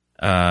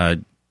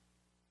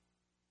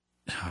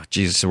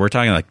 Jesus, so we're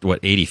talking like,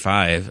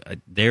 85?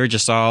 They were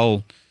just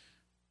all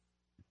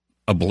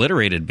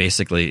obliterated,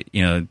 basically.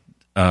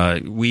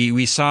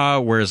 We saw,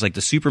 whereas like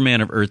the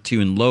Superman of Earth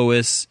 2 and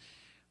Lois,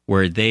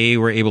 where they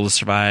were able to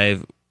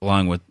survive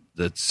along with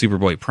the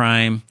Superboy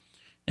Prime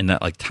in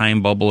that like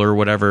time bubble or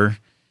whatever.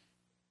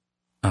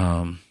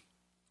 And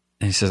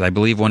he says, I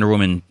believe Wonder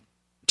Woman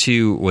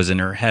 2 was in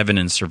her heaven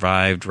and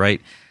survived,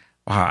 right?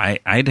 Wow,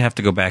 I'd have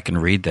to go back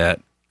and read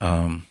that.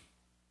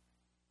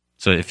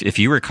 So if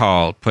you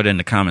recall, put it in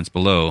the comments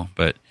below.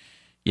 But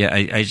yeah,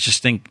 I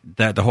just think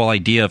that the whole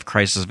idea of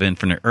Crisis of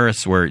Infinite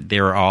Earths, where they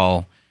were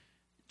all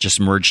just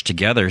merged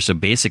together, so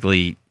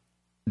basically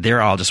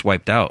they're all just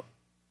wiped out.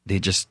 They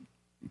just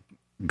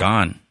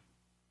gone,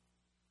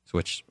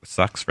 which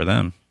sucks for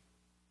them.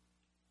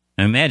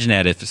 And imagine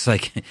that if it's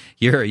like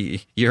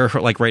you're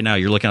like right now,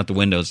 you're looking out the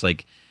windows,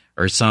 like,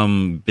 or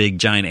some big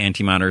giant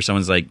Anti-Monitor,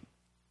 someone's like,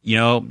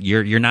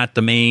 you're not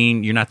the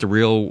main, you're not the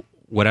real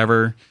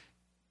whatever,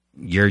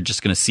 you're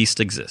just going to cease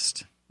to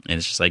exist. And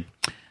it's just like,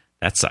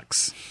 that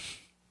sucks.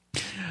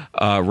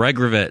 Reg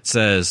Rivet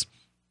says,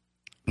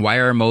 why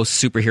are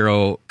most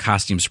superhero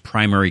costumes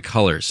primary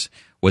colors?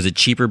 Was it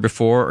cheaper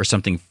before, or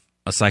something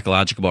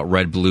psychological about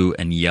red, blue,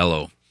 and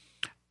yellow?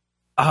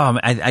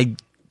 I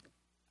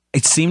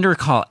seem to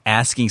recall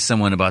asking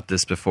someone about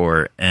this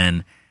before,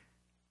 and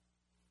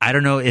I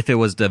don't know if it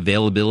was the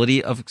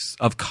availability of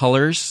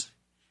colors,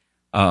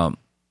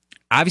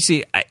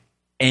 Obviously,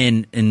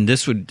 and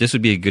this would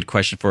be a good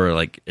question for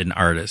like an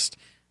artist.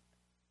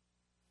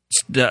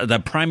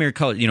 The primary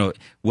color,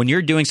 when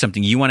you're doing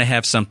something, you want to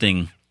have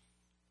something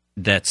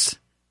that's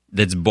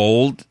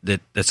bold,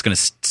 that's going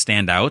to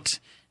stand out.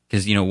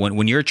 Because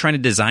when you're trying to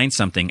design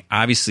something,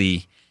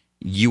 obviously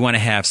you want to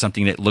have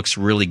something that looks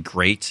really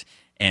great,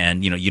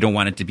 and you don't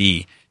want it to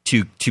be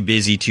too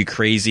busy, too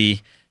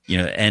crazy.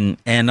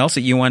 And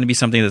also you want to be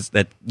something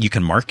that you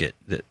can market,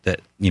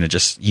 that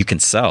just you can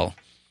sell.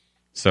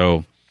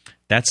 So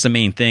that's the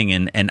main thing.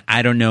 And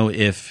I don't know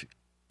if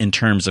in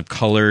terms of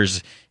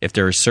colors, if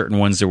there were certain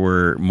ones that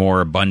were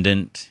more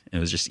abundant, it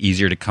was just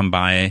easier to come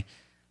by.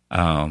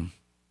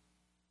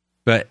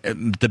 But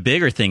the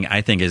bigger thing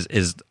I think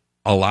is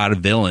a lot of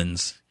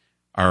villains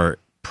are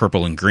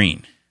purple and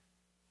green.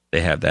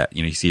 They have that,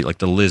 you see like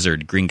the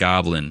Lizard, Green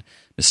Goblin,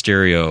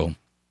 Mysterio,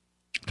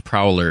 the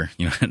Prowler,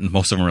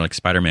 most of them are like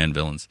Spider-Man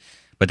villains.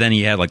 But then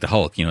you had like the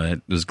Hulk,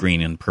 it was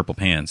green and purple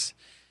pants.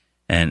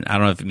 And I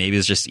don't know if maybe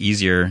it's just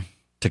easier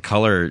to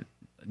color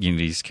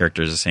these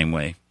characters the same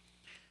way.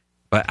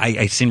 But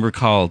I seem to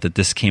recall that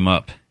this came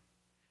up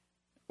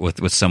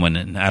with someone,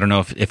 and I don't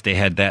know if they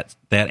had that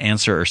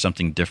answer or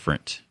something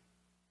different.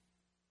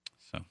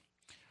 So,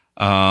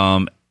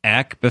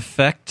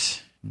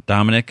 Akbeffect,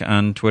 Dominic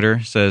on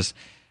Twitter says,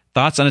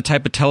 thoughts on a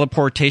type of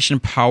teleportation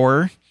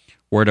power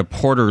where the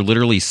porter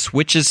literally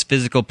switches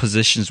physical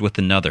positions with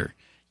another.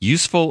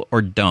 Useful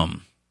or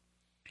dumb?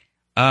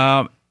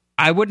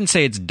 I wouldn't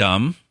say it's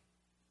dumb,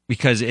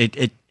 because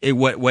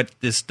what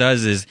this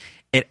does is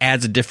it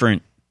adds a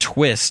different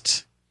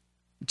twist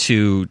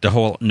to the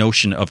whole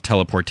notion of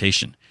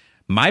teleportation.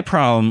 My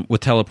problem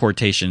with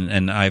teleportation,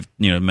 and I've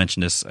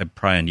mentioned this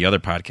probably in the other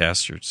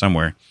podcast or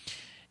somewhere,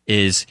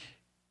 is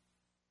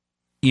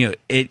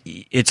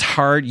it's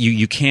hard.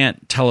 You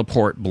can't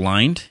teleport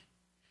blind,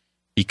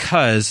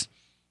 because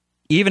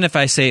even if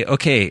I say,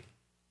 okay,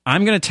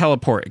 I'm going to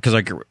teleport, because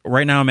like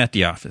right now I'm at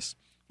the office.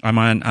 I'm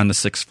on the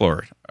 6th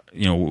floor.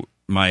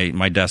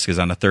 My desk is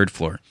on the 3rd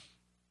floor.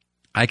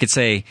 I could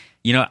say,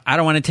 I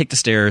don't want to take the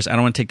stairs. I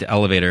don't want to take the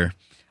elevator.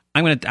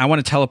 I want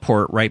to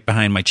teleport right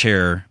behind my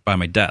chair by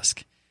my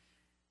desk.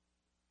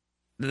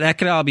 That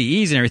could all be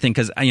easy and everything,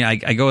 because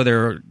I go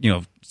there,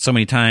 so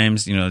many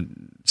times,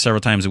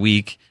 several times a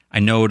week. I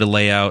know the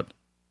layout.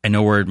 I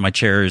know where my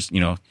chair is,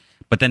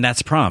 But then that's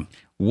the problem.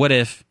 What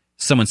if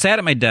someone sat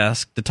at my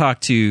desk to talk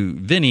to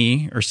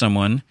Vinny or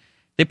someone?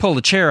 They pull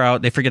the chair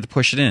out. They forget to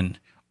push it in.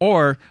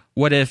 Or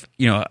what if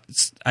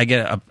I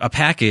get a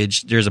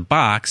package? There's a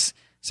box,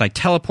 so I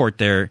teleport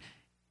there.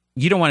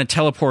 You don't want to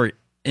teleport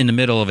in the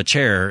middle of a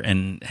chair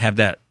and have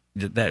that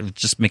would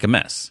just make a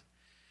mess.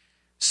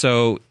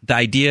 So the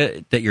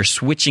idea that you're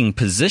switching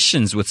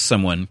positions with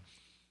someone,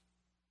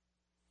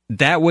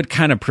 that would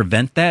kind of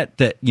prevent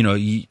that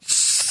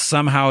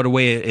somehow the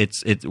way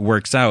it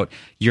works out,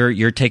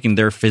 you're taking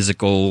their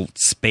physical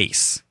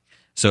space.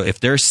 So if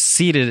they're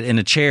seated in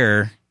a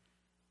chair,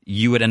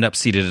 you would end up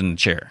seated in a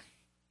chair.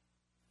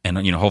 And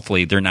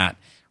hopefully they're not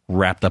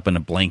wrapped up in a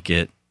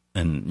blanket,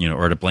 and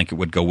or the blanket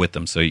would go with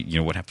them, so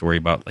wouldn't have to worry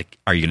about like,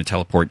 are you going to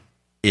teleport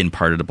in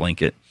part of the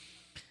blanket?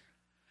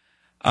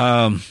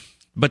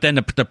 But then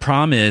the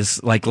problem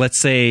is, like,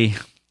 let's say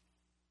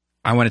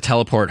I want to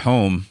teleport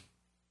home.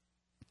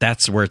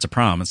 That's where it's a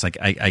problem. It's like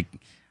I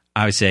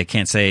obviously I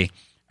can't say,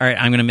 all right,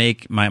 I'm going to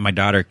make my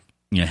daughter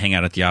hang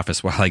out at the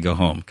office while I go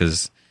home,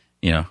 because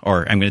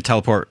or I'm going to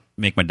teleport,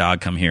 make my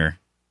dog come here,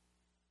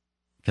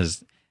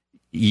 because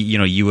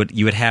you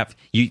would have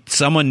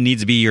someone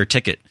needs to be your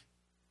ticket.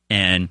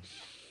 And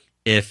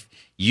if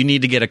you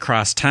need to get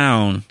across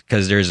town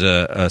because there's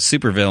a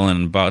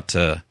supervillain about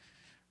to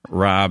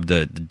rob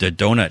the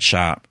donut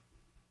shop,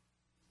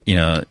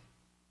 you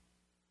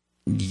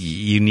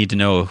need to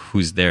know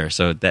who's there.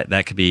 So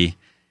that could be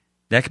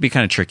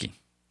kind of tricky.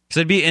 So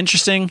it'd be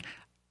interesting.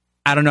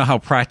 I don't know how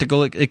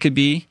practical it could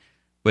be,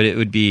 but it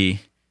would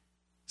be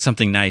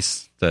something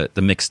nice to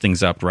mix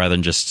things up rather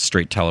than just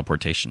straight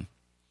teleportation.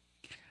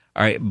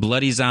 All right,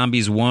 Bloody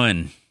Zombies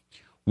 1.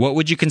 What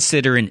would you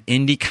consider an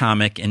indie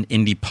comic and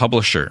indie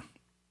publisher?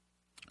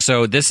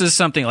 So this is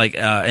something like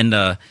in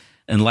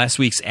last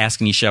week's Ask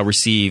and You Shall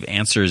Receive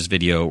Answers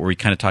video, where we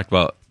kind of talked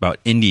about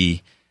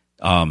indie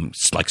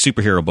like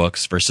superhero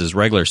books versus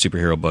regular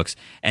superhero books.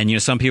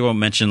 And some people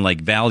mentioned like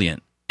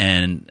Valiant,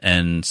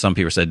 and some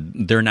people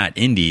said they're not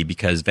indie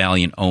because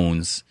Valiant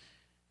owns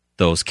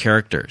those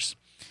characters.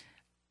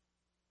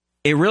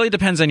 It really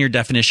depends on your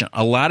definition.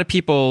 A lot of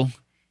people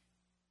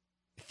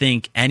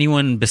think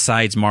anyone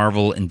besides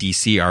Marvel and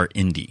DC are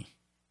indie,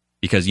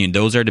 because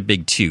those are the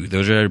big two.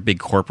 Those are the big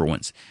corporate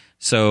ones.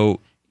 So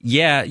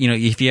yeah,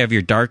 if you have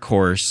your Dark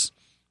Horse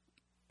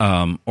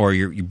or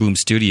your Boom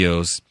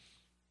Studios,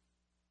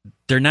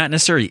 they're not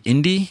necessarily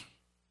indie,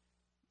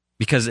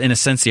 because in a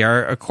sense they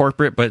are a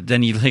corporate. But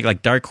then you think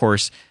like Dark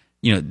Horse,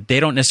 they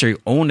don't necessarily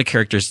own the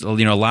characters. A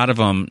lot of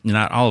them,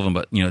 not all of them,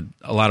 but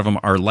a lot of them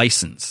are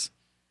licensed.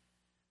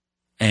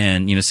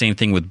 And same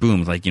thing with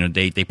Boom. Like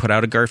they put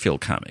out a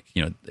Garfield comic.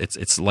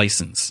 It's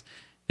licensed.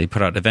 They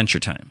put out Adventure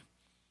Time.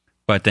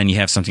 but then you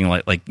have something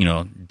like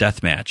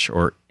Deathmatch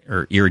or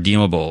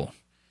Irredeemable.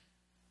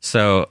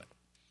 So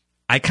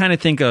I kind of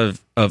think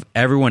of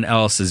everyone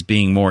else as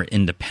being more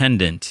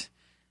independent.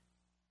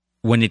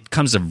 When it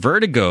comes to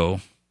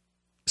Vertigo,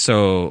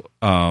 so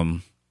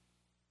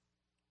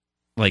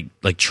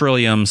like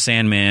Trillium,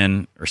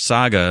 Sandman, or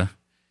Saga,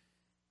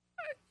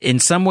 in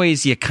some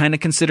ways you kind of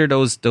consider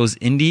those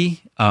indie.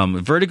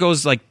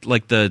 Vertigo's like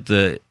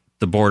the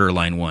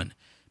borderline one,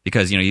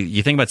 because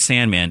you think about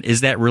Sandman,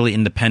 is that really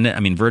independent? I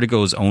mean,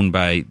 Vertigo is owned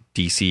by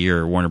DC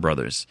or Warner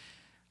Brothers,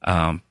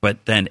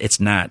 but then it's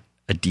not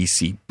a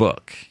DC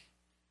book,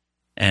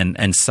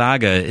 and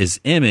Saga is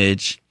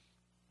Image,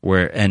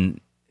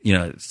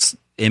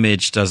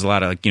 Image does a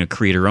lot of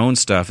creator-owned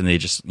stuff, and they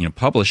just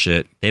publish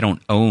it. They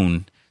don't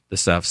own the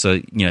stuff, so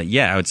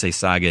I would say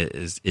Saga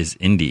is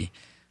indie.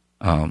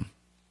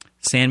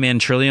 Sandman,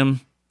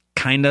 Trillium,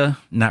 kinda,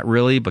 not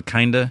really, but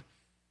kinda.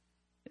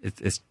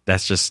 That's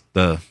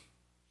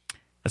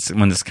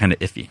one that's kind of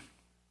iffy.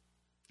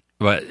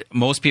 But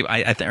most people,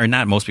 or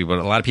not most people,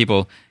 but a lot of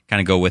people kind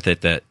of go with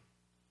it that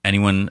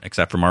anyone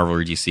except for Marvel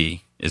or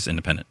DC is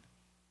independent.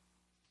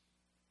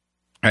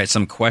 All right,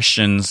 some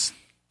questions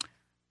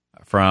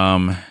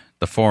from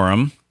the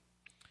forum.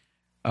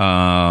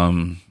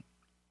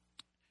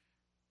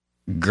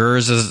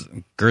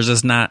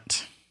 Gerza's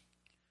not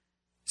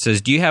says,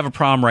 do you have a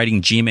problem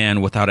writing G-Man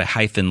without a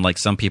hyphen like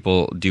some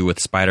people do with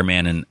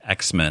Spider-Man and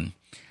X-Men?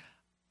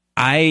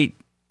 I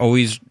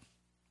guess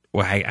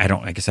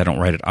I don't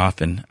write it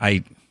often.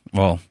 I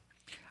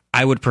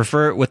would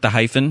prefer it with the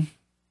hyphen,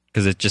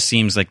 because it just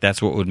seems like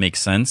that's what would make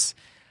sense.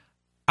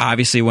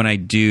 Obviously, when I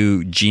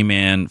do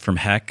G-Man from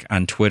Heck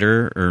on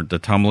Twitter or the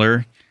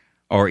Tumblr,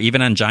 or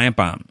even on Giant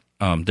Bomb,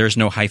 there's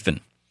no hyphen.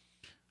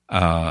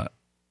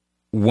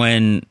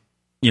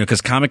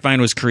 Because Comic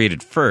Vine was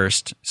created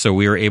first, so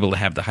we were able to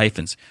have the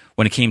hyphens.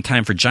 When it came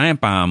time for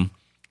Giant Bomb,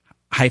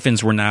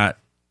 hyphens were not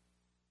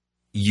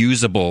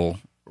usable,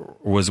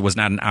 was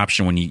not an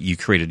option when you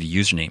created a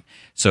username.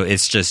 So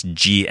it's just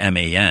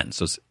GMAN,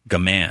 so it's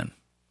Gaman,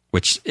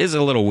 which is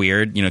a little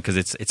weird, because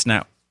it's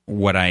not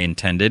what I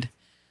intended.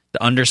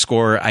 The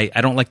underscore, I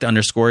don't like the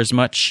underscore as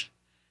much.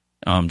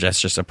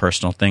 That's just a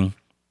personal thing.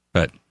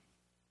 But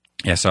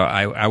yeah, so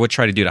I would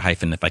try to do the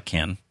hyphen if I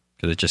can,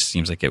 because it just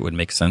seems like it would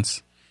make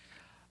sense.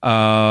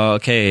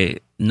 Okay,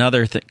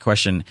 another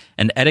question.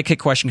 An etiquette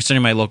question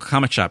concerning my local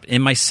comic shop.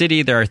 In my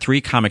city, there are 3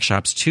 comic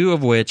shops, 2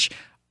 of which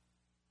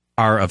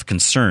are of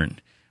concern.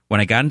 When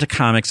I got into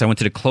comics, I went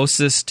to the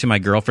closest to my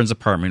girlfriend's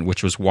apartment,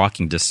 which was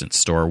walking distance,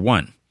 Store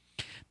 1.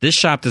 This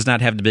shop does not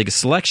have the biggest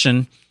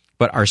selection,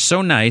 but are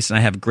so nice, and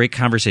I have great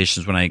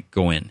conversations when I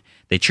go in.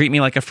 They treat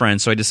me like a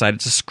friend, so I decided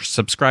to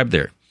subscribe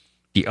there.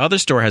 The other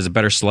store has a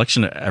better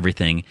selection of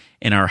everything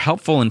and are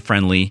helpful and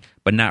friendly,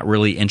 but not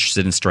really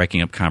interested in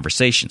striking up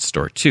conversations.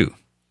 Store 2.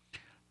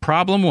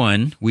 Problem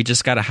 1, we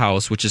just got a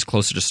house which is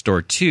closer to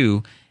Store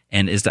 2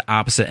 and is the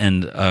opposite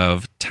end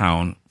of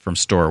town from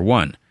Store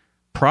 1.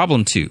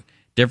 Problem 2,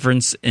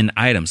 difference in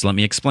items. Let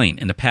me explain.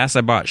 In the past,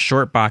 I bought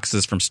short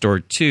boxes from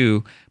Store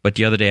 2, but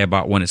the other day I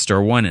bought one at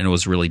Store 1 and it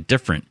was really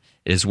different.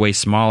 It is way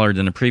smaller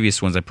than the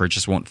previous ones I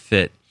purchased, won't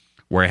fit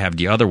where I have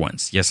the other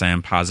ones. Yes, I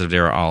am positive they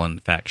are all, in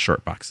fact,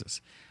 short boxes.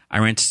 I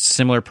ran into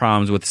similar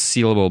problems with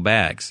sealable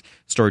bags.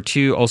 Store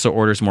 2 also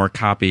orders more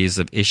copies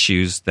of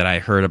issues that I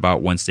heard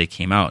about once they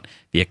came out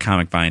via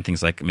Comic Vine,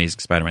 things like Amazing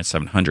Spider-Man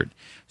 700.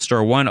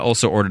 Store 1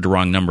 also ordered the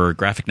wrong number of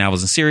graphic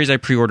novels and series I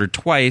pre-ordered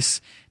twice.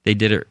 They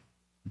did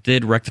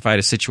rectify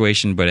the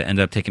situation, but it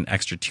ended up taking an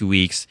extra 2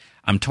 weeks.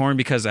 I'm torn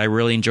because I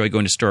really enjoy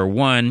going to Store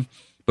 1,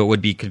 but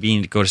would be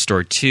convenient to go to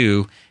Store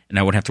 2, and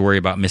I wouldn't have to worry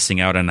about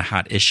missing out on a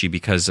hot issue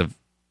because of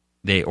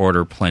they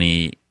order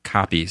plenty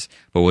copies,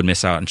 but would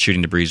miss out on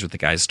shooting the breeze with the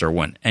guys at Store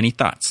 1. Any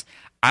thoughts?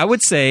 I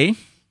would say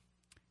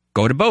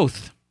go to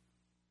both.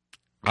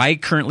 I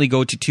currently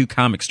go to 2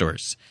 comic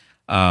stores.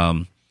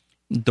 The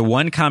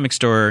one comic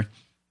store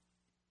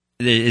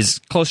is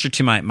closer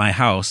to my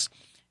house,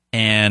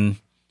 and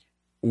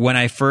when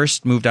I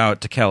first moved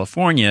out to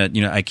California,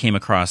 I came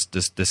across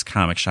this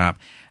comic shop.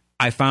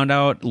 I found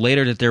out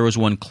later that there was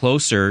one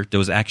closer. There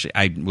was actually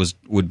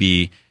would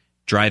be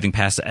driving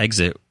past the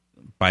exit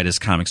by this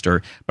comic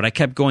store, but I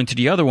kept going to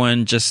the other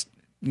one just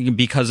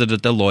because of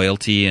the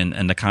loyalty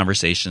and the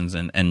conversations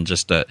and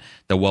just the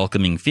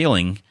welcoming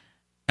feeling.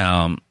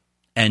 And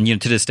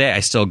to this day,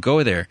 I still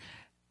go there.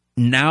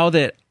 Now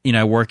that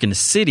I work in the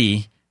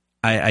city,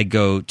 I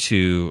go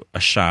to a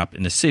shop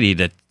in the city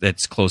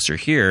that's closer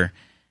here.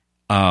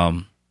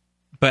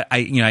 But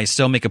I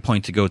still make a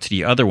point to go to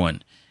the other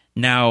one.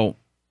 Now,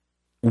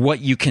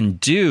 what you can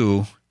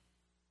do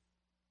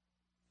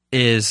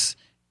is,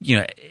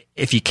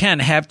 if you can,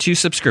 have 2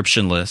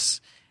 subscription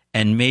lists,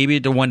 and maybe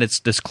the one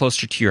that's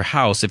closer to your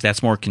house, if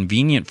that's more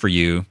convenient for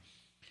you,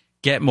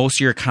 get most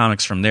of your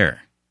comics from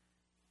there.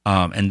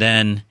 And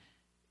then,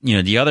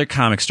 the other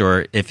comic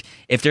store, if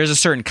there's a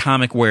certain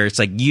comic where it's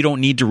like you don't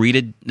need to read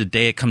it the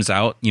day it comes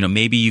out,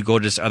 maybe you go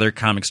to this other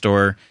comic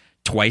store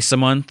twice a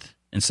month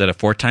instead of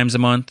 4 times a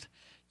month,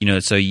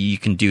 so you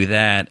can do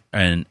that.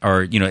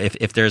 Or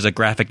if there's a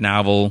graphic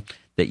novel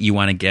that you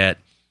want to get,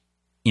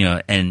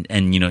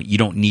 and you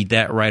don't need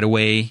that right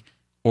away,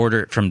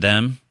 order it from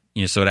them,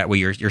 so that way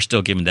you're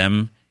still giving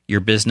them your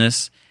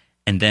business.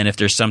 And then if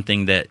there's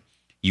something that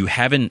you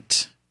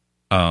haven't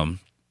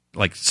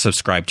like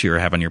subscribed to or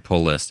have on your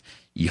pull list,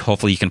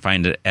 hopefully you can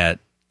find it at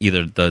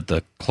either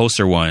the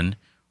closer one,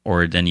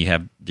 or then you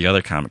have the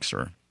other comic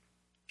store.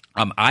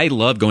 I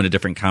love going to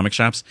different comic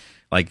shops.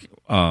 Like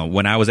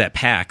when I was at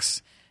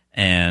PAX,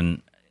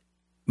 and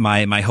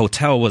my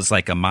hotel was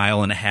like a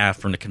mile and a half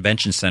from the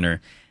convention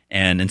center,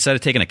 and instead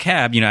of taking a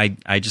cab,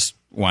 I just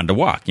wanted to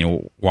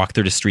walk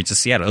through the streets of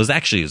Seattle. It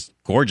was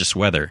gorgeous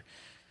weather,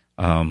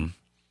 and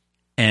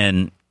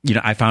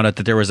I found out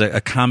that there was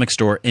a comic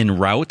store en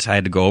route. I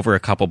had to go over a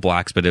couple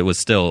blocks, but it was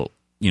still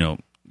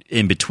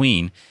in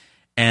between,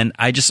 and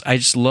I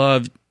just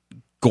loved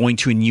going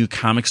to a new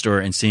comic store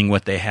and seeing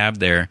what they have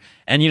there.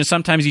 And,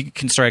 sometimes you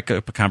can strike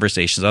up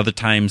conversations. Other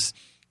times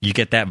you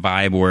get that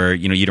vibe where,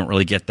 you don't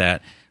really get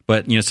that.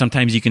 But,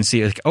 sometimes you can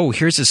see like, oh,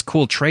 here's this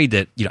cool trade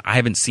that, I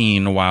haven't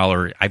seen in a while,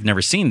 or I've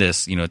never seen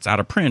this, it's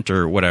out of print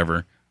or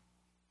whatever.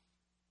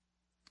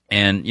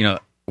 And,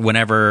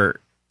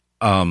 whenever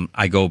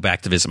I go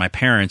back to visit my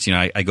parents,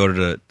 I go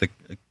to the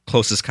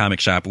closest comic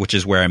shop, which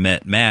is where I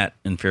met Matt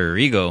in Inferior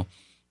Ego.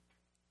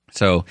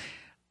 So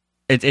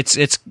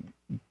it's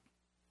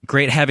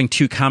great having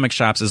two comic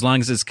shops as long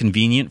as it's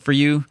convenient for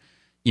you.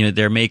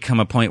 There may come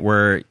a point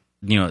where,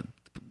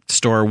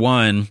 store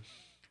one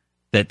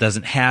that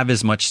doesn't have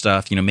as much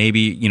stuff, maybe,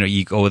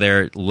 you go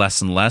there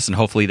less and less, and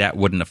hopefully that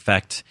wouldn't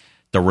affect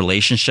the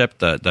relationship,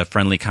 the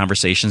friendly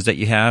conversations that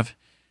you have.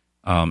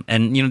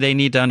 And, they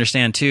need to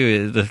understand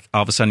too,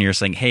 all of a sudden you're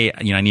saying, hey,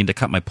 I need to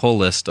cut my pull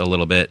list a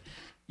little bit,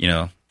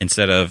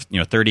 instead of,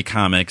 30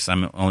 comics,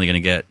 I'm only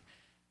going to get,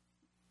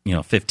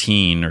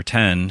 15 or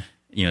 10,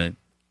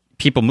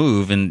 people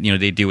move and,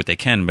 they do what they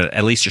can, but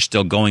at least you're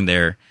still going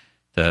there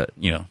to,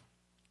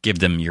 give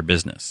them your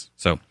business.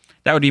 So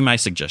that would be my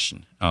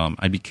suggestion.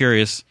 I'd be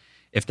curious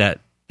if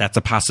that's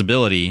a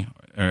possibility,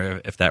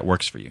 or if that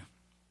works for you.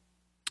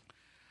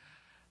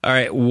 All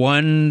right.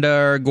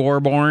 Wonder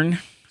Gorborn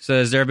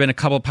says, there have been a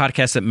couple of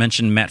podcasts that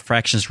mentioned Matt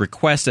Fraction's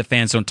request that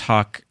fans don't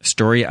talk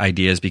story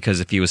ideas, because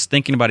if he was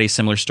thinking about a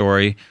similar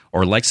story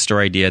or likes a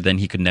story idea, then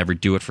he could never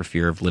do it for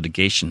fear of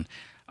litigation.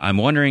 I'm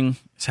wondering,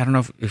 I don't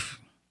know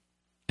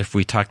if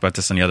we talked about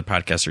this on the other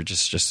podcast, or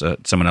just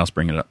someone else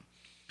bringing it up.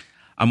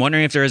 I'm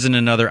wondering if there isn't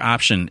another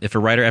option. If a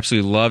writer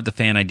absolutely loved the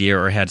fan idea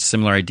or had a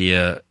similar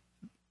idea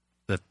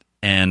that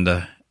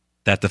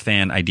the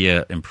fan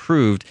idea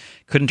improved,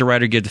 couldn't a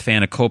writer give the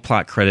fan a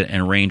co-plot credit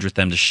and arrange with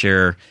them to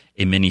share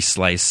a mini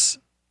slice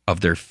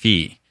of their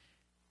fee?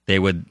 They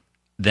would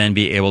then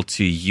be able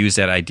to use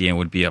that idea and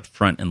would be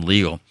upfront and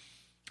legal.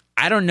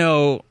 I don't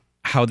know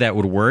how that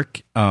would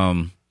work.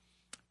 I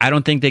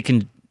don't think they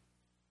can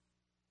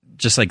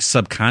just like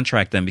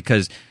subcontract them,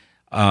 because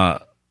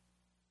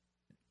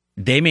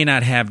they may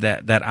not have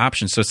that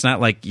option. So it's not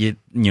like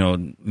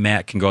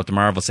Matt can go up to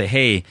Marvel and say,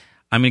 hey,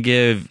 I'm going to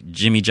give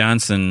Jimmy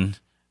Johnson,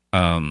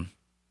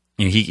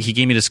 he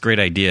gave me this great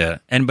idea.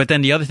 But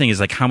then the other thing is,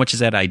 like, how much is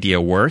that idea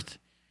worth?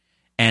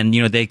 And,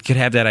 they could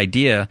have that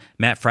idea.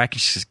 Matt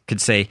Frack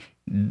could say,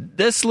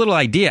 this little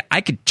idea,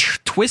 I could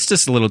twist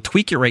this a little,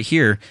 tweak it right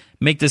here,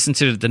 make this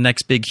into the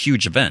next big,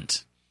 huge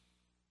event.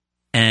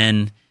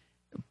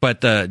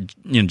 But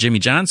Jimmy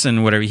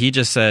Johnson, whatever, he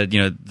just said,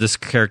 this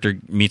character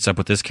meets up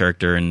with this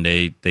character and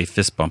they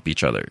fist bump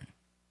each other.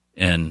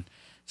 And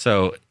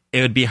so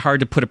it would be hard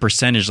to put a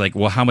percentage like,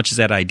 well, how much is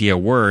that idea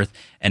worth?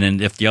 And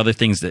then if the other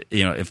things that,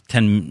 if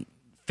 10,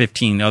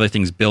 15 other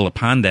things build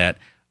upon that,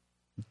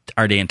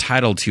 are they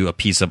entitled to a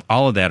piece of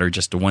all of that or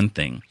just the one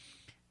thing?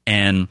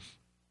 And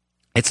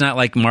it's not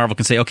like Marvel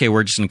can say, okay,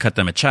 we're just going to cut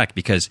them a check,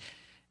 because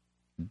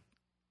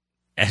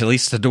at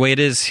least the way it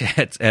is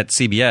at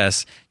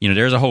CBS,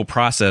 there's a whole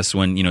process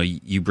when,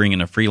 you bring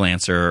in a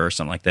freelancer or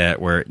something like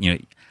that, where,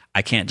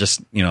 I can't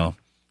just,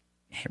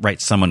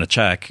 write someone a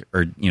check,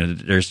 or,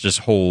 there's just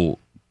a whole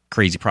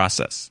crazy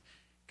process,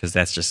 because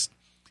that's just,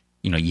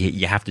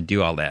 you have to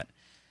do all that.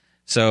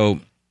 So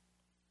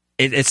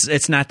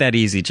it's not that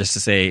easy just to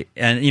say,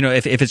 and,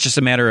 if it's just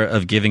a matter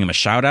of giving them a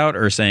shout out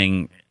or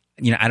saying,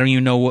 I don't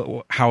even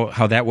know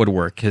how that would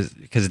work,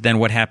 because then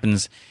what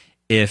happens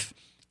if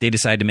they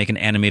decide to make an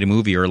animated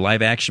movie or a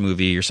live action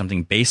movie or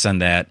something based on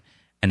that,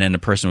 and then the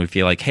person would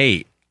feel like,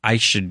 hey, I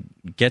should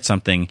get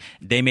something.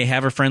 They may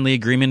have a friendly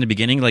agreement in the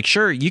beginning, like,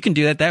 sure, you can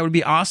do that. That would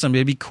be awesome.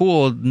 It'd be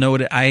cool to know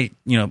that I,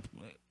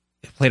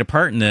 played a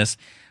part in this.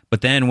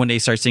 But then when they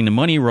start seeing the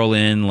money roll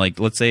in, like,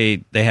 let's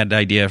say they had the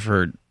idea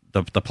for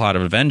the plot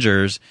of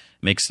Avengers,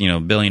 makes,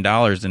 $1 billion,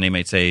 and they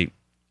might say,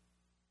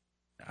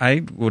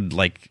 I would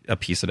like a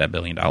piece of that $1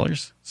 billion.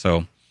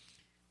 So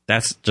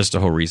that's just the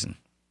whole reason.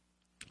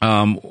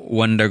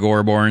 Wonder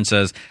Gorborn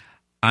says,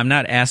 I'm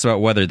not asked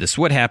about whether this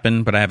would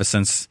happen, but I have a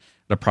sense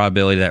the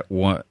probability that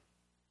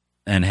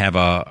and have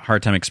a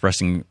hard time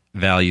expressing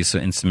value so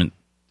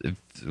it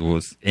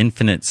was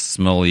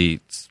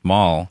infinitesimally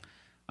small.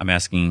 I'm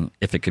asking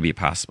if it could be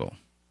possible.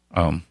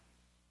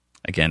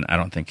 Again, I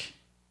don't think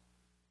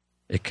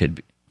it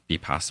could be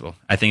possible.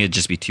 I think it'd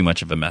just be too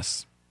much of a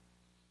mess.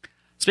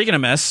 Speaking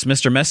of mess,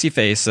 Mr.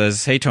 Messyface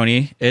says, "Hey,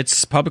 Tony,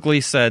 it's publicly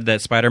said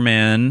that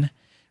Spider-Man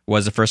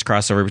was the first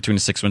crossover between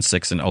the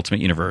 616 and Ultimate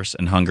Universe,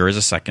 and Hunger is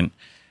a second."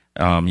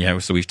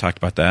 So we've talked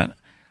about that.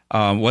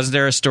 Was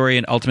there a story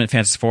in Ultimate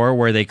Fantasy 4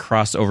 where they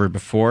crossed over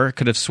before?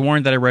 Could have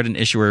sworn that I read an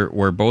issue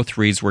where both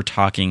reads were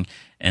talking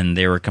and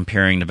they were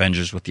comparing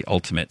Avengers with the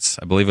Ultimates.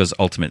 I believe it was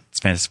Ultimate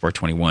Fantasy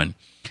 421.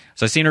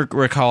 So I seem to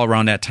recall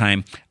around that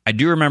time. I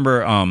do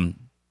remember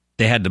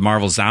they had the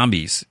Marvel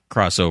Zombies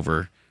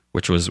crossover,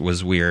 which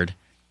was weird.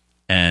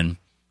 And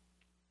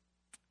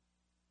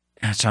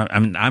so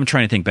I'm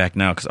trying to think back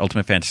now because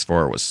Ultimate Fantasy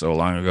 4 was so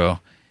long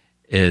ago.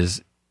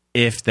 Is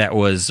if that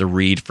was a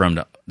read from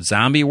the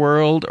zombie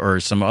world or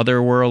some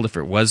other world, if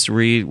it was a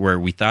read where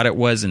we thought it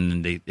was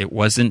and it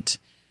wasn't.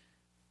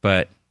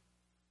 But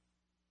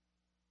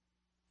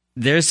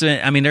there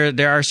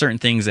are certain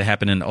things that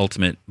happen in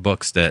Ultimate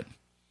books that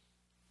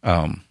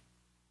have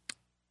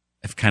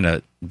kind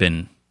of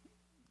been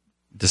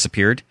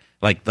disappeared.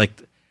 Because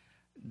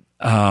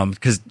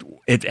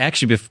it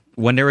actually,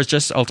 when there was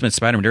just Ultimate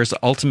Spider-Man, there was the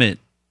Ultimate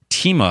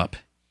team up,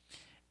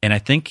 and I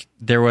think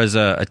there was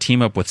a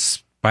team up with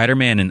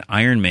Spider-Man and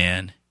Iron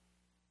Man,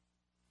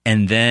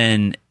 and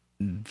then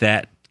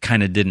that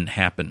kind of didn't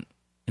happen.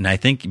 And I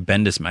think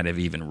Bendis might have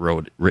even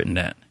written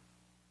that.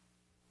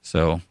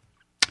 So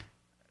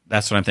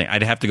that's what I'm thinking.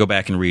 I'd have to go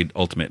back and read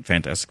Ultimate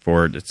Fantastic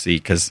Four to see,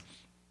 because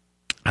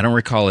I don't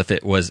recall if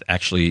it was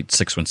actually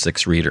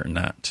 616 read or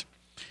not.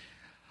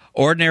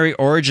 Ordinary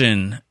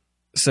Origin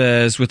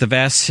says, with the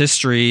vast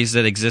histories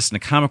that exist in the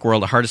comic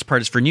world, the hardest part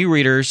is for new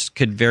readers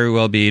could very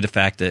well be the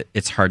fact that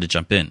it's hard to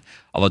jump in.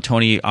 Although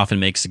Tony often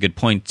makes a good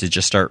point to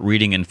just start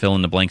reading and fill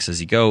in the blanks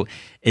as you go,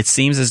 it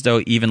seems as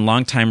though even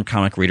longtime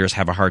comic readers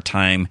have a hard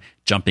time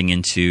jumping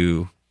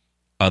into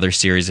other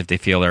series if they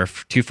feel they're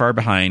too far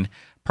behind.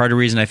 Part of the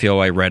reason I feel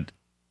I read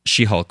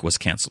She-Hulk was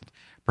canceled.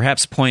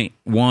 Perhaps point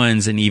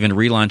ones and even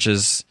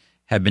relaunches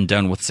have been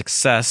done with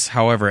success.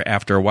 However,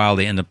 after a while,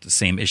 they end up the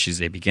same issues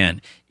they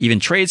began. Even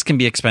trades can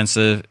be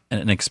expensive,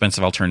 an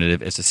expensive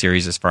alternative if the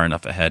series is far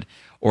enough ahead.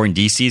 Or in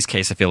DC's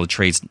case, I feel the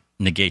trades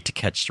negate to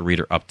catch the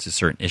reader up to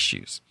certain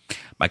issues.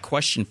 My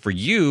question for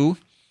you,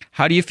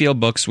 how do you feel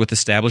books with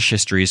established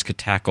histories could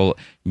tackle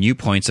new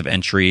points of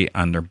entry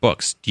on their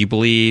books? Do you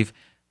believe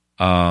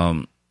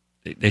it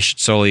should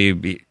solely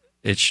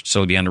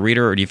be on the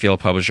reader, or do you feel a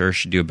publisher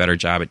should do a better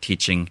job at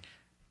teaching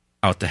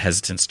out the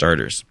hesitant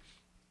starters?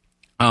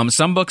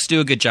 Some books do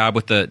a good job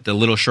with the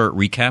little short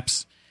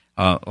recaps.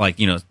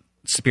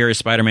 Superior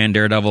Spider-Man,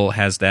 Daredevil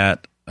has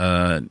that.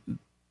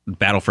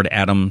 Battle for the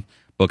Atom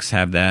books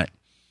have that.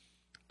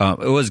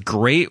 It was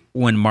great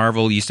when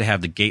Marvel used to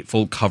have the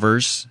gatefold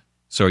covers.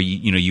 So,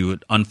 you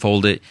would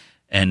unfold it,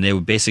 and they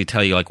would basically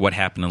tell you, like, what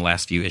happened in the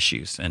last few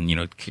issues. And,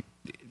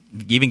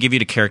 even give you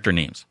the character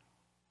names.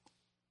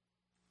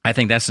 I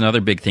think that's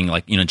another big thing.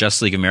 Like,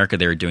 Justice League of America,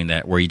 they were doing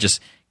that, where you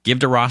just give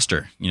the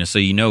roster, so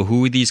you know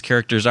who these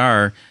characters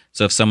are.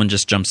 So if someone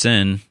just jumps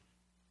in,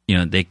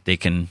 they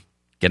can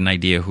get an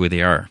idea who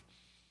they are.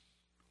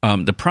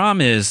 The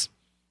problem is,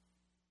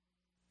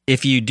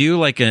 if you do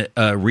like a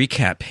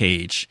recap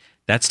page,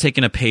 that's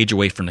taking a page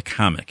away from the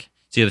comic.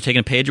 It's either taking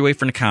a page away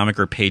from the comic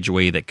or a page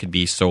away that could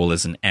be sold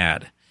as an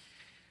ad.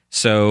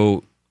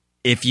 So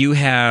if you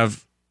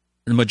have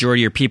the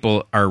majority of your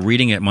people are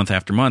reading it month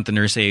after month, and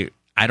they're saying,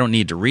 I don't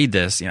need to read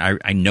this.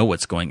 I know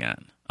what's going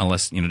on,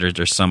 unless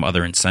there's some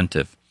other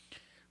incentive.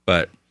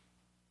 But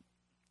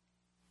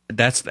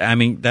that's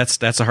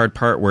a hard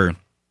part, where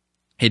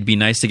it'd be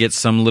nice to get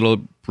some little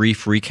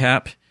brief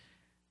recap,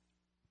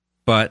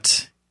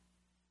 but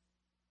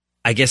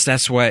I guess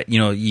that's what,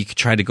 you could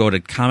try to go to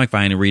Comic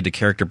Vine and read the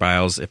character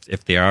bios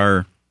if they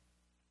are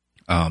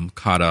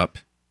caught up,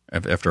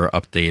 if they're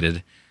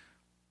updated,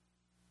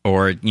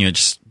 or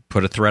just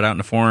put a thread out in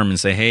the forum and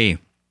say, hey,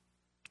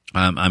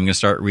 I'm going to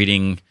start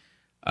reading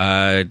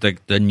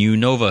the new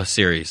Nova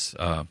series.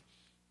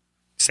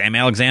 Sam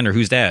Alexander,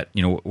 who's that?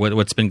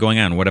 What's been going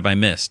on? What have I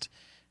missed?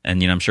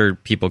 And I'm sure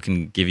people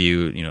can give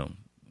you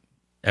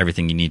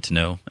everything you need to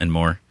know and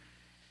more.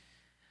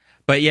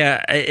 But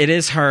yeah, it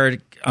is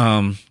hard.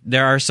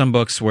 There are some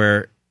books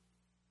where,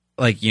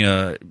 like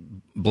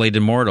Blade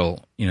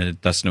Immortal,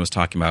 Dustin was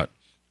talking about.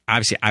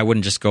 Obviously, I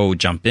wouldn't just go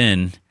jump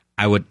in.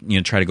 I would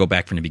try to go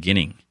back from the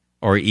beginning,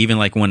 or even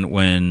like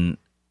when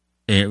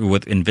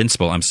with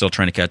Invincible, I'm still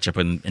trying to catch up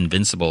with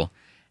Invincible,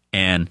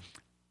 and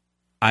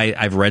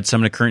I've read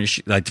some of the current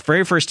issues. Like the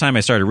very first time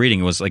I started reading,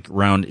 it was like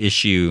around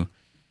issue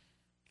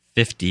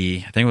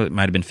 50. I think it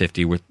might have been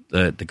 50 with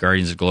the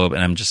Guardians of the Globe,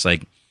 and I'm just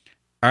like,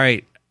 all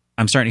right,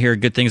 I'm starting to hear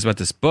good things about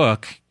this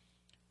book,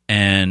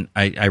 and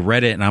I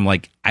read it, and I'm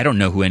like, I don't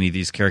know who any of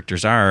these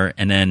characters are,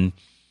 and then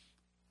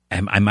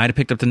I might have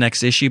picked up the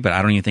next issue, but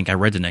I don't even think I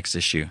read the next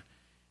issue.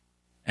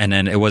 And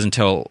then it wasn't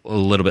until a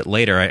little bit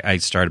later I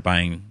started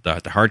buying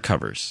the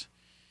hardcovers.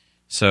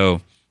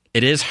 So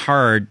it is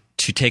hard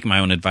to take my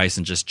own advice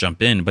and just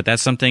jump in, but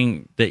that's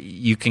something that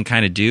you can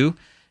kind of do,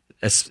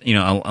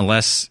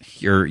 unless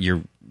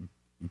you're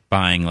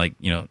buying like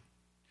the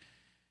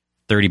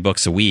 30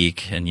 books a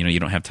week, and you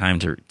don't have time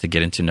to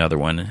get into another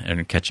one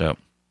and catch up.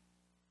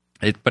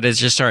 But it's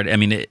just hard. I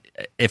mean,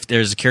 if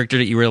there's a character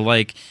that you really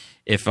like,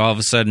 if all of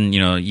a sudden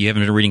you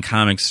haven't been reading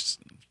comics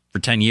for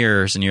 10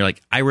 years and you're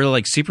like, I really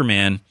like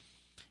Superman,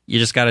 you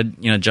just got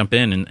to jump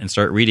in and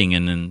start reading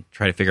and then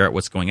try to figure out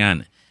what's going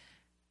on.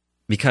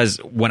 Because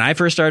when I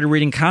first started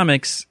reading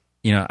comics,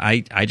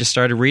 I just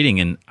started reading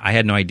and I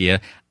had no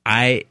idea.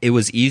 It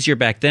was easier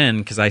back then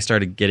because I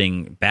started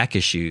getting back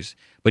issues.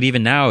 But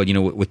even now,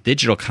 with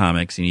digital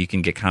comics, you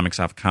can get comics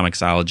off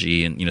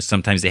Comixology, and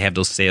sometimes they have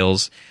those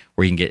sales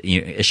where you can get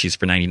issues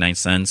for 99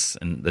 cents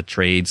and the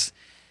trades.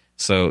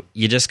 So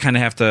you just kind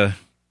of have to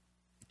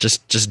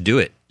just do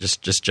it.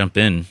 Just jump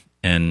in,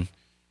 and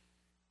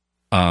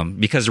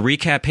because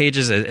recap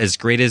pages, as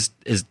great as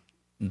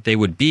they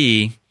would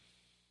be,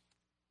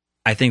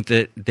 I think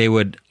that they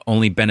would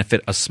only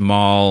benefit a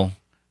small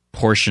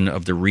portion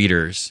of the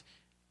readers,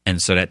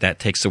 and so that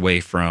takes away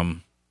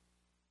from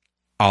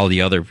all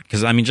the other.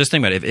 Because I mean, just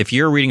think about it. If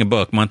you're reading a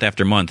book month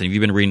after month, and you've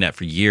been reading that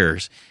for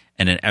years,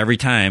 and then every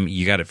time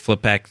you got to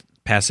flip back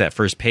past that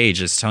first page,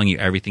 it's telling you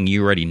everything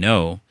you already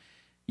know.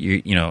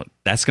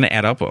 That's going to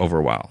add up over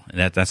a while,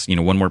 and that's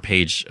one more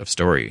page of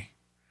story,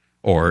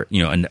 or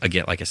and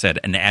again, like I said,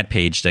 an ad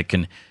page that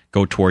can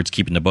go towards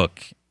keeping the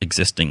book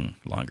existing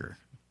longer.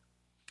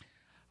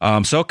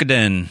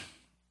 Sokaden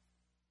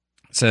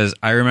says,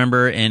 I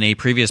remember in a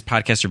previous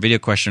podcast or video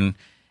question,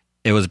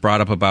 it was brought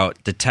up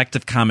about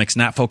Detective Comics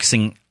not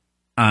focusing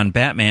on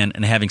Batman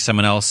and having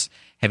someone else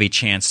have a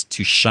chance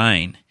to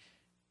shine.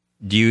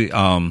 Do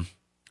you?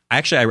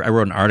 Actually, I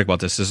wrote an article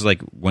about this. This is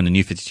like when the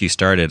New 52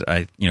 started.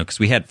 Because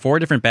we had 4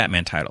 different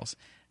Batman titles,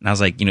 and I was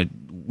like,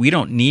 we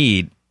don't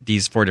need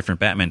these 4 different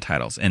Batman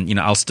titles. And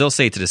I'll still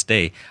say to this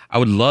day, I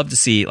would love to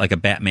see like a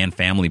Batman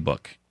family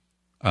book,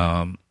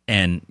 and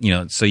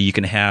so you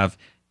can have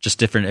just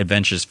different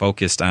adventures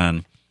focused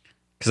on.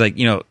 Because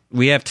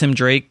we have Tim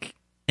Drake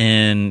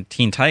in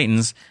Teen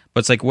Titans, but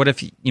it's like, what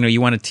if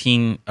you want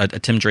a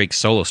Tim Drake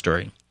solo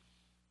story,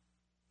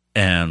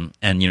 and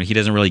he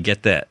doesn't really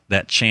get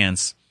that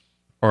chance,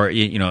 or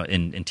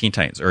in Teen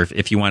Titans, or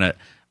if you want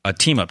a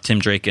team up Tim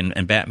Drake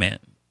and Batman,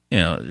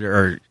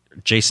 or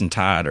Jason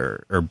Todd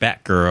or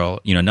Batgirl,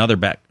 another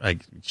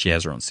like she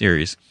has her own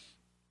series,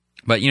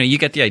 but you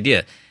get the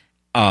idea,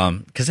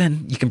 because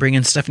then you can bring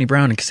in Stephanie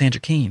Brown and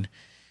Cassandra Cain.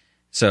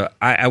 So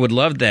I would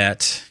love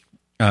that.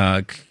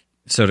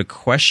 So the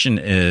question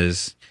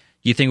is,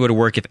 do you think it would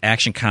work if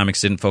Action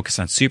Comics didn't focus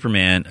on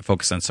Superman,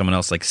 focus on someone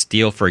else like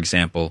Steel, for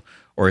example,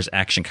 or is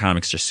Action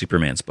Comics just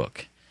Superman's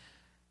book?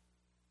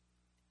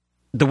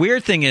 The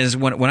weird thing is,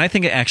 when I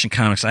think of Action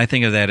Comics, I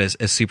think of that as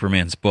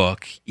Superman's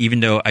book,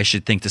 even though I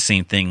should think the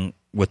same thing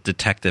with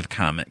Detective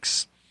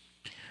Comics.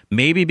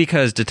 Maybe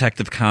because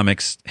Detective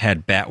Comics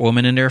had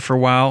Batwoman in there for a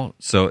while,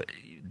 so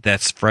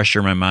that's fresher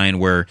in my mind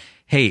where,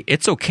 hey,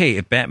 it's okay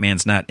if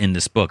Batman's not in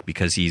this book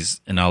because he's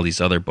in all these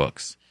other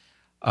books.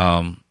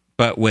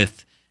 But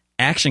with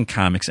Action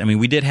Comics, I mean,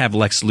 we did have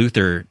Lex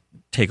Luthor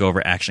take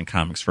over Action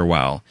Comics for a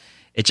while.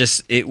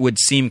 It would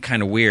seem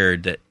kind of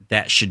weird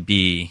that should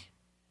be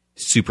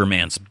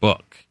Superman's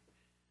book.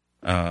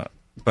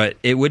 But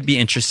it would be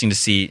interesting to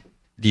see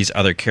these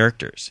other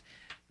characters.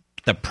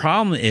 The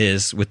problem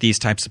is with these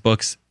types of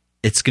books,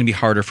 it's going to be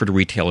harder for the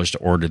retailers to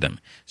order them.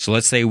 So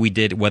let's say we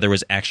did, whether it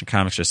was Action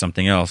Comics or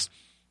something else,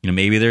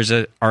 maybe there's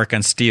an arc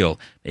on Steel,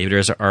 maybe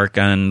there's an arc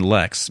on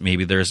Lex,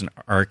 maybe there's an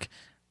arc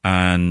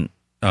on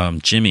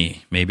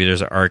Jimmy, maybe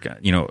there's an arc,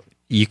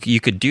 you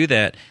could do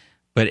that,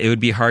 but it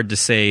would be hard to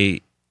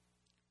say,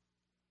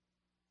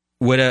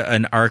 would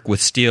an arc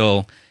with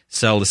Steel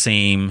sell the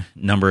same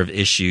number of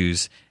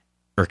issues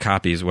or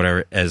copies,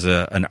 whatever, as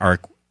an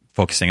arc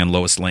focusing on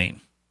Lois Lane?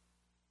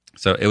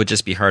 So it would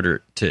just be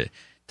harder to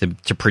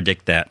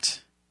predict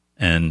that.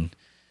 And,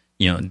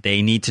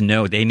 they need to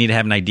know, they need to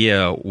have an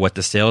idea what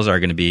the sales are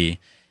going to be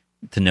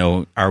to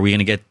know, are we going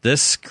to get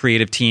this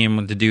creative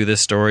team to do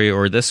this story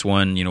or this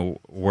one?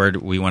 Where do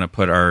we want to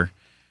put our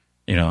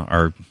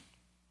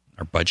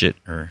budget?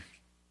 Or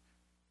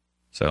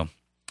so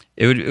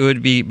it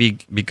would be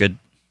good,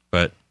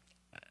 but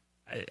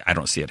I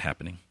don't see it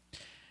happening.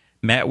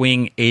 Matt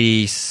Wing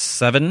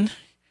 87,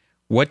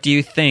 what do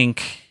you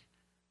think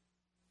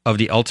of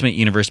the Ultimate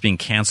Universe being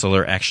canceled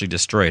or actually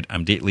destroyed?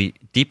 I'm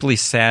deeply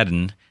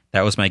saddened.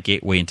 That was my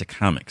gateway into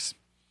comics.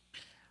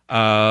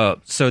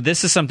 So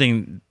this is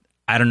something,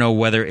 I don't know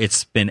whether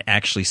it's been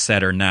actually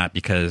said or not,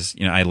 because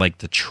I like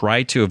to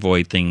try to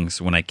avoid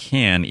things when I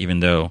can, even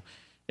though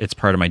it's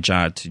part of my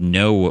job to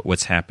know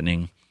what's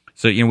happening.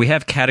 So we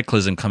have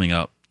Cataclysm coming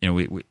up.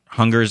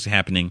 Hunger is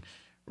happening.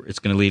 It's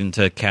going to lead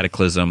into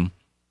Cataclysm.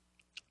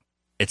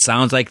 It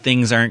sounds like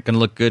things aren't going to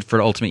look good for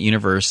the Ultimate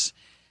Universe.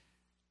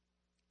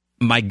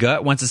 My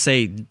gut wants to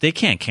say they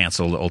can't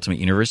cancel the Ultimate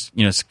Universe,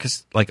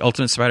 because like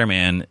Ultimate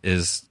Spider-Man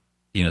is,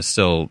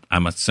 still,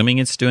 I'm assuming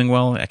it's doing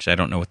well. Actually, I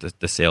don't know what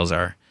the sales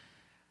are.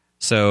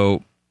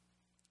 So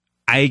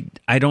I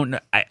don't know.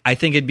 I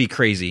think it'd be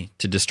crazy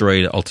to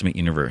destroy the Ultimate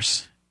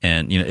Universe.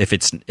 And if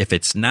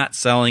it's not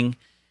selling,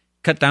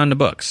 cut down the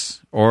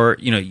books, or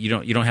you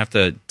don't have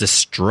to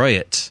destroy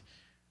it,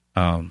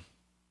 and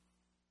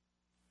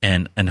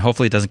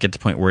hopefully it doesn't get to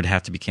the point where it'd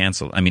have to be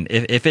canceled. I mean,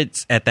 if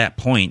it's at that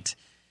point,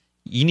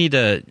 you need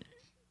to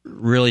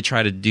really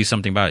try to do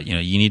something about it.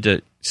 You need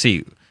to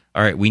see,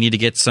 all right, we need to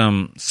get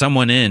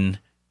someone in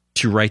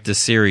to write this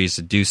series,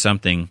 to do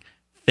something,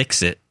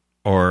 fix it,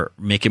 or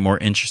make it more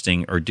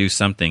interesting, or do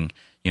something.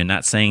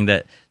 Not saying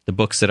that the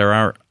books that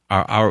are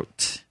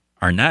out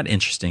are not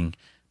interesting,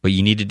 but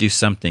you need to do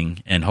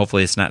something, and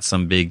hopefully it's not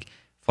some big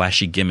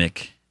flashy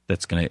gimmick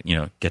that's going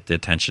to get the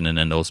attention, and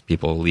then those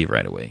people leave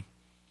right away.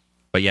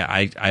 But yeah,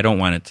 I don't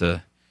want it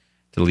to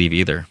leave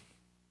either.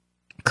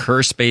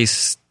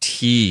 Curspace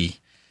T.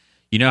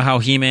 You know how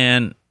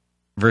He-Man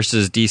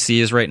versus DC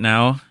is right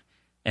now,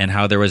 and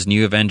how there was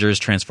New Avengers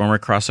Transformer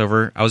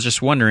crossover? I was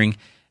just wondering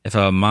if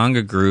a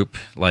manga group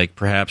like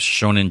perhaps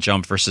Shonen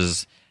Jump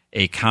versus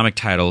a comic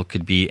title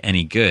could be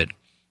any good.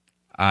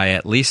 I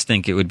at least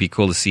think it would be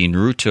cool to see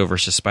Naruto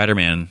versus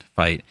Spider-Man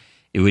fight.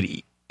 It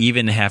wouldn't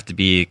even have to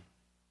be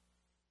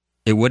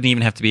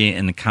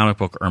in the comic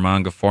book or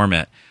manga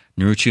format.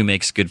 Naruto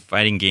makes good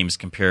fighting games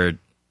compared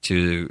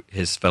to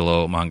his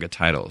fellow manga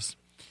titles.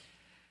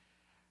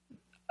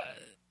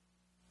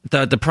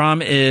 The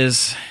problem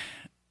is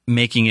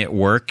making it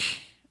work.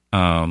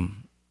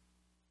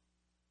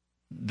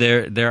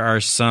 There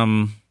are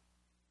some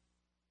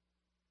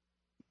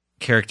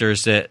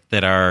characters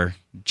that are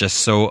just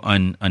so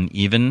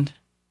uneven.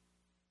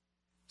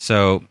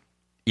 So,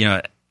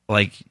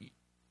 like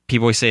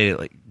people always say,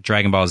 like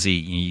Dragon Ball Z,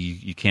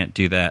 you can't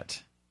do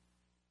that.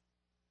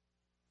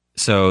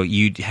 So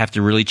you have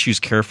to really choose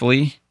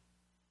carefully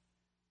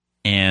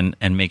and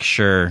make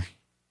sure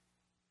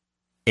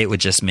it would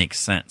just make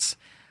sense.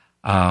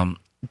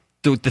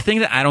 The thing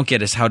that I don't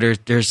get is how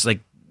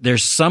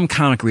there's some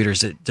comic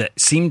readers that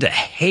seem to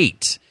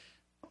hate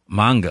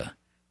manga,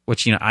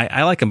 which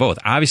I like them both.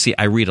 Obviously,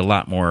 I read a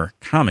lot more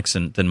comics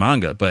than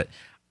manga, but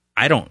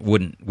I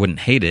wouldn't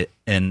hate it,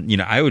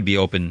 and I would be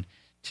open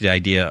to the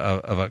idea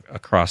of a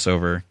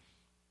crossover,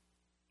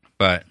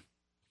 but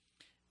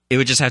it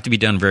would just have to be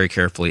done very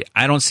carefully.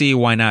 I don't see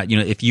why not.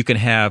 If you can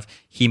have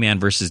He-Man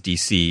versus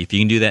DC, if you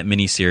can do that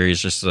miniseries,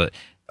 just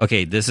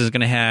okay, this is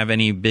going to have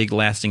any big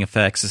lasting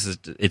effects. This is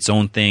its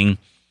own thing.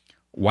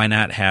 Why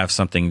not have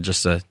something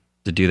just to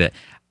do that?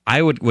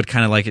 I would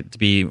kind of like it to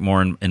be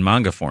more in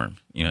manga form,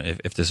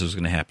 if this was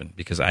going to happen,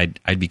 because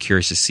I'd be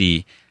curious to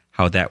see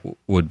how that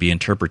would be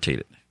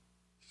interpreted.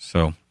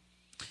 So,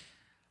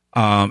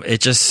 it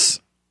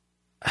just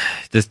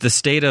the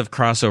state of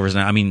crossovers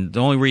now. I mean,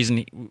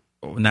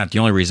 not the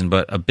only reason,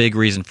 but a big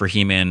reason for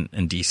He-Man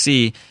and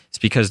DC is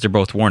because they're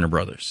both Warner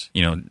Brothers.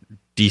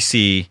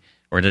 DC,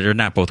 or they're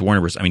not both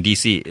Warner Brothers. I mean,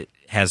 DC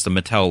has the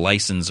Mattel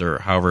license, or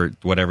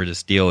whatever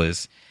this deal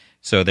is,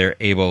 so they're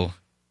able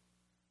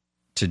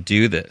to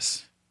do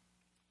this.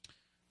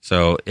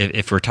 So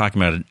if we're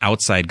talking about an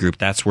outside group,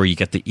 that's where you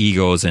get the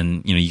egos,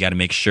 and you got to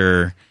make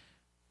sure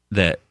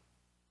that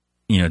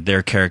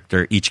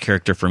each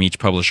character from each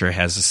publisher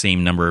has the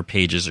same number of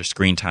pages or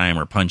screen time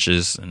or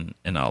punches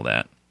and all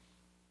that.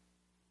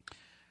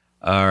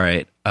 All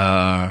right,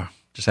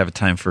 just have a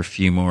time for a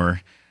few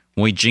more.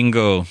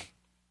 Mojingo.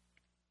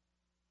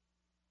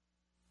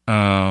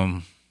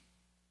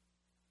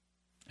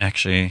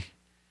 Actually,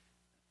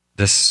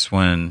 this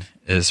one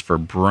is for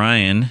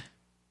Brian.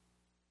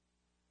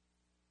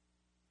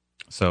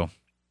 So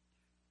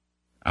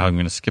I'm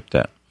going to skip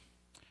that.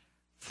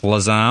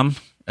 Flazam.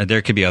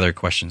 There could be other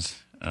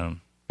questions,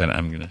 but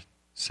I'm going to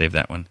save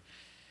that one.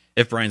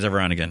 If Brian's ever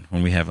on again,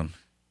 when we have him.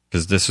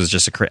 Because this was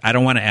just I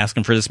don't want to ask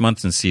him for this month,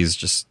 since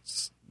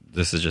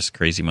this is just a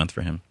crazy month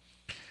for him.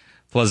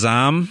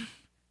 Flazam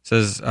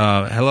says,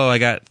 hello, I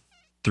got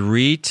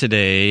 3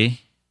 today.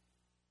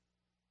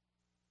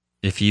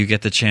 If you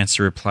get the chance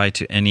to reply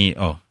to any...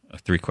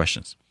 3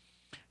 questions.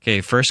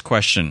 Okay, first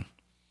question.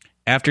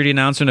 After the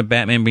announcement of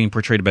Batman being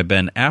portrayed by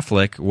Ben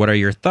Affleck, what are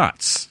your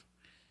thoughts?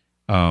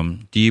 Do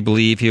you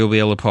believe he will be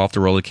able to pull off the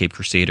role of Caped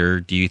Crusader?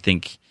 Do you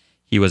think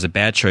he was a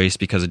bad choice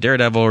because of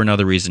Daredevil or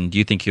another reason? Do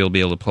you think he'll be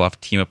able to pull off a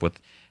team up with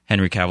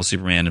Henry Cavill,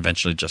 Superman, and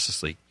eventually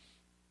Justice League?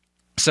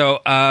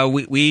 So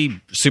we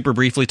super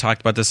briefly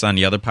talked about this on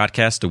the other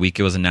podcast the week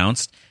it was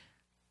announced.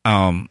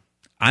 I'm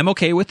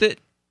okay with it.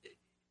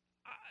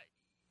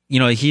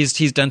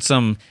 He's done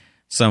some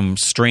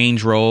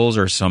strange roles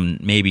or some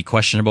maybe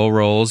questionable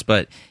roles,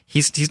 but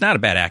he's not a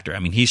bad actor. I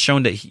mean, he's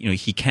shown that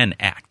he can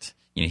act.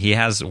 He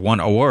has won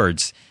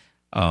awards.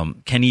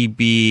 Can he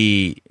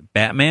be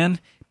Batman?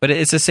 But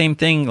it's the same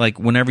thing. Like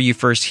whenever you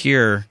first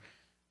hear,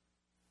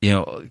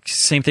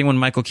 same thing when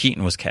Michael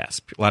Keaton was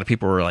cast. A lot of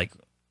people were like,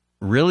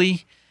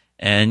 "Really?"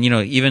 And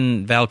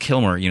even Val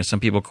Kilmer. Some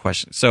people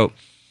question. So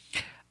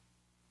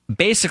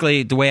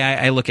basically, the way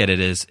I look at it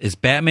is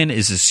Batman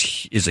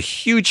is a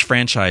huge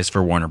franchise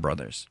for Warner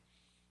Brothers.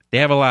 They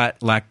have a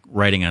lot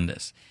writing on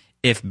this.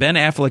 If Ben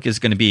Affleck is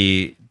going to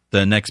be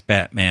the next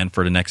Batman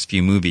for the next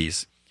few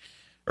movies,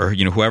 or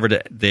whoever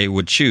they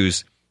would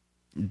choose,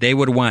 they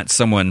would want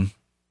someone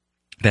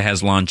that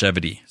has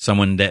longevity,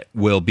 someone that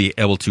will be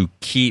able to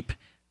keep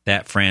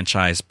that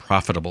franchise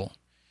profitable.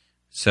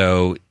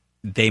 So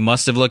they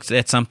must have looked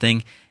at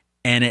something,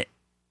 and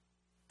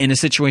in a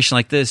situation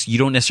like this, you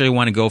don't necessarily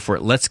want to go for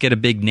it. Let's get a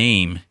big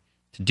name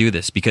to do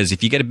this, because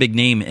if you get a big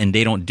name and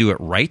they don't do it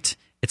right,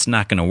 it's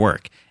not going to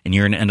work, and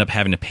you're going to end up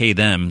having to pay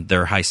them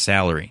their high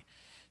salary.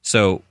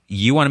 So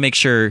you want to make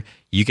sure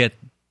you get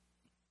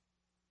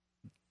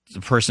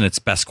the person that's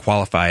best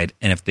qualified,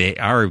 and if they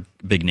are a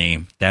big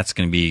name, that's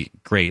going to be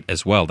great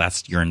as well.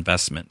 That's your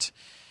investment.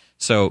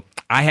 So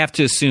I have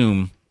to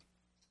assume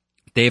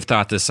they've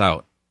thought this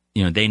out.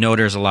 They know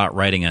there's a lot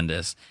riding on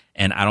this,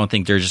 and I don't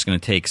think they're just going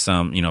to take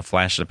some,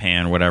 flash of the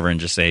pan or whatever and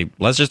just say,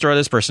 let's just throw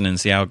this person in and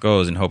see how it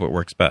goes and hope it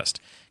works best.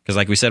 Because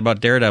like we said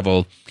about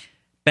Daredevil,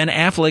 Ben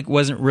Affleck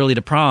wasn't really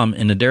the problem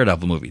in the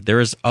Daredevil movie.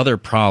 There is other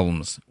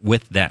problems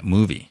with that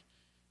movie.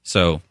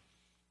 So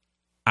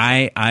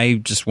I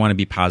just want to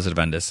be positive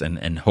on this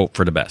and hope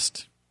for the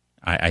best.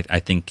 I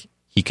think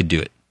he could do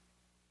it.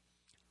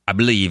 I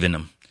believe in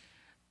him.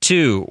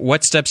 2,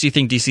 what steps do you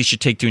think DC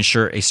should take to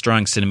ensure a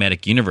strong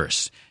cinematic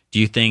universe? Do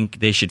you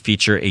think they should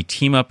feature a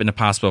team-up in a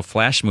possible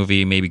Flash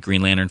movie, maybe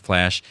Green Lantern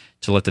Flash,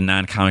 to let the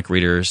non-comic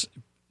readers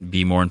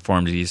be more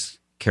informed of these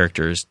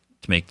characters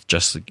to make the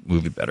Justice League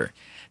movie better?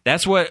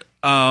 That's what,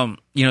 I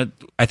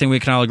think we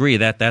can all agree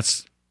that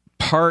that's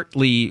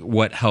partly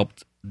what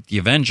helped the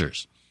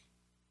Avengers.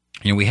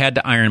 We had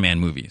the Iron Man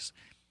movies.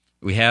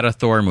 We had a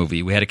Thor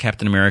movie. We had a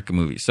Captain America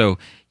movie. So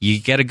you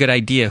get a good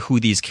idea who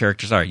these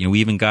characters are.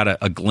 We even got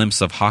a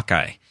glimpse of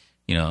Hawkeye,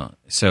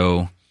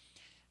 so...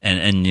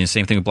 And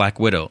same thing with Black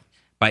Widow.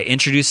 By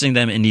introducing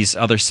them in these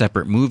other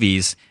separate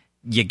movies,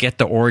 you get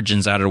the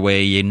origins out of the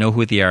way. You know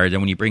who they are. Then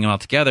when you bring them all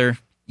together,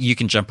 you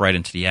can jump right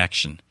into the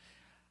action.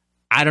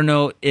 I don't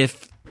know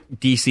if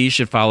DC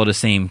should follow the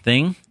same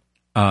thing.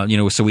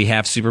 So we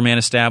have Superman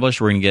established.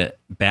 We're going to get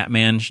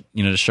Batman,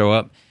 to show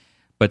up.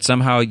 But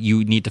somehow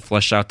you need to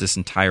flesh out this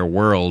entire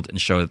world and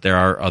show that there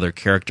are other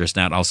characters.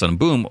 Not all of a sudden,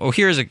 boom, oh,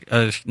 here's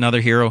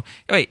another hero.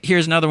 Wait,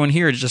 here's another one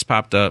here. It just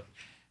popped up.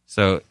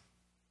 So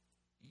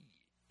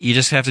you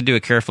just have to do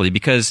it carefully,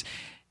 because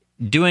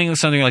doing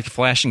something like The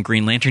Flash and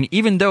Green Lantern,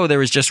 even though there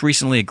was just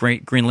recently a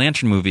great Green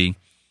Lantern movie,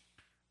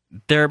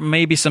 there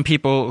may be some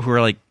people who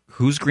are like,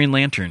 who's Green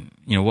Lantern?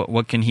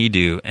 What can he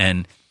do?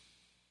 And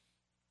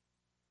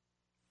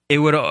it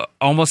would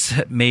almost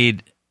have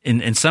made,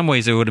 in some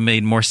ways, it would have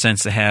made more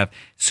sense to have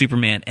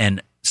Superman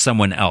and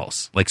someone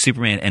else, like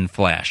Superman and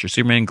Flash, or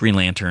Superman and Green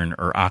Lantern,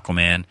 or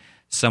Aquaman,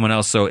 someone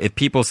else. So if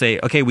people say,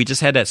 okay, we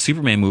just had that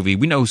Superman movie,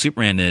 we know who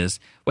Superman is.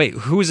 Wait,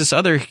 who is this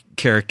other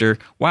character?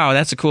 Wow,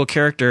 that's a cool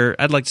character.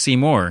 I'd like to see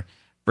more.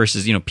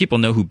 Versus, people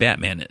know who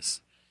Batman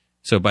is.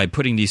 So by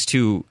putting these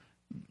two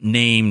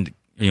named,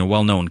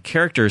 well-known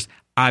characters,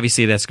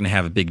 obviously that's going to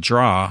have a big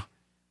draw.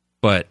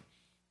 But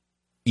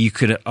you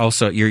could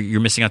also,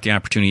 you're missing out the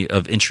opportunity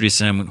of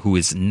introducing someone who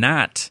is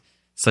not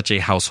such a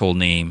household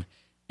name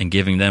and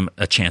giving them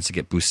a chance to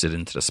get boosted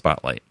into the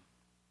spotlight.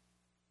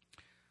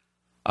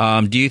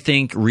 Do you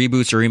think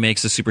reboots or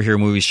remakes of superhero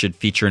movies should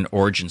feature an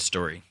origin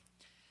story?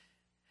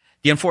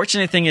 The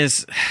unfortunate thing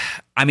is,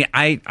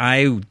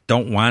 I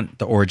don't want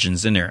the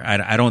origins in there.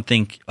 I don't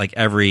think like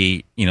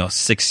every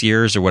 6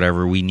 years or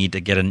whatever we need to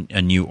get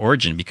a new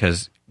origin,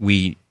 because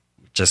we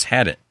just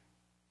had it.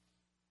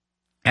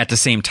 At the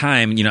same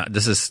time,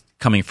 this is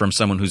coming from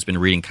someone who's been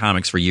reading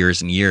comics for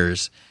years and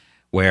years,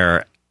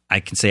 where I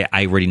can say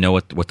I already know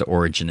what the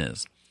origin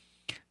is.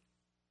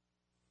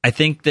 I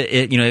think that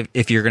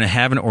if you're going to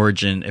have an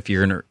origin, if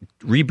you're going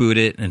to reboot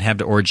it and have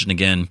the origin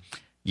again,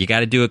 you got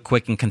to do it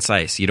quick and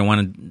concise. You don't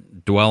want to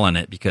dwell on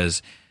it,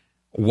 because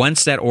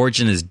once that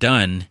origin is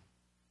done,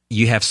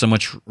 you have so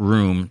much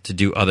room to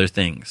do other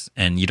things,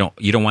 and you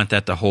don't want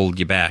that to hold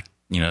you back.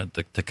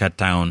 To cut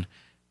down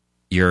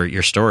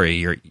your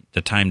story,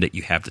 the time that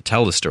you have to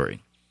tell the story.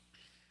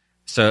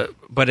 So,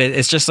 but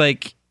it's just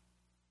like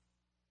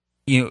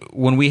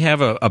when we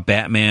have a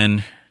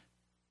Batman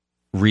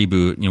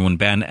reboot, when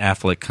Ben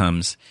Affleck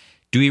comes,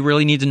 do we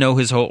really need to know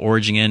his whole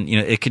origin?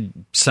 It could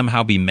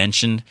somehow be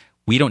mentioned.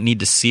 We don't need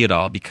to see it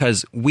all,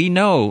 because we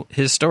know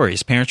his story.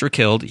 His parents were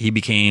killed. He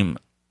became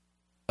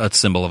a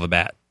symbol of a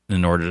bat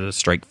in order to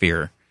strike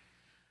fear.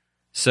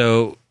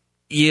 So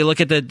you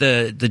look at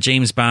the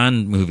James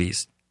Bond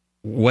movies.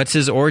 What's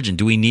his origin?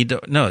 Do we need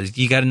to? No,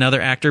 you got another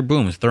actor.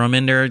 Boom, throw him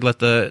in there. Let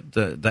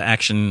the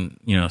action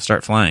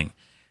start flying.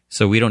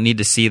 So we don't need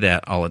to see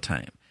that all the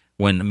time.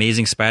 When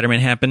Amazing Spider-Man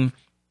happened,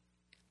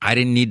 I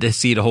didn't need to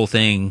see the whole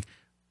thing.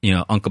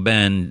 Uncle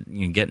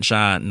Ben getting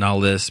shot and all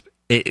this.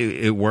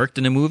 It worked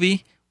in a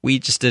movie. We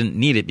just didn't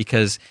need it,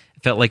 because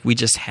it felt like we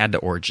just had the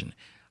origin.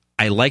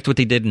 I liked what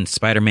they did in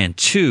Spider-Man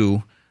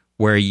 2,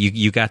 where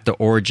you got the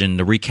origin,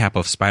 the recap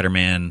of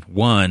Spider-Man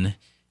 1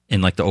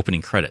 in like the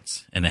opening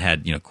credits, and it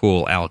had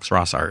cool Alex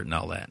Ross art and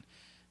all that.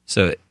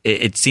 So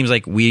it seems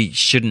like we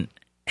shouldn't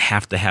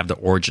have to have the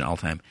origin all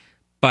the time.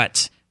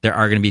 But there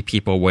are going to be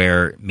people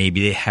where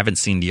maybe they haven't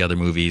seen the other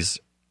movies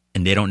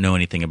and they don't know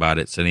anything about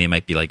it, so they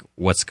might be like,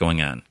 what's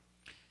going on?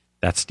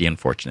 That's the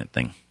unfortunate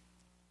thing.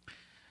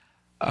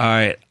 All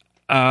right.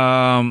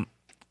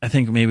 I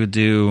think maybe we'll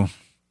do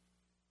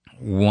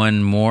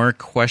one more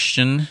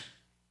question.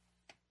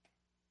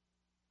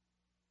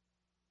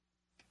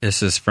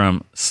 This is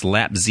from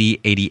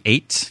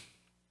SlapZ88.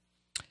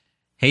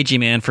 Hey,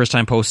 G-Man, first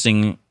time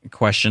posting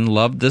question.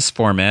 Loved this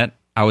format.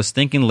 I was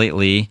thinking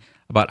lately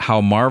about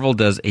how Marvel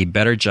does a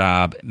better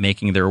job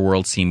making their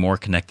world seem more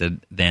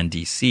connected than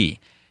DC.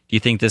 Do you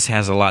think this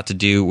has a lot to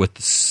do with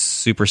the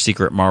super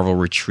secret Marvel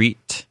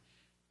retreat?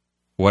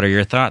 What are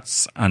your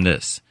thoughts on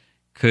this?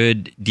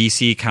 Could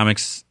DC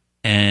Comics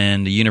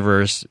and the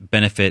universe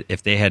benefit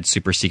if they had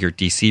super secret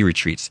DC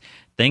retreats?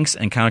 Thanks,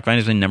 and Comic Vine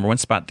is my number one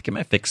spot to get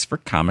my fix for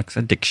comics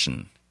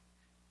addiction.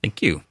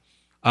 Thank you.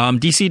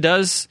 DC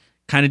does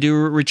kind of do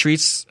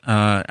retreats.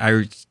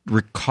 I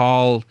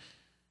recall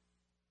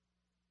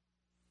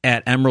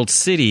at Emerald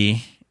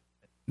City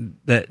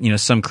that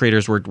some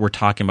creators were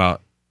talking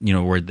about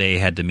where they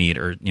had to meet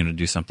or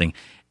do something.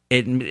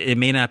 It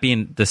may not be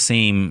in the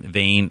same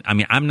vein. I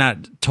mean, I'm not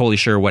totally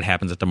sure what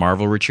happens at the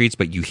Marvel retreats,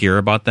 but you hear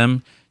about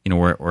them.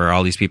 Where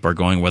all these people are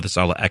going, whether it's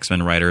all the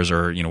X-Men writers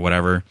or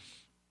whatever.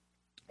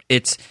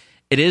 It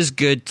is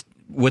good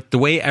with the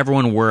way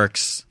everyone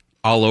works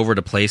all over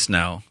the place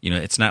now.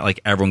 It's not like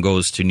everyone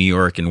goes to New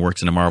York and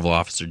works in a Marvel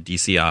office or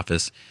DC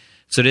office.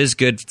 So it is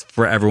good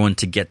for everyone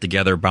to get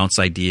together, bounce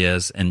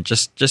ideas, and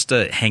just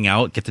to hang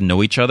out, get to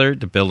know each other,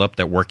 to build up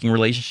that working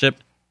relationship,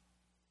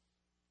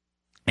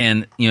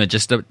 and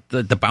just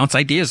the bounce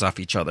ideas off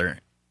each other.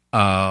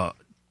 But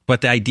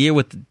the idea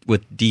with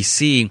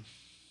DC,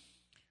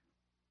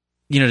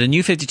 the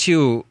New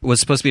 52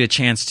 was supposed to be a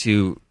chance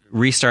to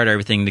restart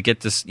everything, to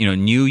get this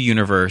new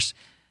universe.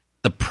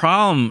 The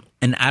problem,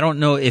 and I don't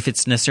know if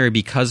it's necessarily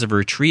because of a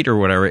retreat or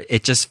whatever,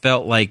 it just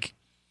felt like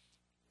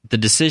the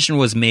decision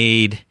was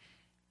made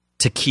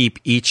to keep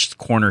each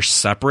corner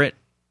separate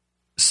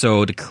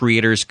so the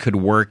creators could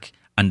work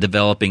on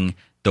developing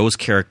those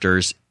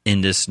characters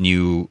in this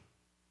new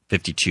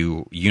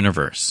 52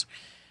 universe.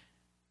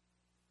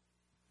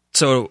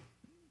 So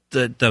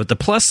the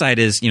plus side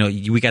is,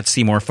 we got to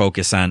see more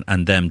focus on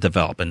them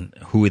develop and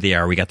who they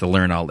are. We got to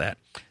learn all that.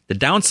 The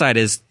downside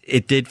is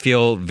it did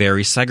feel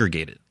very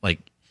segregated. Like,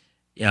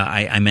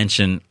 I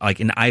mentioned,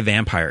 like in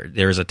iVampire,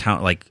 there was a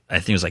town, like I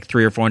think it was like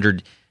 300 or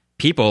 400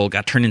 people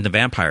got turned into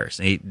vampires.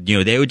 They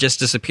would just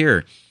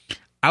disappear.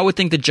 I would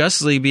think the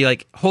Justice League would be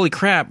like, holy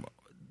crap,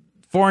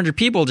 400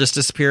 people just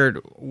disappeared.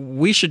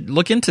 We should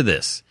look into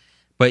this.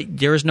 But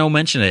there was no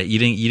mention of it. You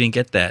didn't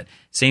get that.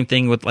 Same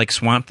thing with like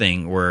Swamp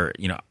Thing, where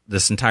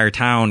this entire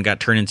town got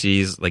turned into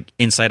these like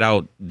inside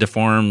out,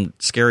 deformed,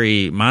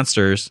 scary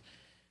monsters,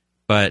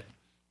 but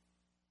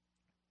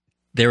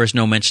there was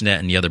no mention of that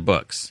in the other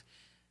books.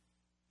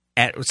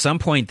 At some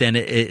point, then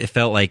it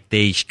felt like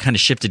they kind of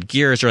shifted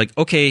gears. They're like,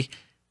 okay,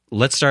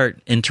 let's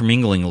start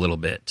intermingling a little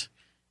bit,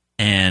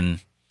 and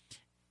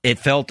it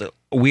felt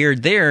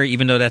weird there,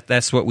 even though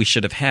that's what we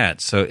should have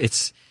had. So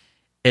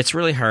it's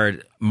really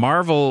hard.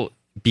 Marvel,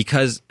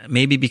 because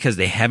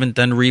they haven't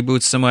done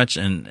reboots so much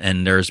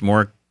and there's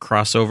more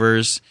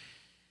crossovers,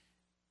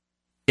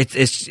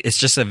 it's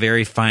just a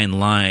very fine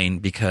line,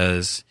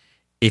 because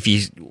if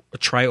you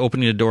try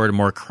opening the door to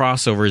more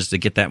crossovers to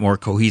get that more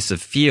cohesive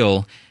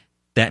feel,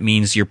 that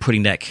means you're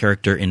putting that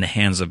character in the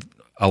hands of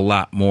a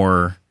lot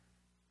more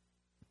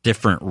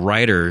different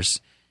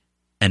writers,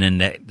 and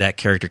then that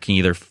character can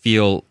either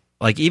feel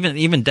like even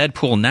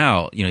Deadpool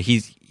now,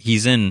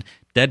 he's in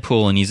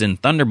Deadpool and he's in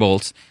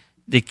Thunderbolts.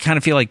 They kind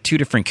of feel like two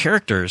different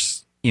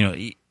characters.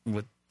 Maybe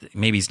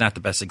he's not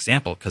the best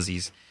example because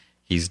he's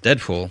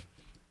Deadpool,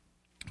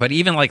 but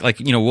even like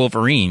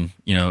Wolverine,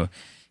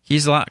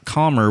 he's a lot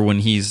calmer when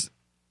he's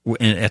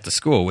at the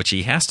school, which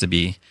he has to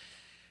be.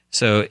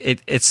 So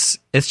it's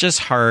just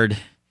hard.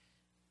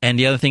 And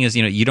the other thing is,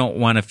 you don't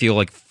want to feel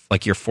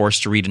like you're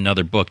forced to read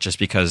another book just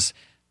because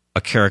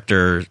a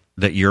character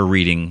that you're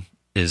reading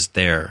is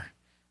there.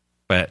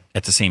 But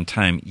at the same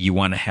time, you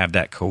want to have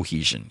that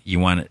cohesion. You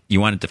want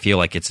it to feel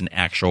like it's an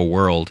actual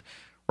world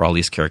where all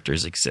these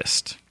characters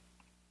exist.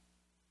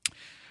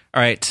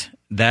 All right,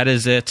 that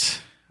is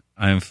it.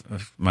 I'm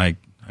kind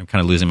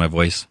of losing my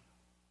voice.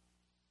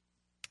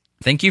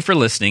 Thank you for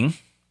listening.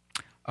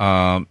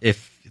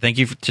 Thank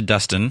you to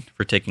Dustin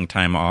for taking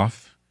time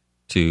off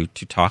to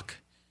talk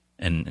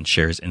and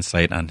share his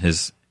insight on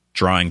his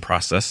drawing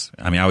process.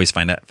 I mean, I always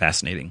find that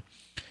fascinating.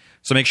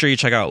 So make sure you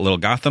check out Little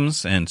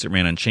Gothams and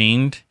Superman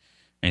Unchained.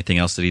 Anything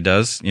else that he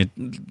does,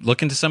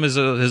 look into some of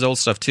his old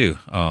stuff too.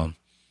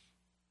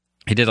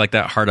 He did like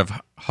that Heart of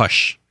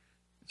Hush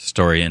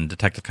story in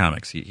Detective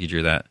Comics. He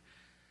drew that.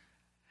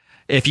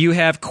 If you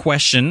have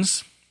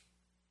questions,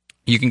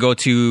 you can go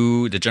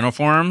to the general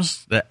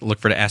forums that look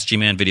for the Ask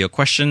G-Man video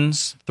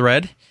questions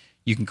thread.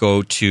 You can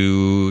go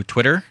to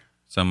Twitter.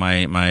 So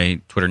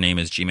my Twitter name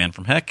is G-Man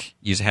from Heck.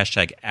 Use the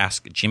hashtag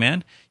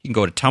AskGman. You can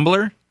go to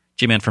Tumblr,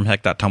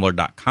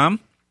 gmanfromheck.tumblr.com.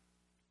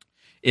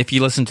 If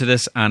you listen to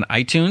this on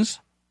iTunes,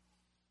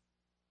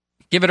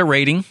 give it a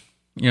rating.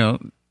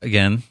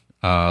 Again,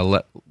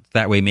 that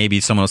way maybe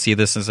someone will see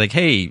this and say, like,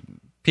 hey,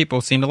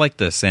 people seem to like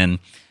this. And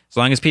as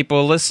long as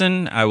people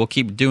listen, I will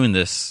keep doing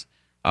this.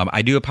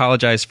 I do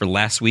apologize for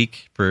last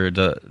week for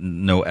the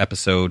no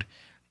episode,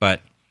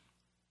 but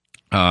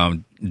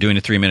doing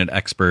a 3-minute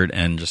expert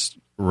and just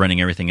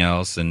running everything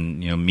else, and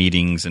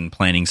meetings and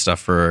planning stuff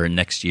for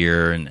next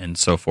year and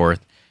so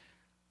forth.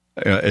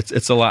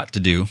 It's a lot to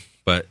do,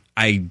 but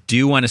I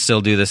do want to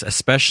still do this,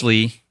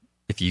 especially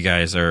if you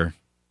guys are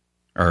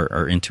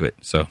into it.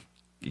 So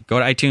go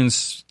to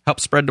iTunes, help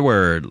spread the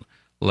word,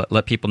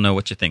 let people know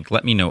what you think.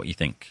 Let me know what you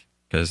think,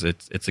 because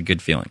it's a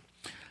good feeling.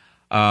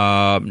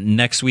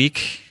 Next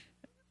week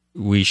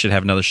we should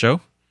have another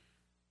show,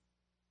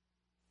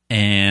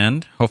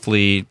 and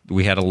hopefully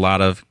we had a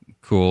lot of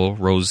cool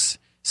Rose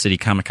City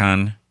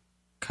Comic-Con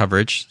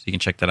coverage, so you can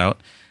check that out.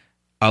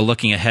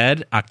 Looking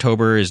ahead,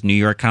 October is New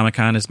York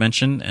Comic-Con, as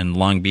mentioned, and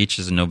Long Beach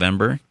is in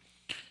November.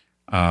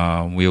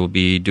 We will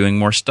be doing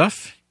more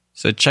stuff,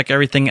 so check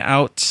everything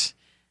out.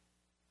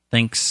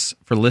 Thanks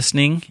for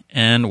listening,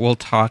 and we'll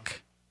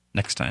talk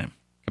next time.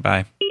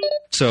 Goodbye.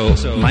 So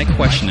my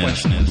question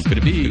is, who could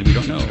it be? We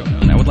don't know.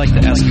 And I would like to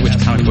ask you which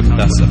comic book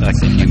thus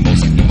affected you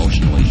most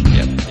emotionally.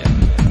 Yeah.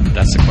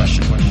 That's the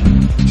question.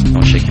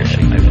 Don't shake your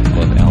head. I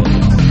love Alan.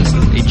 This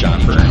is a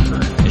John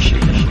Byrne issue.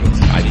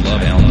 I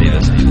love Alan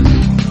Davis.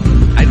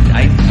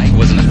 I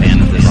wasn't a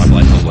fan of this.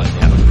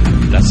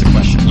 That's the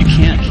question. You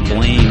can't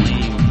blame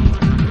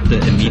the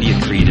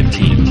immediate creative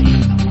team.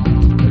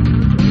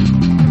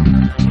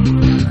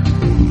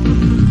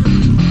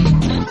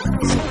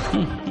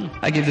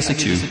 I give this a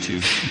 2.